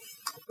essentially,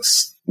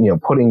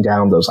 putting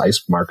down those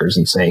ice markers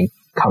and saying,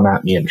 come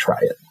at me and try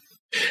it.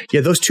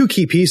 Yeah, those two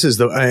key pieces,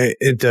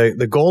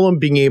 the golem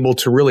being able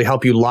to really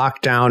help you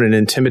lock down and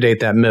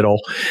intimidate that middle,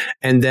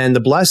 and then the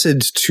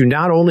blessed to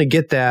not only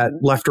get that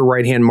left or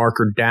right hand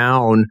marker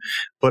down,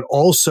 but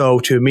also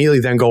to immediately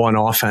then go on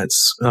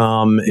offense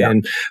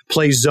and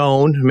play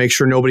zone, make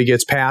sure nobody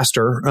gets past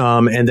her,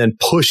 and then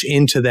push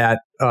into that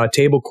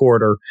table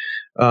quarter.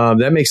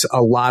 That makes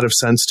a lot of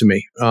sense to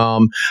me.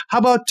 How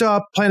about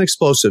plant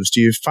explosives? Do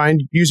you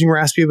find using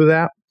Raspy with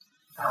that?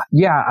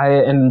 Yeah,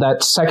 and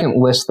that second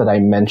list that I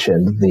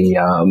mentioned,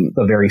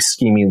 the very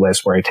schemy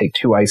list where I take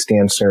 2 Ice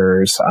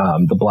Dancers,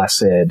 the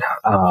Blessed,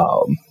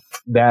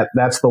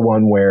 that's the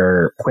one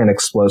where Plant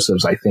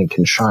Explosives, I think,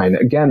 can shine.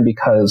 Again,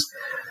 because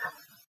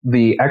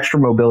the extra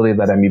mobility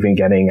that I'm even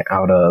getting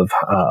out of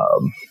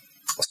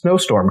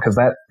Snowstorm, because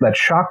that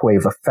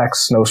Shockwave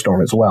affects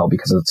Snowstorm as well,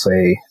 because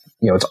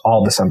it's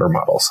all December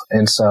models.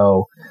 And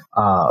so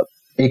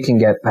it can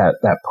get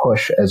that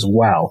push as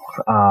well.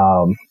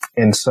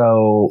 And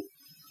so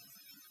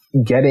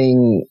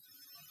getting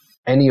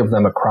any of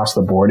them across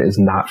the board is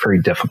not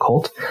very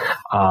difficult.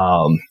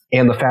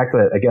 And the fact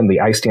that, again, the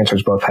Ice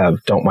Dancers both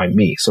have Don't Mind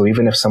Me. So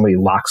even if somebody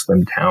locks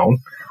them down,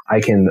 I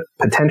can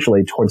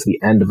potentially, towards the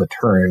end of a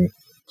turn,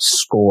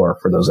 score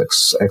for those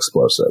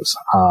explosives.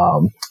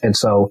 And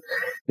so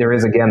there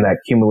is, again, that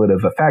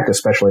cumulative effect,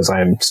 especially as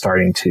I'm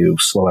starting to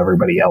slow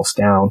everybody else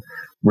down,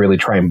 really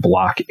try and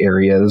block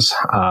areas,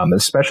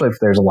 especially if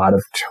there's a lot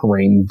of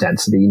terrain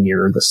density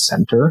near the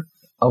center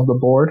of the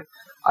board.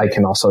 I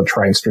can also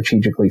try and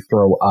strategically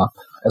throw up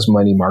as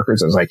many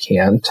markers as I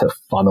can to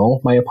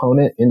funnel my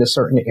opponent into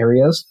certain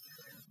areas,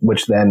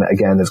 which then,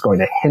 again, is going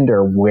to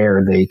hinder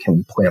where they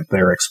can plant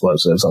their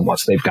explosives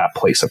unless they've got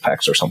place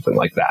effects or something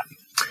like that.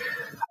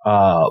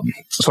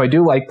 So I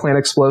do like plant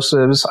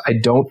explosives. I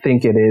don't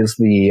think it is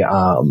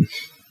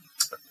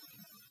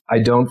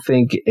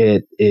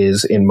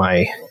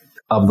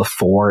of the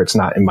 4, it's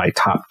not in my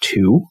top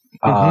 2.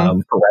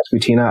 For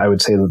Rasputina, I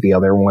would say that the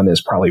other one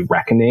is probably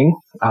Reckoning.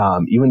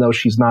 Even though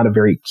she's not a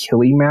very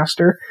killy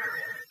master,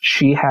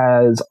 she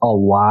has a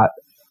lot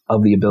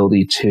of the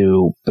ability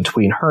to,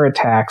 between her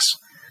attacks,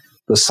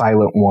 the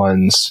silent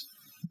ones,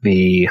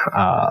 the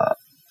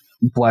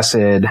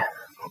Blessed,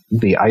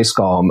 the Ice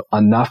Golem,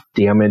 enough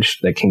damage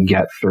that can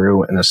get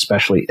through, and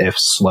especially if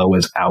slow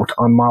is out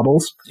on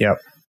models. Yep.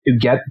 To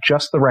get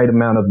just the right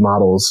amount of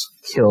models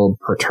killed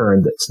per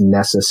turn that's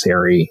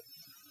necessary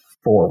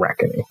for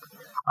Reckoning.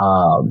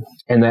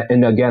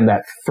 And again,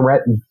 that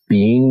threat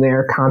being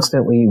there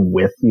constantly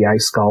with the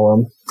Ice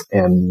Golem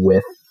and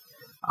with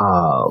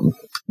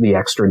the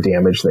extra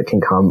damage that can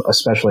come,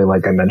 especially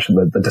like I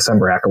mentioned, the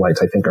December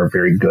Acolytes I think are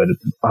very good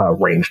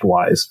ranged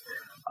wise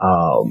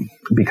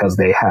because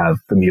they have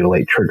the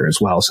Mutilate trigger as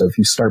well. So if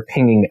you start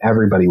pinging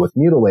everybody with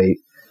Mutilate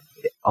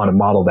on a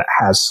model that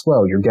has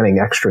slow, you're getting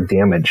extra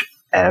damage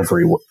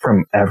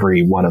from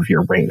every one of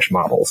your ranged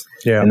models.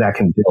 Yeah. And that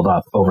can build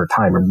up over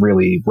time and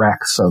really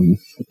wreck some,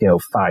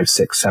 5,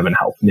 6, 7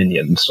 health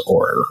minions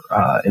or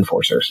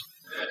enforcers.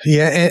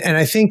 Yeah, and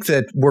I think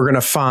that we're going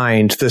to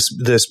find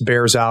this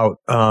bears out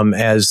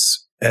as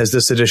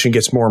this edition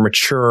gets more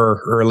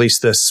mature, or at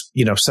least this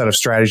set of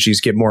strategies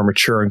get more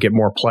mature and get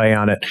more play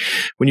on it.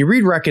 When you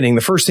read Reckoning,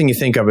 the first thing you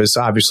think of is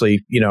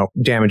obviously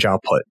damage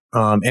output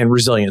and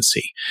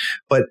resiliency.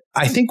 But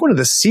I think one of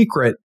the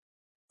secret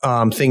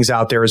things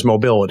out there is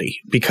mobility,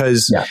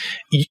 because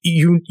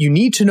you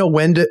need to know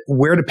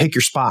where to pick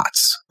your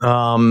spots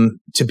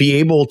to be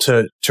able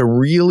to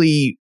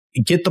really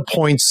get the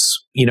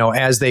points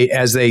as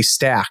they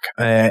stack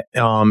and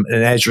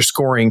as you're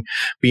scoring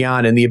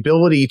beyond, and the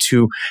ability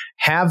to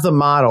have the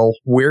model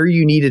where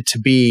you need it to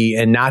be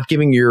and not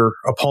giving your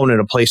opponent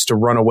a place to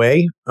run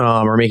away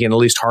or making it at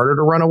least harder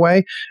to run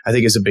away, I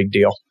think is a big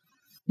deal.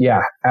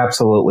 Yeah,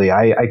 absolutely.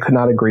 I could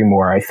not agree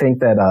more. I think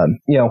that, and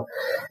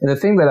the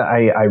thing that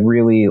I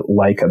really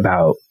like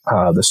about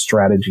the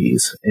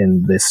strategies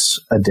in this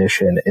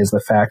edition is the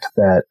fact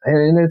that,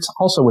 and it's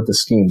also with the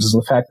schemes, is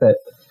the fact that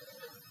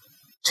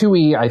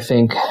 2E, I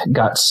think,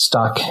 got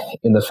stuck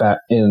in a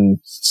certain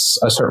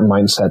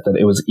mindset that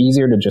it was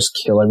easier to just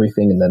kill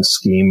everything and then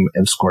scheme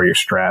and score your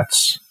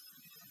strats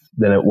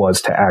than it was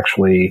to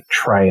actually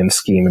try and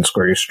scheme and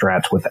score your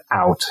strats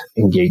without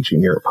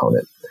engaging your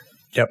opponent.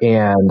 Yep.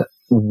 And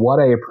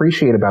what I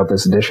appreciate about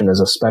this edition is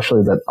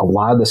especially that a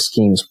lot of the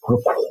schemes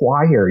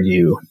require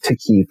you to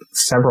keep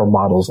several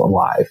models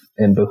alive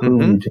and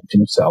behoove you to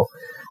do so.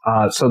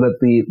 So that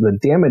the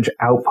damage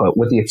output,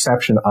 with the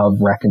exception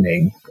of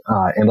Reckoning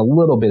and a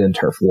little bit in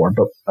Turf War,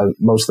 but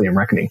mostly in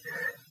Reckoning,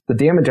 the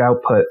damage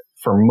output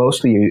for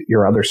most of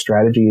your other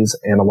strategies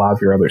and a lot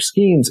of your other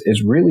schemes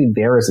is really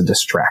there as a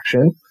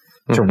distraction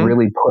to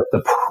really put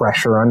the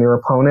pressure on your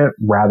opponent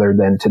rather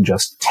than to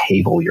just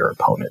table your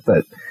opponent.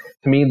 That,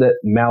 to me, that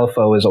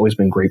Malifaux has always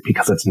been great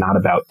because it's not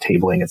about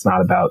tabling. It's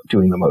not about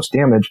doing the most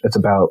damage. It's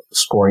about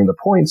scoring the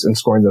points, and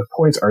scoring the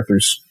points are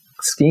through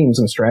schemes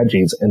and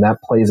strategies, and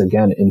that plays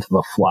again into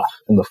the fluff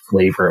and the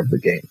flavor of the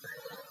game.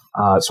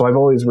 So I've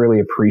always really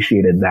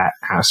appreciated that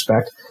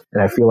aspect,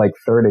 and I feel like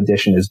 3rd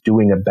edition is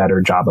doing a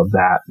better job of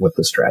that with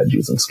the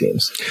strategies and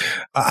schemes.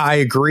 I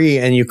agree,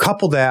 and you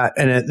couple that,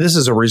 and this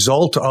is a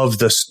result of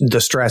the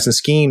strats and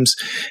schemes.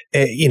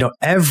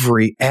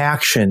 Every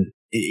action,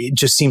 it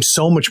just seems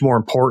so much more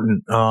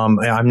important.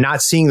 I'm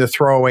not seeing the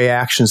throwaway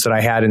actions that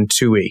I had in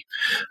 2E.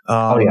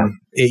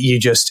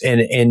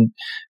 And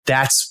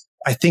that's,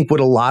 I think, what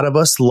a lot of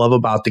us love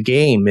about the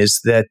game is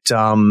that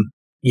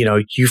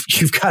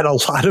you've got a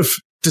lot of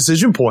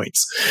decision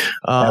points.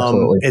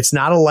 It's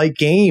not a light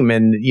game,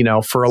 and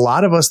for a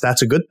lot of us,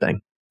 that's a good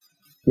thing.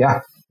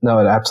 Yeah, no,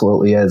 it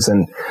absolutely is,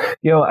 and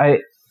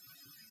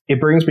it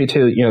brings me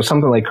to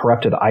something like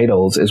Corrupted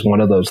Idols is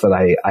one of those that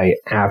I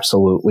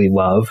absolutely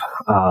love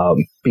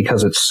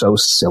because it's so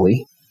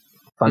silly.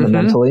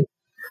 Fundamentally,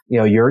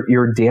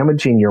 you're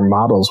damaging your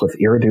models with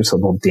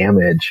irreducible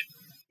damage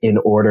in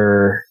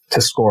order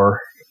to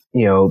score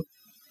the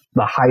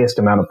highest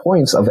amount of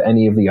points of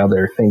any of the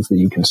other things that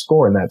you can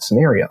score in that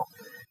scenario.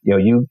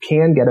 You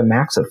can get a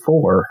max of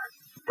 4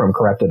 from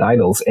Corrupted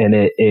Idols, and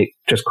it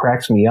just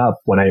cracks me up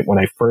when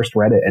I first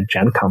read it at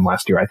Gen Con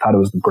last year. I thought it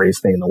was the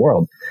greatest thing in the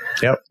world.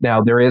 Yep.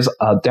 Now, there is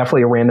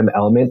definitely a random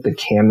element that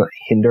can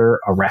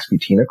hinder a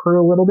Rasputina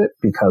crew a little bit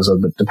because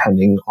of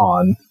depending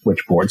on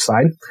which board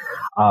side.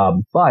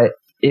 But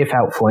if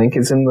Outflank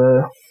is in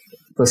the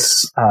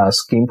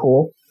scheme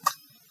pool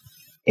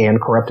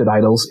and Corrupted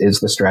Idols is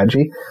the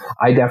strategy,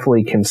 I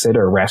definitely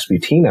consider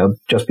Rasputina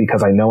just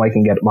because I know I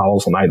can get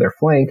models on either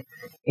flank.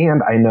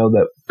 And I know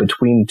that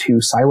between 2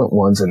 Silent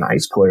Ones and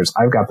Ice Pillars,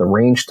 I've got the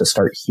range to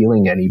start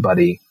healing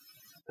anybody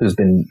who's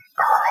been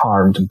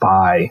harmed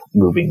by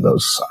moving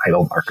those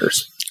idol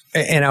markers.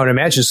 And I would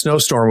imagine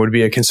Snowstorm would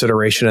be a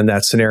consideration in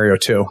that scenario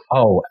too.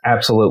 Oh,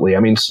 absolutely. I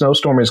mean,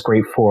 Snowstorm is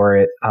great for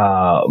it.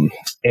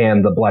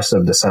 And the Blessed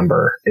of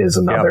December is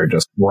another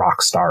just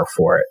rock star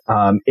for it.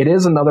 It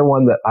is another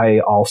one that I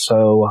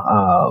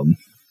also...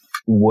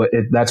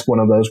 that's one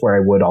of those where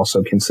I would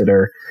also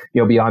consider,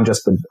 beyond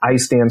just the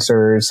Ice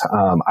Dancers,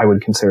 I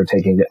would consider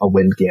taking a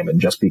Windgamon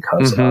just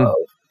because of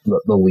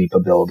the leap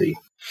ability.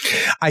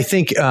 I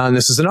think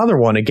this is another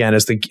one, again,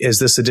 as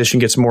this edition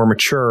gets more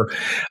mature,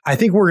 I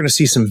think we're going to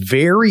see some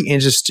very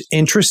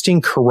interesting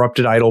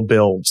Corrupted Idol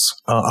builds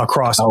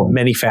across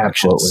many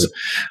factions.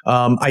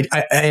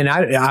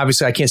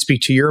 Obviously I can't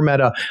speak to your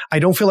meta. I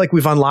don't feel like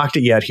we've unlocked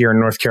it yet here in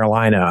North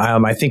Carolina.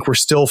 I think we're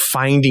still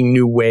finding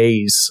new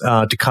ways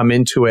to come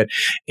into it.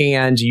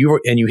 And you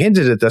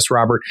hinted at this,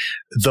 Robert,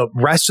 the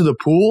rest of the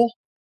pool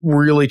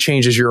really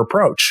changes your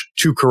approach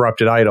to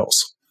Corrupted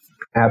Idols.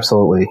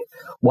 Absolutely.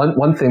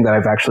 One thing that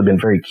I've actually been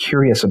very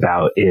curious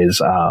about is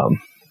the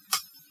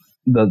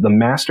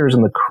masters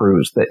and the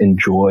crews that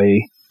enjoy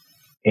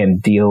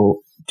and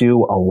do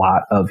a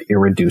lot of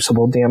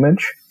irreducible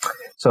damage.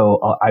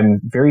 So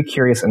I'm very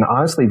curious and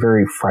honestly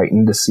very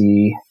frightened to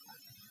see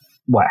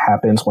what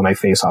happens when I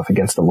face off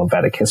against a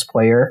Leviticus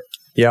player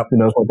who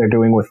knows what they're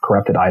doing with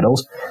Corrupted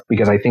Idols,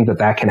 because I think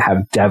that can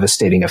have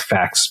devastating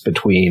effects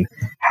between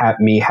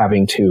me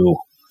having to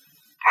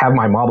have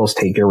my models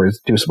take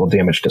irreducible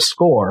damage to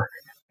score,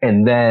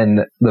 and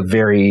then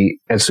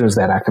as soon as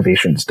that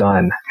activation is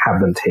done,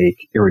 have them take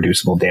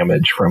irreducible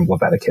damage from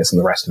Leviticus and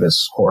the rest of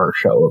his horror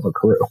show of a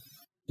crew.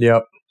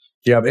 Yep.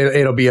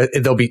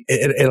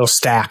 It'll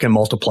stack and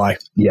multiply.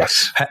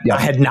 Yes.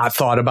 I had not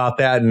thought about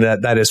that, and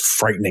that is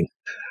frightening.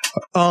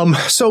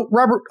 So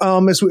Robert,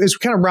 as we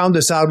kind of round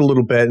this out a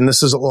little bit, and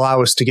this is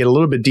allow us to get a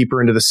little bit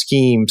deeper into the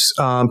schemes,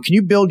 can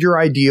you build your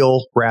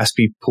ideal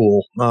Raspy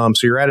pool? So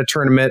you're at a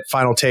tournament,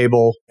 final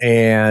table,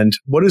 and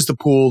what is the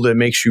pool that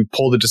makes you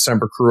pull the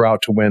December crew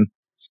out to win?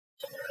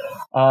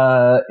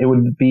 It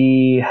would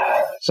be,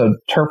 so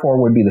Turf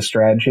War would be the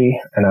strategy,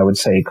 and I would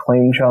say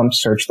claim jump,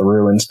 search the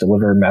ruins,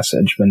 deliver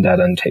message,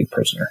 vendetta, and take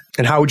prisoner.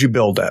 And how would you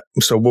build that?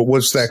 So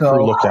what's that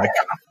crew look like?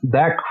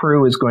 That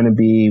crew is going to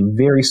be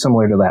very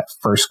similar to that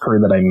first crew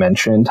that I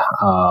mentioned,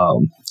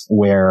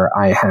 where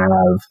I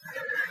have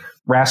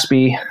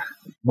Raspy,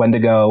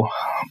 Wendigo,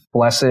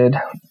 Blessed,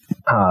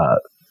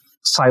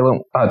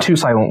 two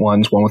Silent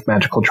Ones, one with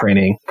magical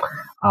training,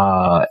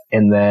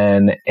 and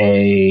then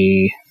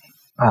a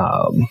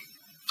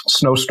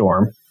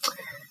Snowstorm,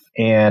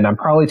 and I'm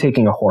probably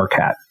taking a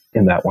Horcat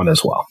in that one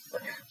as well.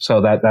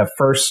 So that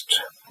first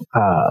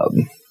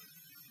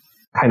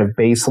kind of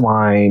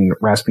baseline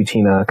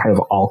Rasputina kind of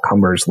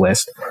all-comers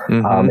list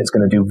is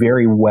going to do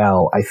very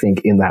well, I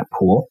think, in that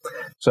pool.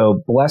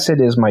 So Blessed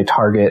is my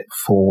target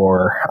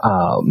for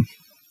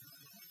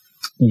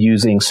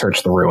using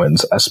Search the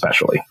Ruins,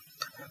 especially.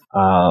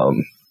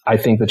 I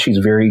think that she's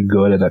very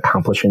good at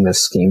accomplishing this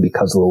scheme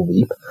because of the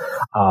leap.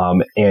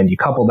 And you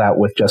couple that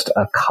with just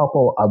a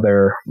couple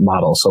other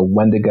models. So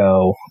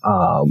Wendigo,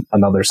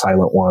 another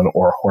Silent One,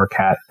 or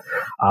Horcat.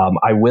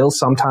 I will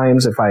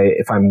sometimes, if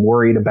I'm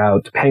worried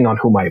about, depending on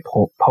who my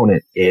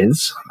opponent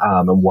is,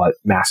 and what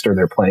master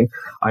they're playing,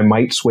 I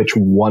might switch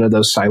one of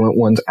those Silent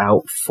Ones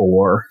out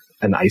for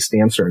an Ice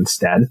Dancer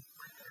instead.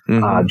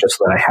 just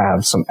so that I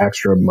have some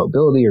extra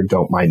mobility or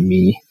don't mind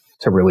me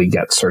to really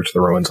get Search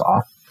the Ruins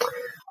off.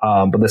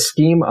 But the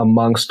scheme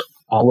amongst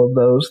all of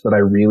those that I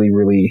really,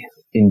 really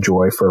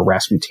enjoy for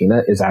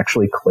Rasputina is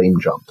actually Claim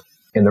Jump.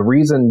 And the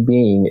reason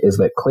being is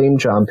that Claim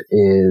Jump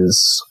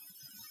is,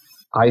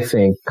 I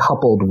think,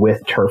 coupled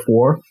with Turf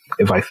War.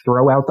 If I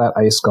throw out that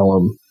Ice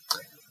Golem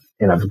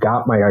and I've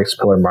got my Ice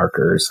Pillar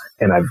markers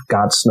and I've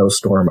got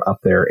Snowstorm up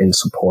there in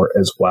support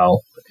as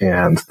well,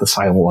 and the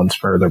Silent Ones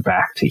further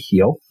back to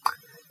heal,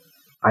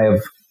 I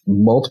have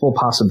multiple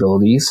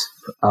possibilities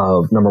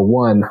of, number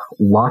one,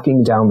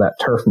 locking down that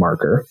turf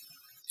marker.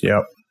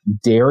 Yep.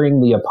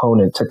 Daring the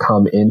opponent to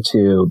come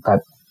into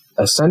that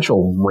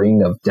essential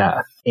ring of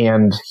death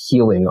and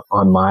healing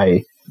on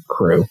my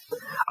crew.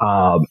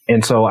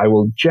 And so I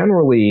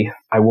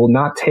will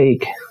not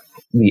take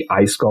the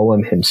Ice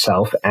Golem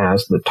himself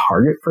as the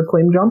target for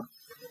Claim Jump.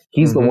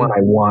 He's the one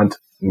I want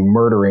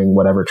murdering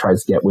whatever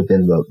tries to get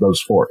within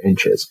those 4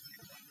 inches.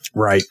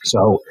 Right.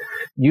 So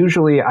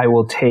usually I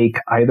will take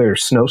either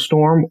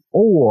Snowstorm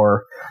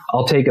or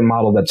I'll take a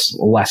model that's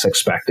less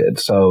expected.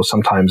 So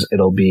sometimes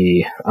it'll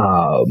be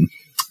a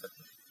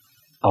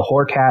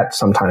Horcat,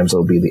 sometimes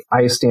it'll be the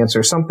Ice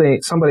Dancer,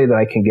 somebody that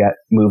I can get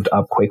moved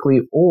up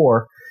quickly,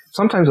 or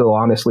sometimes it'll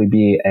honestly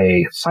be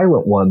a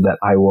Silent One that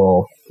I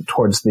will,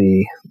 towards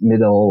the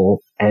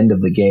middle end of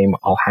the game,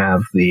 I'll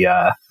have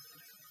the,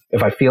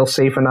 if I feel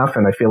safe enough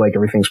and I feel like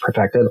everything's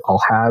protected,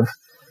 I'll have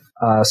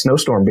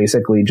Snowstorm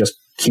basically just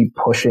keep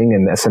pushing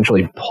and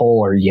essentially pull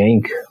or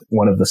yank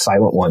one of the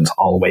Silent Ones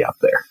all the way up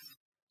there.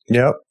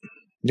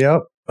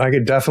 Yep. I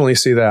could definitely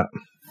see that.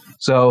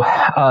 So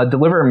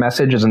Deliver a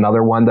Message is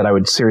another one that I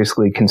would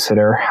seriously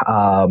consider.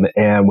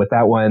 And with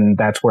that one,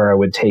 that's where I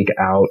would take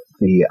out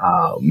the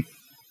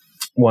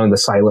one of the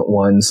Silent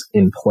Ones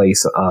in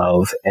place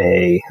of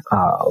a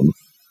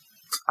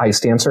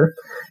Ice Dancer.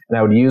 And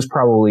I would use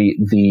probably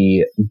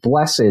the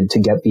Blessed to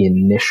get the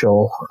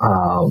initial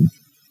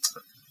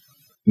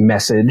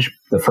message,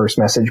 the first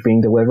message being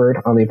delivered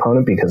on the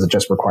opponent, because it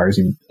just requires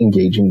you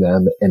engaging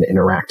them and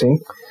interacting.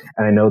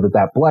 And I know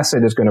that Blessed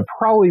is going to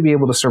probably be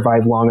able to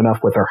survive long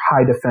enough with her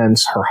high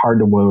defense, her hard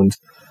to wound,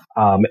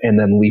 and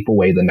then leap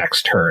away the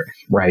next turn,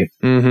 right?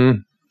 Mm-hmm.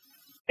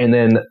 And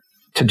then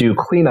to do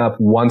cleanup,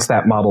 once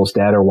that model's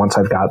dead or once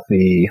I've got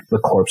the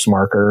corpse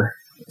marker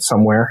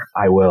somewhere,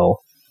 I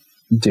will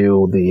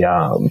do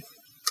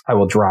I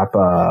will drop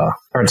not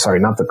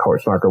the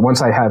corpse marker.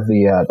 Once I have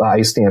the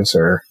Ice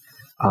Dancer,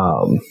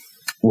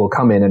 will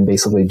come in and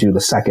basically do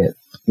the second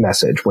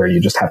message where you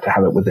just have to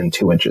have it within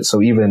 2 inches.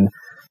 So even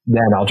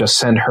then I'll just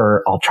send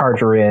her, I'll charge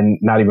her in,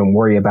 not even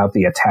worry about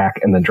the attack,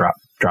 and then drop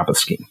a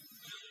scheme.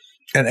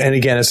 And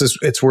again,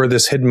 it's where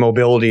this hidden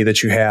mobility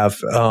that you have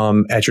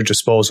at your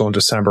disposal in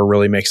December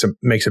really makes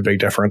a big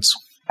difference.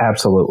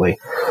 Absolutely.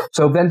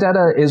 So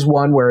Vendetta is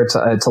one where it's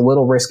a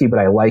little risky, but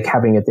I like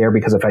having it there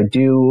because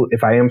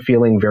if I am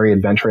feeling very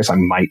adventurous, I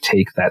might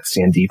take that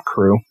Sandeep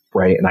crew,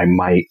 right? And I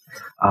might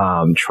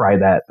try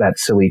that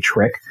silly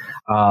trick.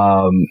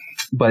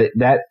 But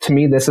that, to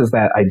me, this is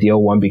that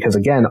ideal one because,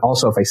 again,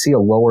 also if I see a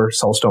lower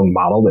Soulstone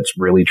model that's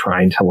really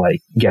trying to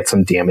like get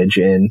some damage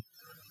in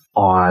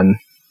on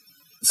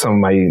some of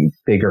my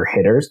bigger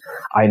hitters,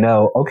 I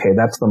know, okay,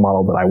 that's the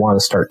model that I want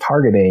to start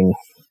targeting,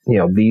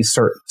 these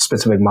certain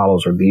specific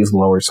models or these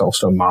lower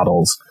Soulstone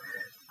models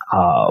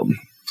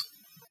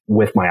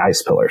with my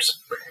Ice Pillars.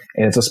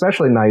 And it's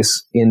especially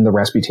nice in the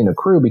Rasputina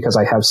crew because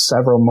I have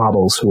several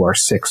models who are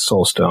 6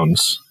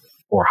 Soulstones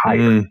or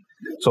higher.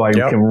 So I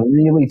can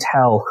really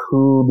tell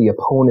who the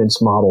opponent's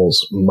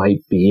models might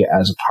be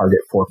as a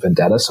target for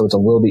Vendetta. So it's a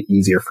little bit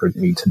easier for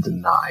me to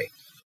deny.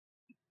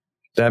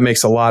 That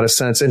makes a lot of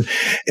sense. And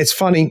it's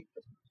funny.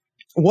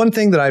 One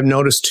thing that I've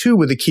noticed too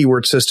with the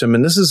keyword system,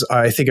 and this is,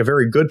 I think, a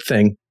very good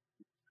thing,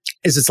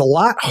 is it's a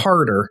lot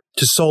harder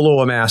to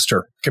solo a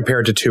master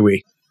compared to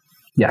 2E.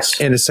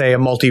 Yes. And to say a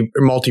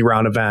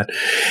multi-round event.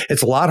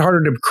 It's a lot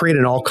harder to create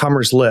an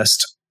all-comers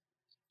list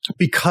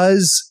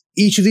because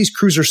each of these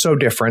crews are so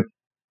different.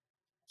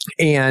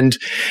 And,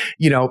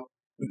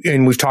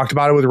 and we've talked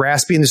about it with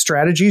Raspy and the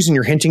strategies, and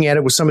you're hinting at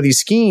it with some of these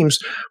schemes.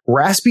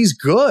 Raspy's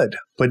good,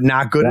 but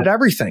not good at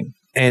everything.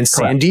 And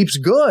Sandeep's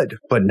good,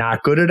 but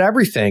not good at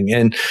everything.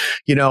 And,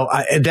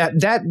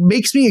 that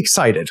makes me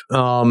excited.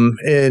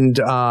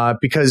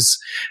 Because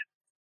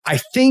I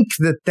think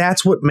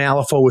that's what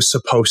Malifaux was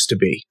supposed to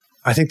be.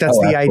 I think that's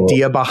the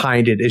idea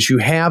behind it is you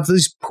have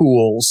these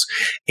pools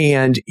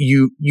and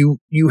you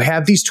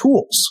have these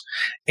tools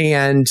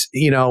and,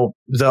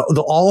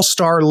 the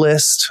all-star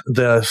list,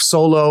 the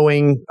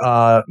soloing,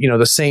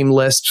 the same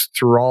list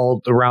through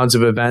all the rounds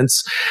of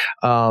events.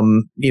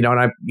 And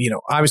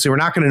obviously we're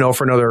not going to know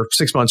for another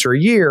 6 months or a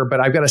year, but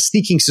I've got a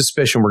sneaking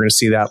suspicion we're going to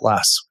see that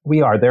less.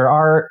 We are. There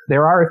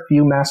are a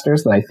few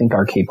masters that I think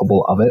are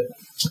capable of it.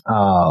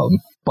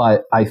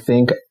 But I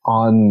think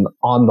on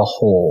the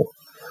whole,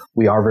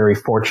 we are very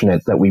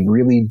fortunate that we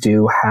really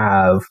do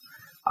have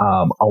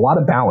a lot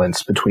of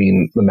balance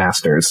between the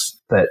masters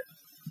that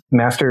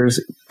masters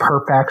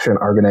per faction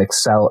are going to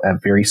excel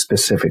at very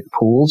specific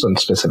pools and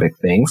specific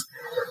things.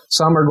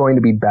 Some are going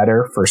to be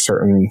better for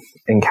certain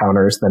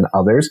encounters than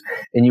others.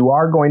 And you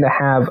are going to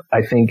have,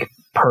 I think,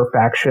 per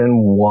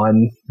faction,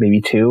 one,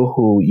 maybe two,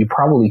 who you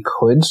probably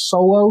could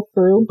solo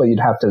through, but you'd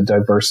have to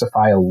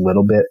diversify a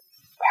little bit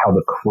how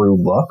the crew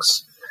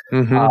looks.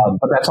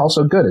 But that's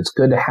also good. It's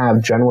good to have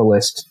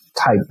generalist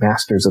type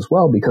masters as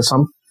well, because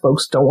some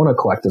folks don't want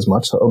to collect as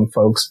much. Some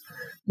folks,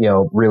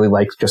 really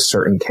like just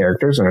certain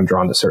characters and are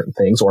drawn to certain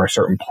things, or a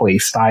certain play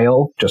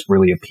style just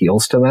really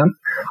appeals to them.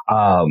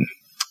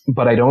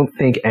 But I don't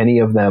think any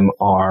of them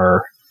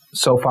are,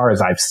 so far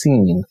as I've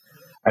seen,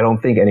 I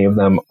don't think any of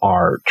them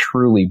are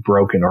truly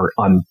broken or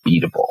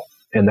unbeatable.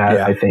 And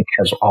that I think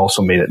has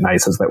also made it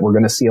nice, is that we're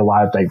going to see a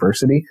lot of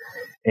diversity.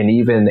 And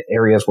even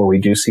areas where we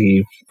do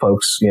see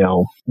folks,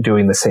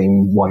 doing the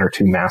same one or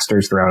two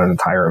masters throughout an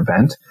entire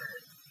event,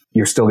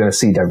 you're still going to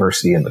see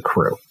diversity in the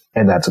crew.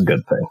 And that's a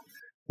good thing.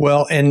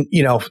 Well, and,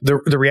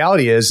 the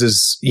reality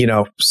is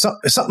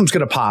something's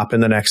going to pop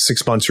in the next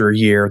 6 months or a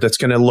year that's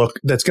going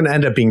to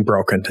end up being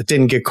broken, that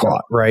didn't get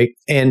caught, right?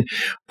 And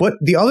what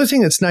the other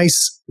thing that's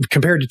nice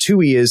compared to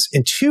 2E is,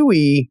 in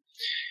 2E,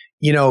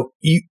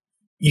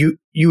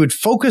 you would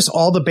focus,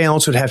 all the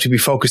balance would have to be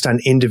focused on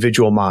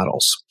individual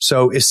models.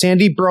 So is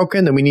Sandeep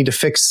broken? Then we need to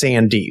fix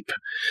Sandeep.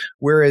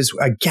 Whereas,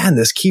 again,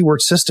 this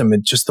keyword system,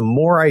 and just the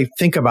more I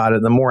think about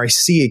it, the more I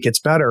see it gets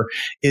better,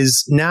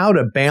 is now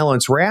to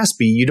balance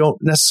Raspy, you don't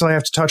necessarily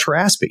have to touch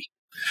Raspy.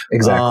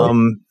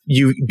 Exactly.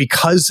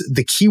 Because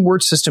the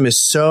keyword system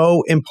is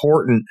so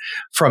important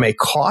from a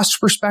cost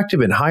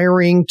perspective in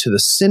hiring to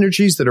the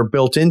synergies that are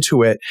built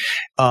into it.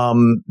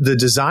 The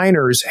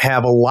designers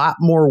have a lot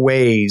more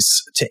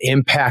ways to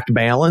impact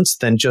balance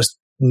than just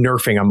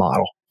nerfing a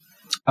model.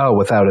 Oh,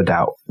 without a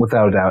doubt.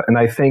 And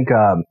I think,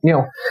 and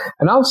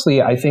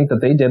honestly, I think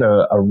that they did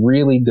a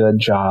really good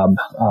job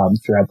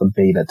throughout the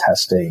beta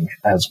testing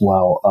as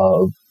well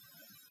of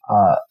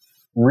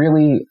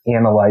really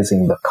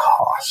analyzing the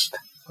cost.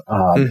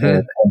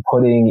 And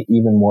putting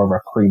even more of a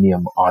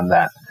premium on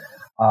that.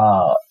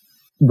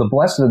 The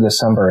Blessed of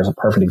December is a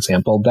perfect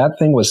example. That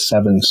thing was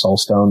 7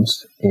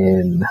 soulstones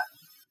in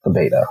the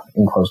beta,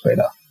 in closed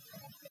beta.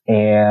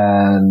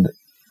 And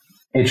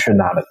it should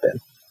not have been.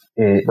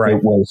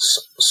 It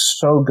was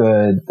so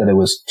good that it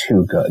was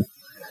too good.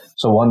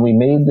 So when we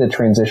made the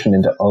transition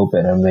into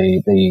open and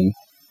it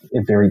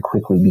very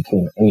quickly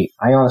became 8,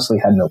 I honestly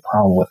had no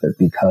problem with it,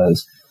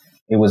 because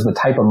it was the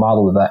type of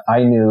model that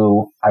I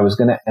knew I was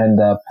going to end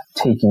up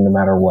taking no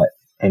matter what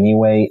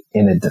anyway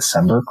in a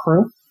December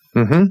crew.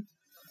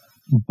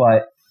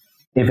 But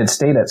if it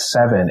stayed at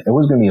 7, it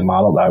was going to be a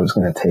model that I was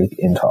going to take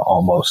into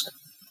almost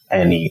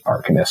any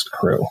Arcanist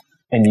crew.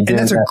 And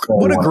that's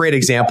what a great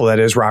example that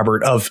is,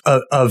 Robert, of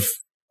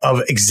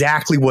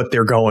exactly what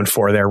they're going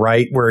for there,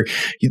 right? Where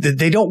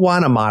they don't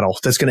want a model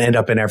that's going to end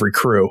up in every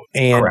crew.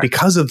 And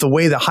because of the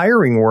way the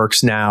hiring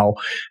works now,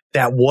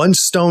 that 1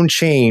 stone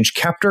change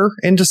kept her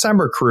in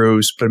December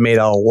crews, but made it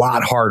a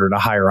lot harder to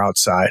hire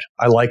outside.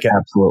 I like it.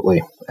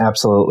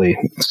 Absolutely.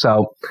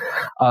 So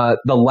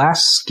the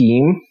last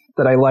scheme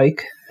that I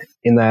like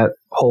in that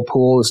whole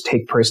pool is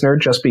Take Prisoner,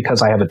 just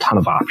because I have a ton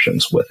of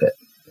options with it.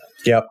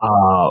 Yep.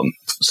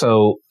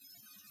 So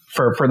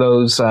for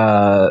those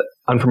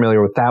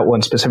unfamiliar with that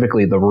one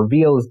specifically, the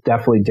reveal is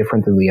definitely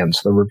different than the end.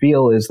 So the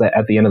reveal is that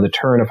at the end of the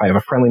turn, if I have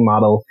a friendly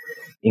model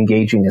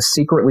engaging a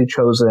secretly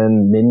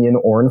chosen minion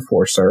or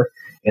enforcer,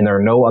 and there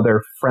are no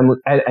other friendly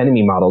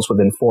enemy models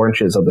within 4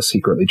 inches of the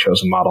secretly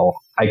chosen model,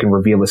 I can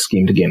reveal the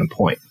scheme to gain a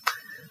point.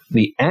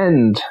 The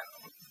end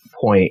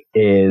point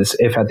is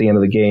if at the end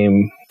of the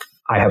game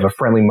I have a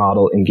friendly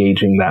model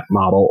engaging that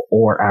model,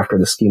 or after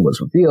the scheme was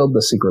revealed,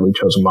 the secretly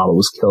chosen model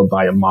was killed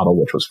by a model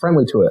which was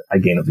friendly to it, I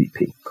gain a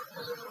VP.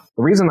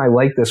 The reason I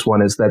like this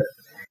one is that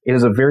it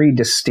is a very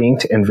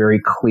distinct and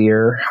very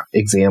clear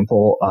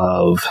example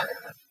of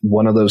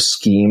one of those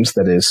schemes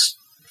that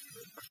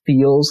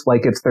feels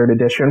like it's 3rd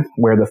edition,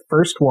 where the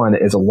first one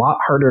is a lot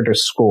harder to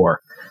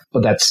score,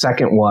 but that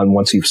second one,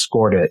 once you've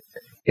scored it,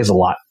 is a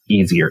lot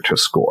easier to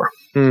score.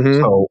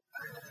 So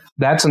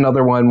that's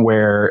another one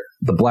where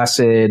the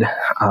Blessed,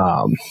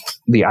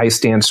 the Ice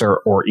Dancer,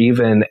 or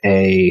even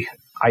a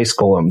Ice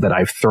Golem that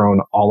I've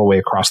thrown all the way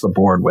across the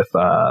board with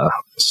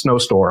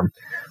Snowstorm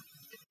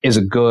is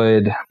a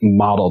good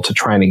model to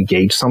try and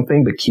engage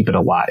something but keep it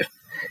alive.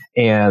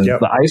 And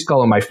the Ice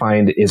Golem, I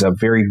find, is a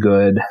very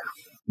good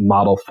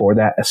model for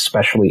that,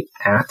 especially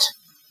at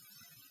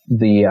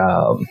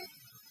the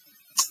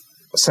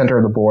center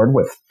of the board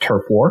with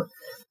Turf War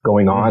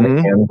going on,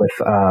 and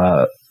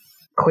with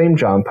Claim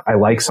Jump. I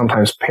like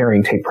sometimes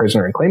pairing Take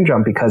Prisoner and Claim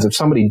Jump, because if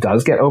somebody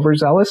does get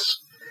overzealous,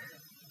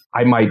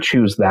 I might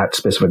choose that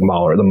specific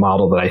model, or the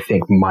model that I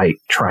think might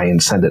try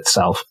and send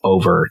itself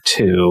over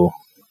to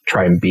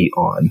try and beat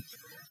on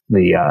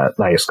the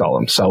Ice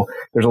Golem. So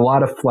there's a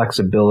lot of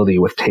flexibility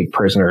with Take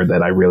Prisoner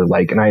that I really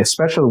like. And I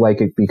especially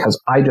like it because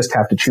I just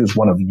have to choose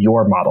one of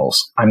your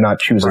models. I'm not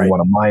choosing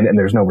one of mine, and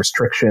there's no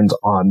restrictions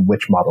on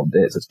which model it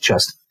is. It's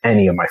just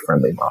any of my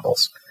friendly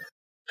models.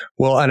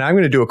 Well, and I'm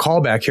going to do a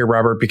callback here,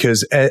 Robert,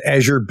 because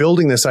as you're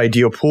building this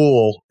ideal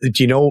pool,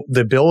 do you know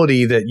the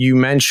ability that you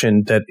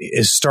mentioned that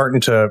is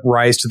starting to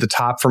rise to the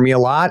top for me a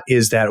lot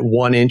is that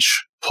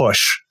 1-inch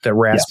push that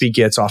Raspy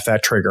gets off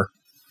that trigger.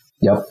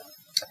 Yep.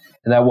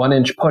 And that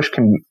 1-inch push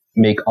can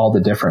make all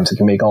the difference. It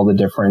can make all the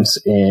difference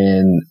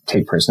in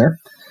Take Prisoner.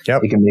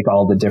 Yep. It can make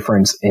all the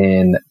difference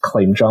in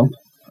Claim Jump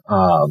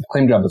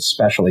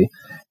especially.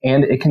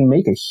 And it can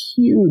make a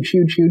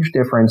huge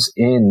difference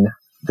in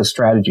the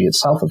strategy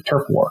itself of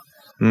Turf War.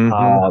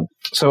 Mm-hmm.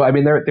 So, I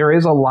mean, there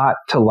is a lot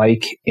to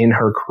like in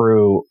her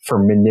crew for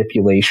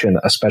manipulation,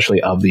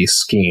 especially of these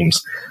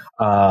schemes.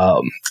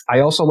 I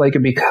also like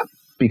it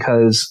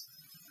because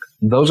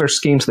those are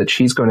schemes that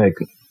she's going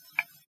to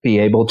be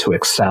able to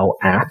excel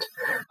at.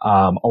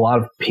 A lot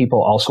of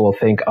people also will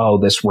think, oh,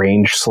 this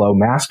range slow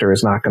master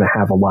is not going to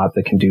have a lot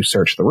that can do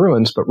Search the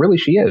Ruins, but really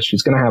she is.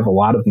 She's going to have a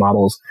lot of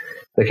models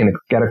that can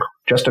get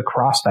just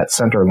across that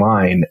center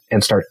line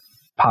and start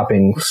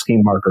popping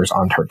scheme markers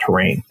onto her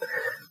terrain.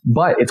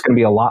 But it's going to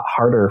be a lot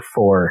harder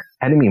for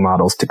enemy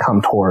models to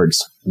come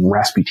towards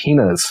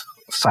Rasputina's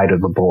side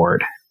of the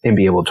board and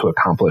be able to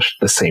accomplish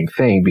the same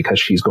thing because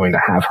she's going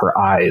to have her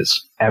eyes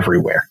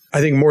everywhere.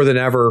 I think more than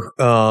ever,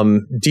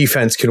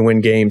 defense can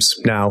win games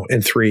now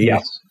in 3.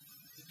 Yes,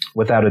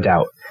 without a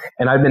doubt.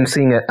 And I've been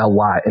seeing it a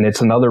lot. And it's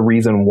another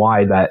reason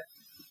why that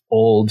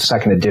old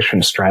second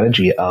edition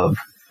strategy of,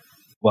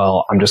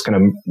 well, I'm just going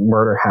to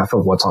murder half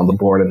of what's on the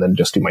board and then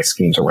just do my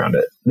schemes around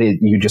it.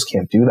 You just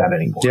can't do that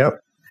anymore. Yep.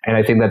 And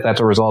I think that that's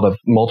a result of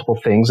multiple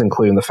things,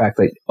 including the fact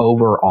that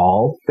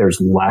overall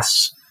there's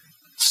less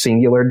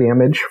singular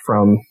damage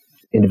from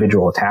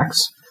individual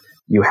attacks.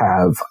 You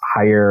have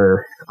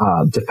higher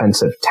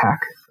defensive tech,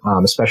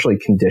 especially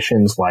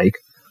conditions like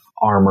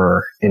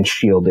armor and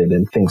shielded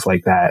and things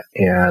like that.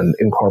 And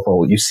in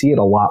Corporal, you see it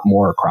a lot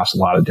more across a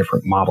lot of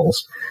different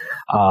models.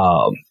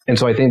 And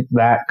so I think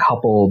that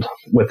coupled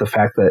with the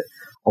fact that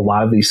a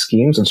lot of these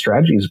schemes and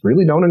strategies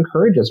really don't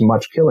encourage as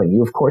much killing.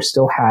 You, of course,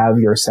 still have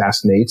your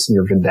assassinates and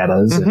your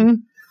vendettas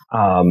and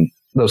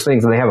those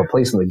things, and they have a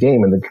place in the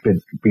game and they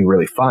could be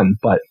really fun.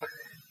 But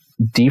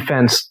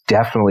defense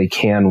definitely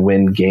can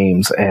win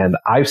games. And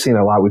I've seen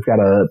a lot. We've got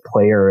a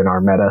player in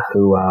our meta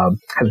who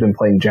has been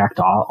playing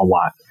Jackdaw a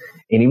lot.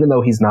 And even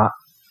though he's not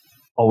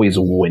always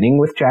winning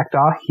with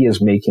Jackdaw, he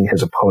is making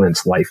his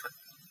opponent's life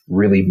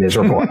really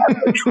miserable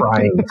at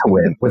trying to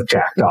win with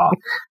Jackdaw.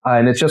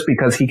 And it's just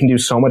because he can do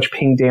so much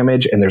ping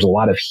damage and there's a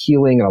lot of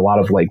healing and a lot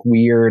of like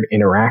weird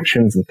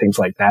interactions and things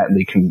like that. And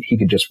he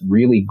could just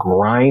really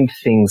grind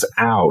things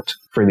out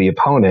for the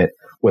opponent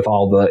with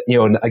all the,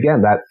 and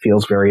again, that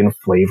feels very in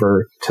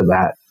flavor to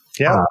that,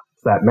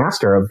 that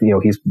master of,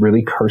 he's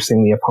really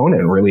cursing the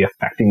opponent and really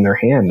affecting their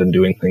hand and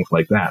doing things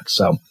like that.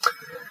 So,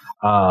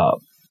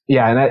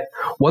 and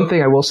one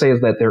thing I will say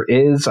is that there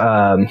is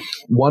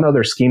one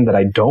other scheme that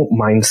I don't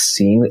mind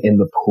seeing in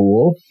the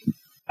pool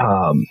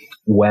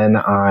when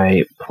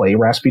I play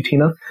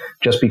Rasputina,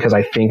 just because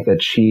I think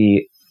that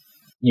you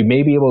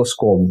may be able to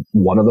score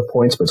one of the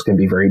points, but it's going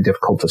to be very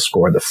difficult to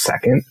score the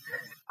second.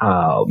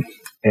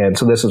 And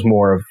so this is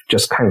more of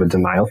just kind of a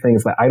denial thing,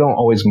 is that I don't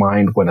always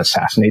mind when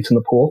Assassinate's in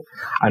the pool.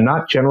 I'm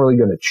not generally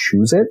going to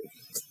choose it,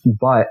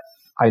 but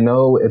I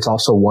know it's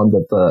also one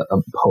that the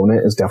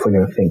opponent is definitely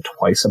going to think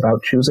twice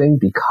about choosing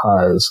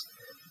because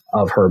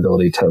of her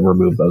ability to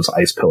remove those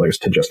ice pillars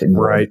to just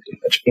ignore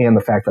damage. And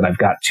the fact that I've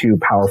got 2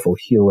 powerful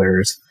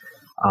healers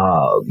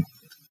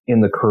in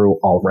the crew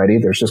already,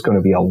 there's just going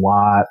to be a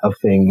lot of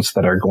things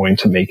that are going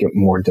to make it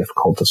more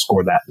difficult to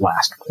score that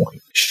last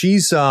point.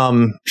 She's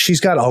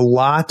got a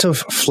lot of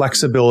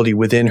flexibility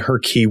within her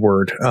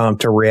keyword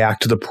to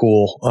react to the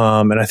pool.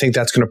 And I think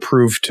that's going to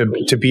prove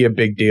to be a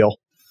big deal.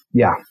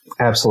 Yeah,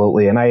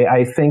 absolutely. And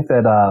I think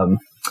that,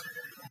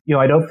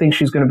 I don't think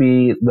she's going to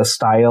be the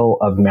style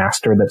of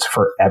master that's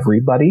for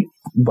everybody.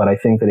 But I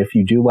think that if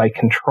you do like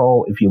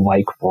control, if you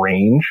like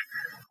range,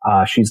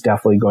 she's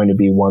definitely going to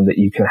be one that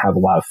you can have a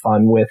lot of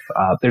fun with.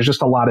 There's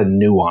just a lot of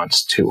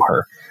nuance to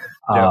her.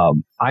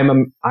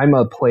 I'm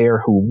a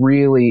player who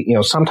really,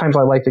 sometimes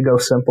I like to go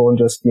simple and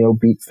just,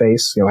 beat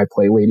face. I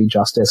play Lady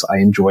Justice. I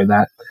enjoy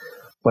that.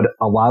 But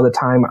a lot of the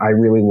time I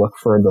really look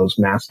for those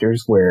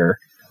masters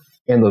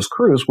in those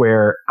crews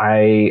where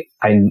I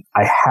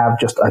have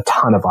just a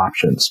ton of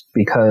options,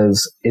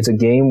 because it's a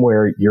game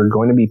where you're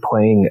going to be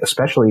playing,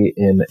 especially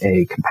in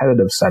a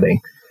competitive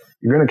setting,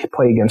 you're going to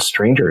play against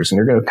strangers and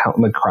you're going to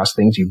come across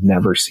things you've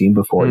never seen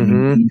before. Mm-hmm.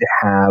 You need to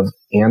have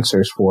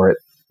answers for it,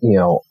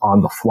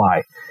 on the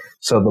fly.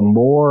 So the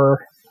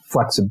more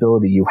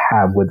flexibility you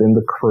have within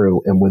the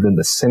crew and within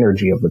the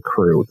synergy of the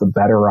crew, the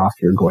better off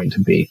you're going to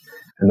be.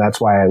 And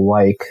that's why I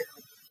like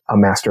a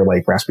master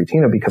like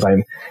Rasputina, because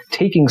I'm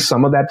taking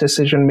some of that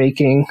decision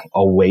making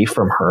away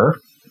from her.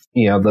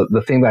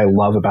 The thing that I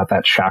love about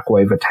that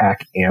Shockwave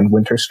attack and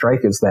Winter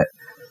Strike is that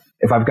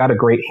if I've got a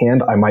great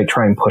hand, I might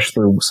try and push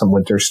through some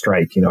Winter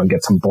Strike, and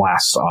get some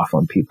blasts off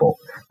on people.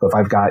 But if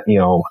I've got,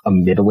 a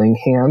middling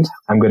hand,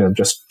 I'm going to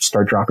just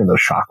start dropping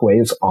those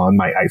shockwaves on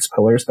my ice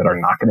pillars that are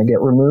not going to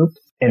get removed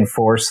and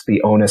force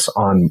the onus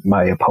on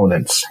my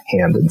opponent's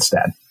hand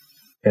instead.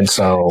 And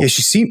so, yeah,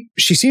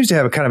 she seems to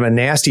have a kind of a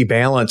nasty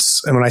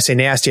balance. And when I say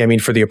nasty, I mean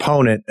for the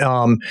opponent,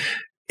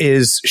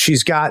 is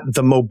she's got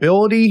the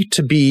mobility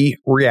to be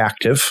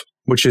reactive,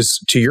 which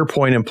is, to your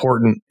point,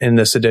 important in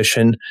this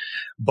edition,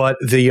 but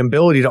the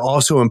ability to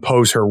also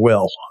impose her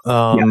will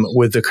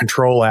with the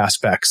control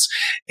aspects.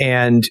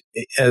 And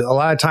a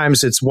lot of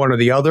times it's one or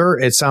the other.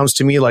 It sounds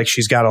to me like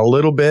she's got a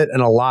little bit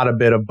and a lot of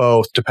bit of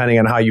both, depending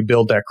on how you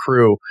build that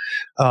crew,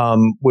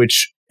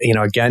 which,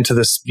 again, to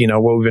this,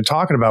 what we've been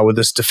talking about with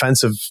this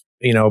defensive,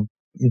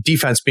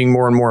 defense being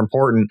more and more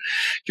important,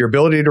 your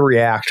ability to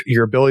react,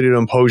 your ability to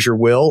impose your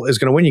will is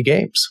going to win you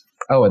games.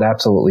 Oh, it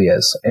absolutely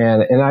is.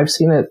 And I've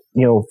seen it,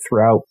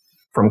 throughout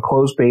from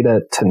closed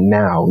beta to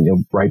now,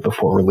 right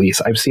before release.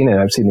 I've seen it.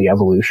 I've seen the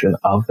evolution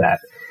of that.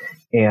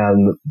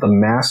 And the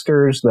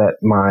masters that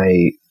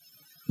my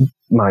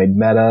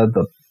meta,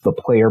 the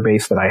player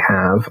base that I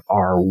have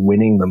are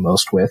winning the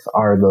most with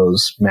are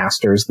those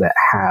masters that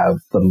have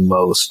the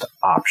most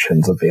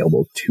options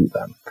available to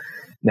them.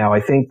 Now, I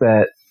think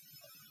that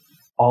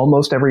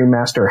almost every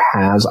master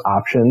has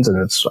options,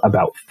 and it's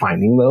about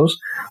finding those.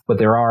 But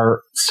there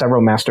are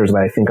several masters that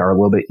I think are a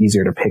little bit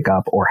easier to pick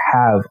up or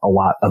have a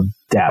lot of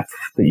depth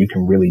that you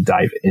can really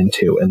dive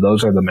into. And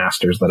those are the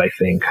masters that I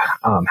think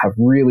have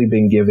really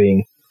been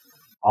giving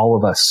all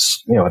of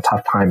us, a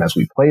tough time as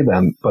we play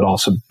them, but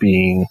also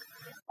being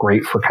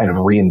great for kind of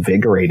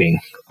reinvigorating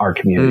our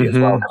community as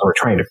well, because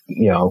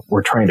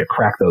we're trying to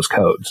crack those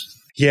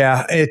codes.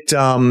 Yeah, I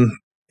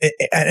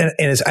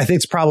think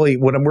it's probably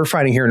what we're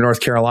finding here in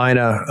North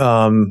Carolina.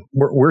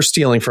 We're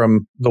stealing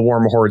from the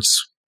Warmahordes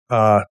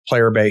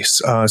player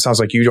base. It sounds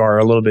like you are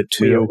a little bit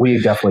too.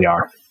 We definitely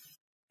are.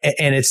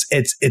 And it's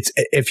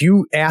if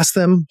you ask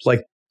them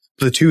like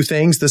the two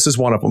things, this is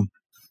one of them.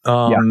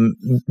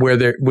 Where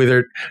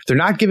they're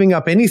not giving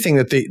up anything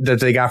that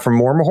they got from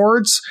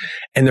Warmahordes,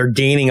 and they're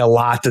gaining a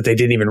lot that they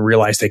didn't even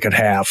realize they could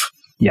have.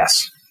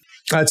 Yes,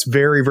 that's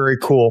very, very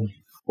cool.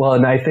 Well,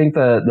 and I think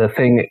the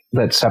thing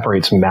that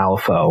separates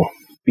Malifaux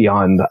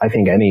beyond, I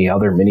think, any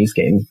other minis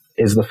game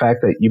is the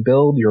fact that you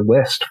build your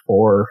list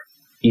for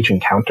each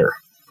encounter.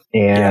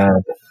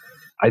 And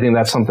I think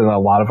that's something that a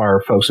lot of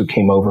our folks who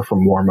came over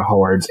from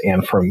Warmahordes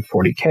and from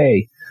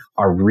 40K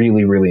are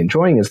really, really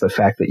enjoying, is the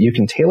fact that you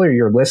can tailor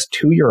your list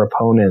to your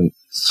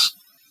opponents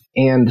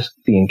and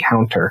the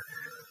encounter.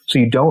 So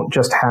you don't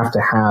just have to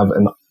have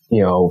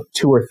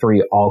 2 or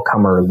 3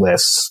 all-comer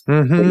lists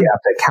that you have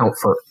to account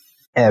for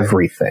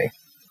everything.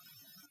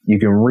 You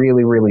can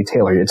really, really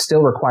tailor it. It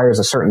still requires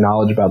a certain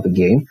knowledge about the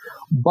game,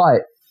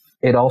 but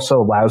it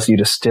also allows you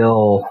to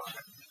still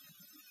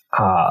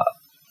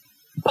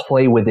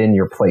play within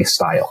your play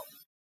style.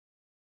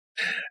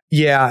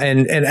 Yeah,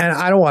 and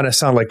I don't want to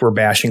sound like we're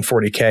bashing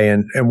 40K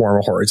and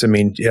Warmahordes. I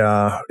mean,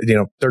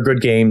 they're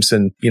good games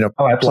and,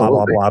 blah,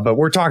 blah, blah. But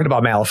we're talking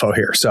about Malifaux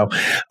here. So,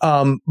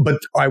 but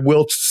I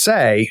will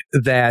say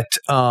that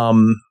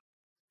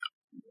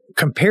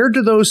compared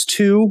to those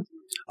two,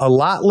 a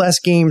lot less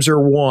games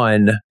are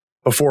won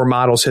before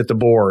models hit the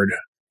board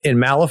in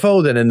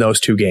Malifaux than in those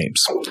two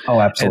games. Oh,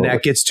 absolutely. And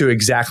that gets to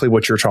exactly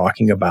what you're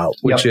talking about,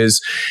 which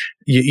is,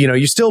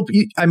 you still,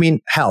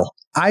 hell,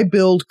 I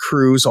build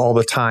crews all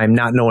the time,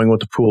 not knowing what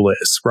the pool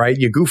is, right?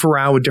 You goof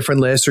around with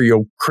different lists, or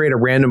you'll create a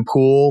random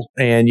pool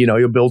and,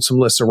 you'll build some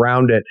lists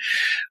around it.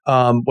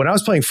 When I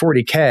was playing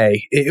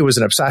 40K, it was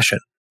an obsession.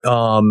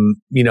 To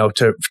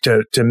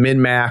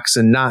min-max,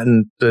 and not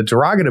in the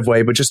derogative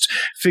way, but just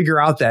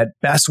figure out that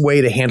best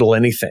way to handle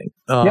anything.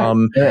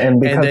 And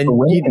because the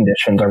win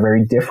conditions are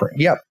very different.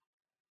 Yep.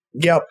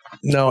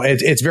 No,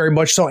 it's very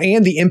much so.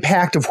 And the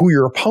impact of who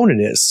your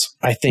opponent is,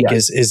 I think,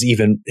 is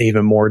even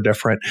more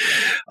different.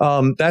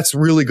 That's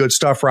really good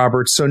stuff,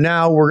 Robert. So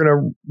now we're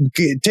going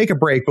to take a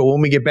break, but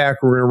when we get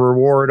back, we're going to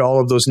reward all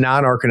of those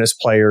non-Arcanist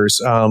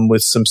players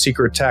with some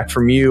secret tech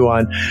from you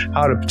on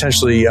how to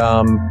potentially,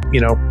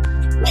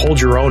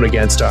 hold your own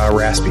against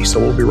Raspy. So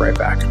we'll be right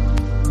back.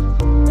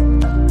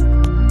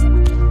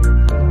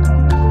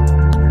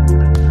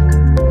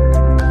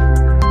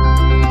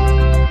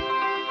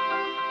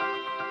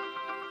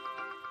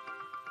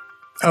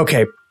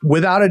 Okay,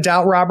 without a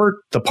doubt, Robert,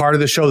 the part of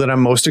the show that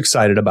I'm most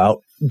excited about,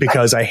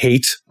 because I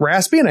hate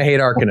Raspy and I hate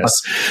Arcanist.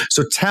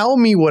 So tell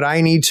me what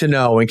I need to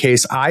know in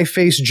case I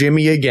face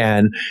Jimmy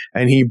again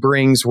and he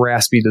brings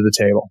Raspy to the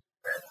table.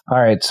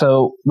 All right,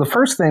 so the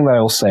first thing that I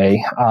will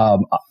say,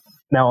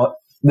 now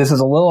this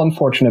is a little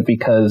unfortunate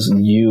because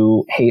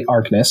you hate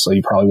Arcanist, so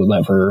you probably will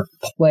never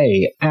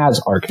play as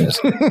Arcanist.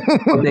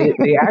 But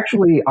they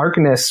actually,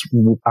 Arcanist,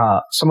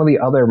 some of the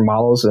other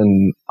models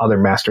and other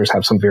masters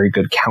have some very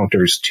good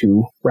counters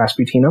to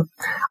Rasputina.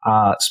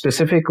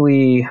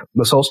 Specifically,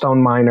 the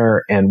Soulstone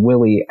Miner and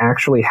Willie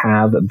actually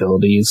have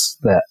abilities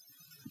that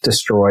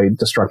destroy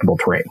destructible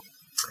terrain.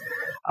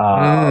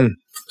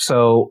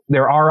 So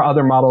there are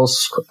other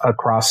models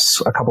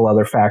across a couple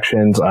other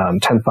factions.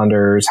 10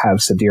 Thunders have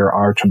Sadir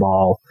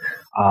Archibald.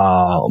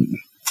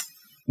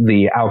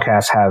 The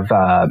Outcasts have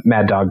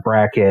Mad Dog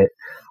Bracket.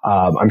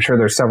 I'm sure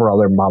there's several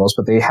other models,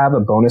 but they have a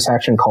bonus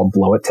action called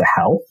Blow It to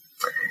Hell.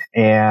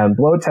 And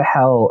Blow to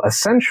Hell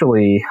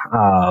essentially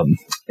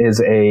it's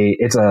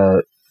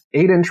a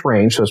 8-inch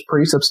range, so it's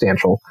pretty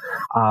substantial.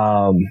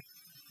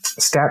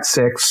 Stat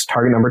 6,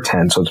 target number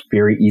 10, so it's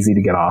very easy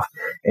to get off.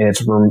 And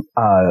it's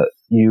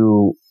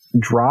you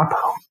drop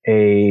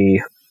a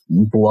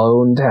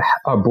blown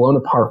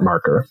apart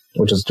marker,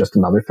 which is just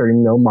another 30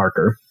 mil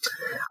marker,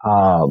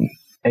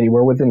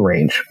 anywhere within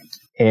range.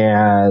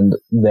 And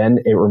then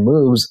it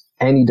removes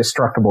any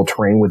destructible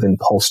terrain within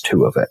pulse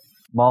 2 of it.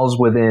 Models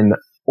within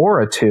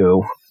Aura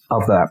 2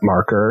 of that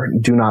marker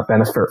do not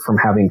benefit from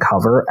having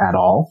cover at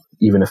all,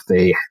 even if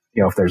they,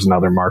 if there's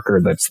another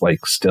marker that's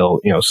like still,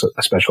 so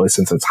especially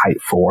since it's height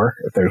 4,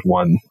 if there's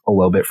one a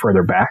little bit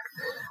further back.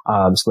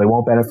 So they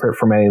won't benefit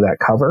from any of that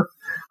cover.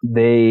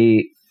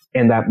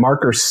 And that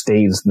marker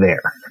stays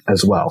there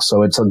as well.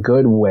 So it's a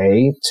good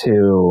way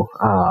to,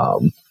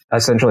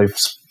 essentially,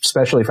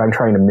 especially if I'm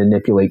trying to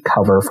manipulate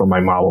cover for my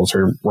models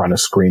or run a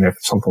screen or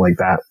something like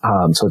that.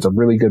 So it's a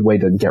really good way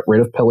to get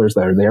rid of pillars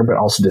that are there, but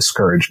also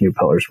discourage new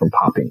pillars from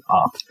popping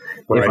up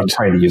if I'm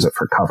trying to use it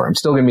for cover. I'm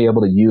still going to be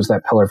able to use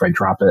that pillar if I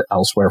drop it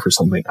elsewhere for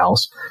something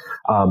else.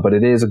 But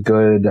it is a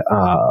good,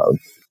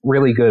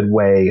 really good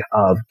way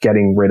of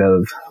getting rid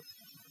of,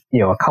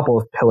 a couple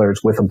of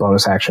pillars with a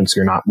bonus action, so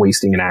you're not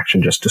wasting an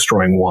action just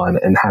destroying one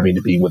and having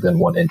to be within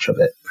 1 inch of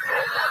it.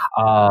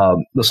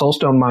 The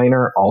Soulstone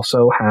Miner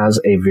also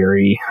has a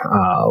very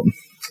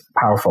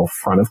powerful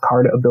front of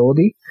card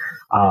ability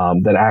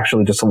that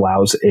actually just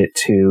allows it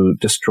to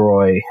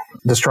destroy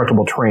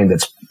destructible terrain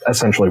that's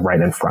essentially right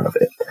in front of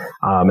it.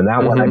 And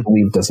that one, I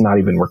believe, does not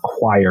even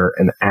require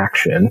an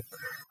action.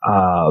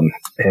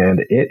 And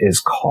it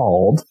is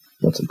called...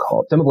 What's it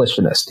called?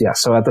 Demolitionist. Yeah.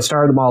 So at the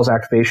start of the model's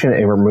activation,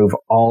 it remove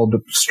all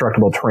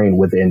destructible terrain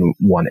within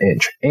 1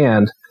 inch.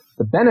 And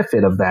the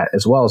benefit of that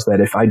as well is that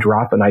if I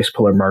drop an ice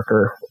pillar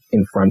marker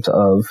in front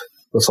of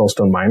the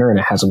Soulstone Miner and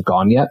it hasn't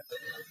gone yet,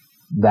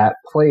 that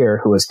player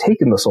who has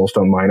taken the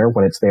Soulstone Miner,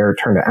 when it's their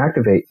turn to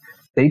activate,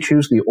 they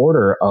choose the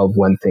order of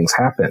when things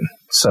happen.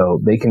 So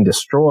they can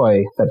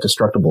destroy that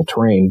destructible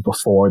terrain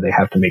before they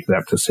have to make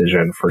that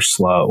decision for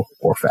slow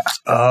or fast.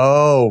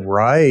 Oh,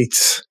 right.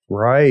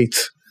 Right.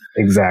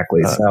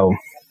 Exactly. So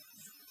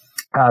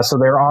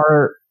there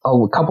are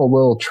a couple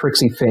little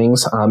tricksy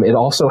things. It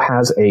also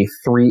has a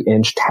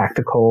 3-inch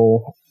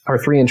tactical or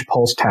 3-inch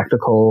pulse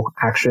tactical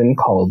action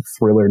called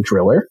Thriller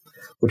Driller,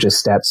 which is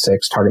stat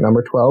 6, target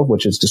number 12,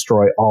 which is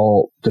destroy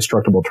all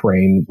destructible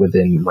terrain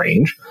within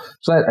range.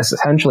 So that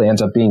essentially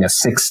ends up being a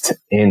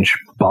 6-inch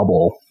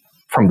bubble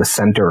from the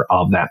center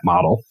of that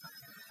model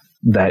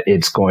that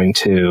it's going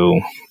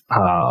to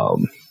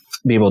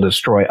be able to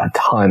destroy a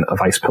ton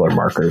of ice pillar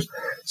markers,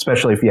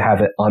 especially if you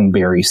have it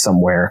unbury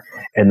somewhere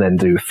and then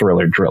do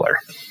Thriller Driller.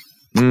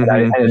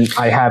 And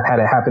I have had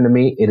it happen to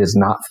me. It is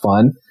not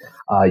fun.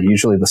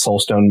 Usually the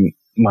Soulstone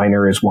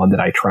Miner is one that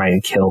I try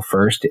and kill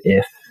first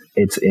if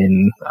it's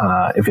in,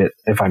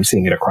 if I'm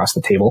seeing it across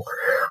the table.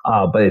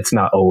 But it's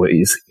not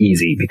always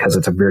easy because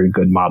it's a very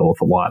good model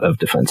with a lot of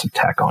defensive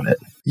tech on it.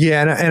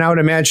 Yeah. And I would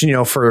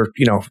imagine, for,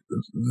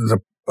 the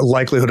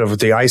likelihood of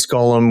the Ice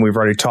Golem, we've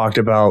already talked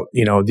about,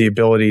 the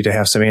ability to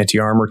have some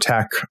anti-armor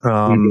tech.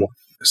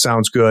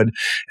 Sounds good.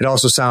 It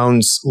also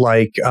sounds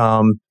like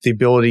the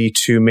ability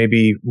to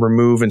maybe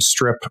remove and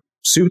strip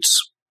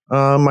suits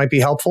might be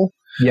helpful.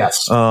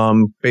 Yes.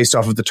 Based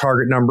off of the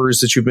target numbers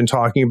that you've been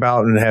talking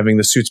about and having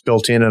the suits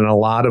built in and a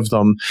lot of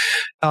them.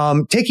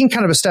 Taking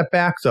kind of a step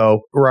back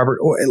though, Robert,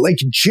 like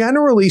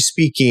generally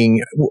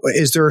speaking,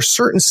 is there a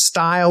certain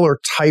style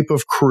or type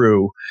of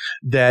crew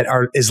that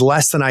is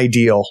less than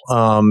ideal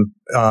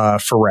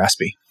for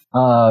Raspy?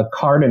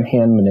 Card and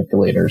hand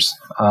manipulators.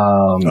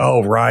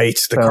 Right.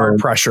 The card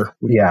pressure.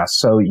 Yeah.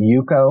 So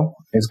Yuko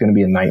is going to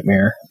be a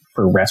nightmare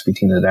for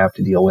Rasputina to have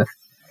to deal with.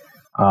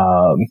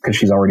 Because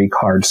she's already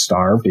card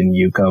starved, and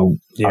Yuko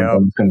is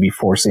going to be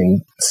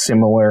forcing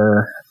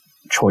similar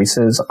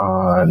choices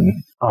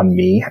on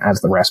me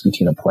as the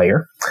Rasputina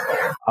player.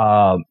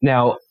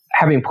 Now,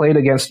 having played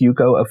against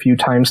Yuko a few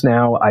times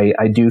now,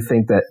 I do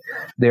think that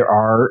there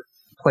are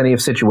plenty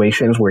of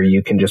situations where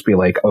you can just be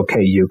like,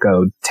 okay,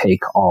 Yuko,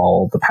 take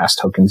all the pass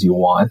tokens you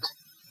want.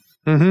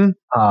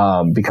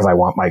 Because I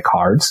want my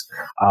cards.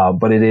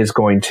 But it is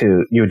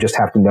you just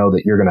have to know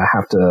that you're going to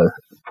have to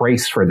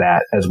brace for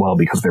that as well,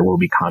 because there will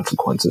be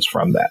consequences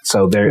from that.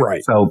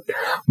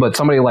 But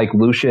somebody like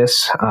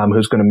Lucius,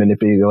 who's going to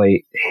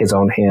manipulate his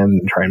own hand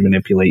and try and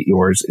manipulate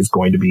yours, is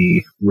going to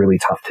be really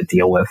tough to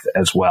deal with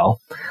as well.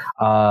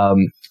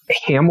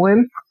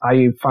 Hamlin,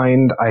 I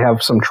find I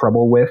have some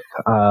trouble with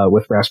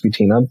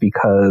Rasputina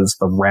because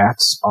the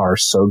rats are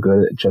so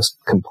good at just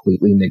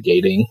completely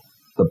negating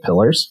the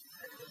pillars.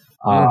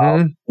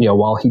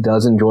 While he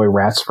does enjoy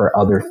rats for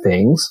other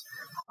things,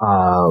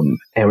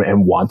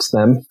 and wants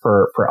them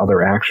for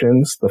other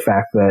actions, the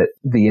fact that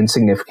the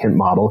insignificant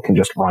model can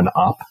just run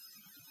up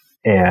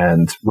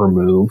and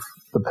remove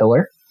the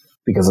pillar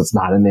because it's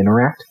not an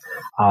interact,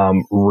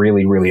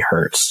 really, really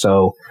hurts.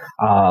 So,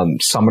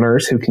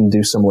 summoners who can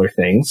do similar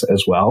things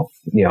as well,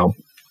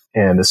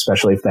 and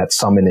especially if that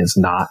summon is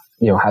not,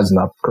 has an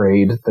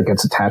upgrade that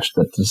gets attached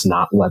that does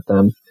not let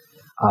them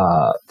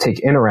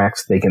take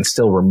interacts, they can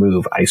still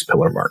remove ice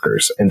pillar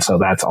markers. And so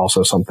that's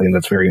also something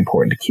that's very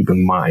important to keep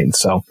in mind.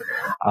 So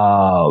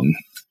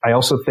I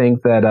also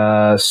think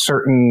that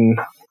certain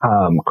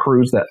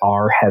crews that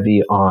are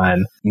heavy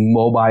on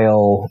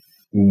mobile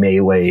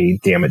melee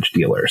damage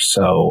dealers.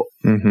 So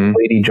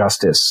Lady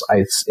Justice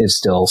is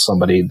still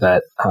somebody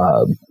that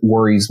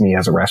worries me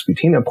as a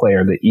Rasputina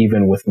player, that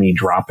even with me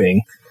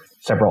dropping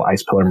several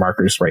ice pillar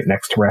markers right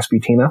next to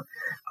Rasputina,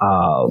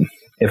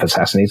 if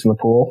Assassinate's in the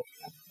pool,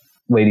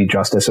 Lady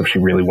Justice, if she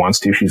really wants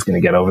to, she's going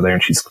to get over there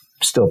and she's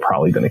still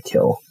probably going to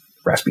kill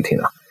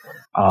Rasputina.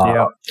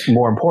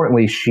 More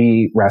importantly,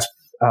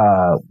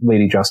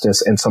 Lady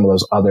Justice and some of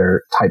those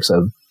other types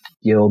of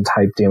guild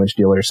type damage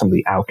dealers, some of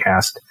the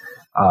outcast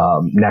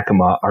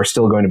Nekoma, are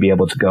still going to be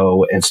able to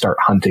go and start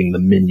hunting the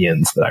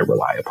minions that I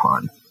rely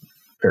upon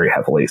very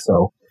heavily.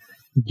 So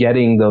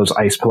getting those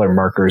ice pillar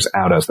markers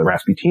out as the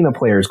Rasputina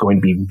player is going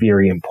to be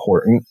very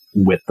important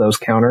with those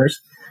counters.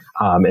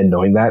 And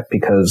knowing that,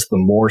 because the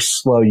more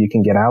slow you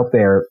can get out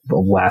there, the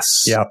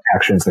less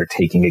actions they're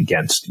taking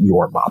against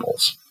your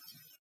models.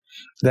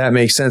 That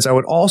makes sense. I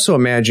would also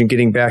imagine,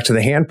 getting back to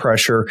the hand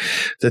pressure,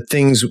 that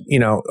things,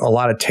 a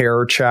lot of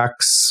terror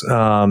checks,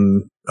 a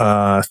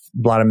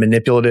lot of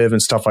manipulative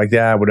and stuff like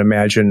that, I would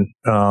imagine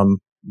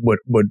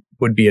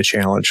would be a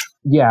challenge.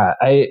 Yeah.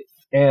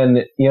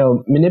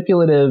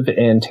 Manipulative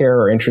and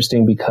terror are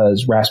interesting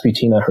because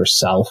Rasputina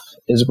herself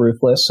is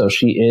ruthless. So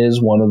she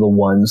is one of the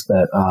ones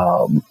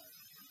that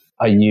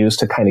I use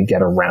to kind of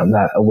get around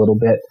that a little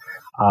bit.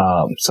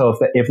 So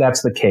if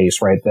that's the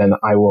case, right, then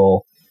I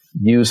will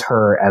use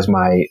her as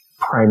my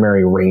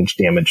primary range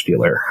damage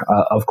dealer.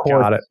 Of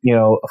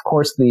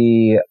course,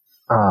 the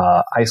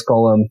Ice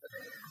Golem,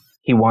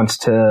 he wants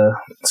to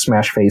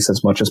smash face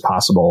as much as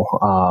possible.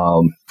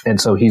 And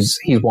so he's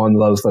one of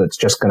those that's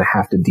just going to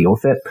have to deal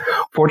with it.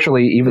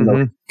 Fortunately, even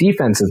though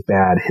defense is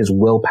bad, his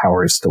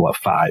willpower is still a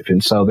 5.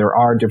 And so there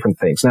are different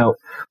things. Now,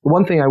 the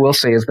one thing I will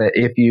say is that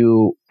if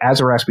you,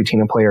 as a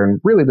Rasputina player, and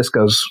really this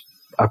goes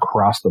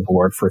across the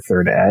board for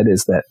third ed,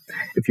 is that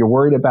if you're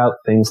worried about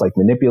things like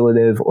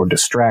manipulative or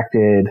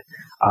distracted,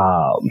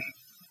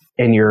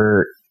 and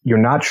you're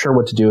not sure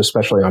what to do,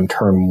 especially on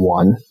turn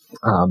 1,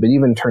 but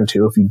even turn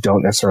 2, if you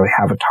don't necessarily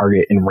have a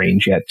target in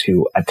range yet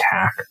to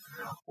attack,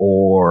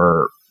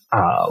 or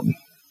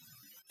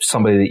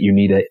somebody that you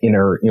need to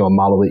a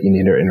model that you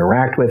need to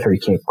interact with, or you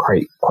can't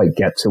quite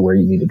get to where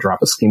you need to drop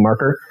a scheme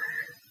marker,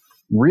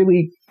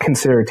 really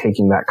consider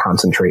taking that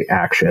concentrate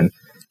action.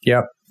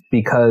 Yep.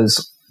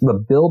 Because the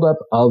buildup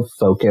of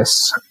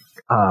focus,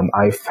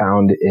 I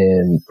found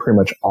in pretty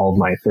much all of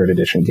my 3rd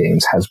edition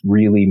games, has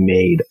really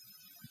made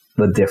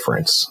the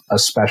difference,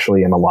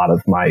 especially in a lot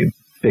of my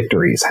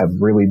victories have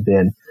really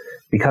been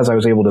because I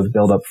was able to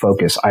build up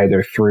focus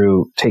either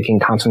through taking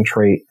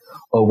concentrate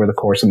over the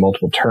course of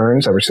multiple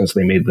turns, ever since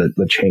they made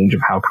the change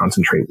of how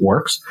concentrate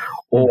works,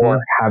 or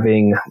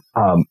having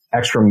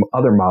extra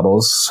other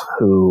models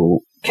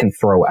who can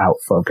throw out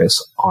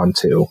focus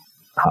onto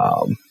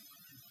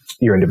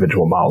your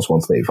individual models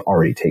once they've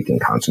already taken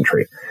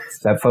concentrate.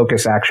 That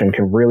focus action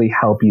can really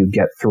help you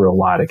get through a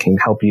lot. It can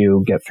help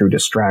you get through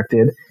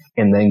distracted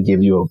and then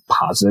give you a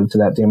positive to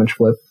that damage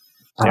flip.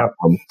 Yep.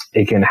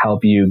 It can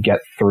help you get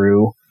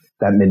through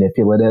that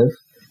manipulative.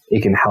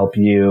 It can help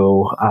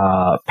you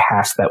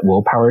pass that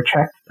willpower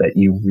check that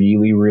you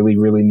really, really,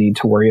 really need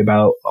to worry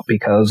about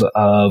because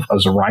of a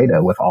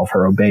Zoraida with all of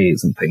her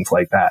obeys and things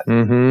like that.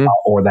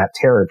 Or that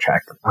terror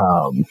check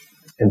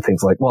and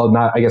things like,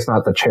 not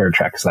the chair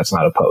check because that's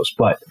not opposed,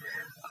 but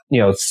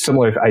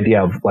similar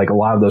idea of like a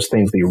lot of those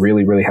things that you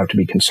really, really have to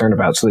be concerned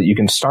about so that you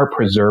can start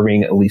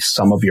preserving at least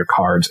some of your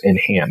cards in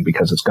hand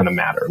because it's going to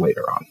matter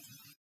later on.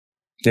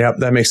 Yeah,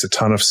 that makes a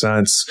ton of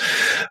sense.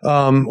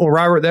 Well,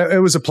 Robert, it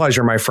was a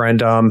pleasure, my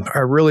friend. I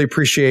really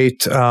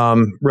appreciate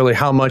really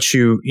how much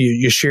you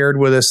shared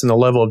with us and the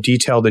level of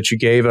detail that you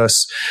gave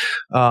us.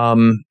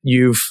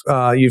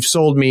 You've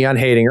sold me on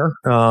hating her,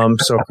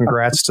 so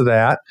congrats to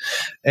that.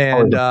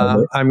 And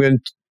I'm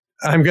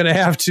going to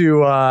have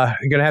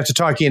to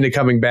talk you into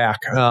coming back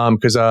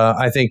because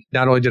I think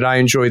not only did I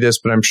enjoy this,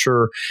 but I'm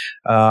sure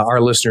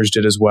our listeners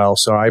did as well.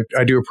 So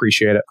I do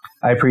appreciate it.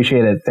 I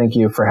appreciate it. Thank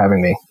you for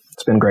having me.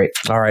 It's been great.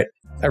 All right.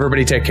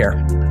 Everybody take care.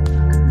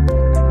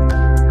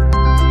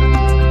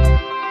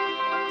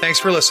 Thanks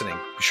for listening.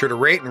 Be sure to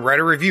rate and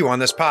write a review on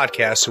this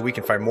podcast so we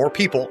can find more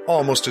people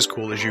almost as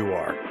cool as you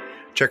are.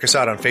 Check us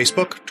out on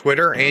Facebook,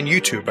 Twitter, and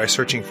YouTube by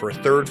searching for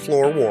Third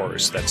Floor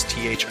Wars. That's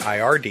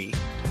THIRD.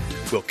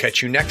 We'll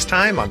catch you next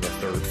time on the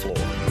Third Floor.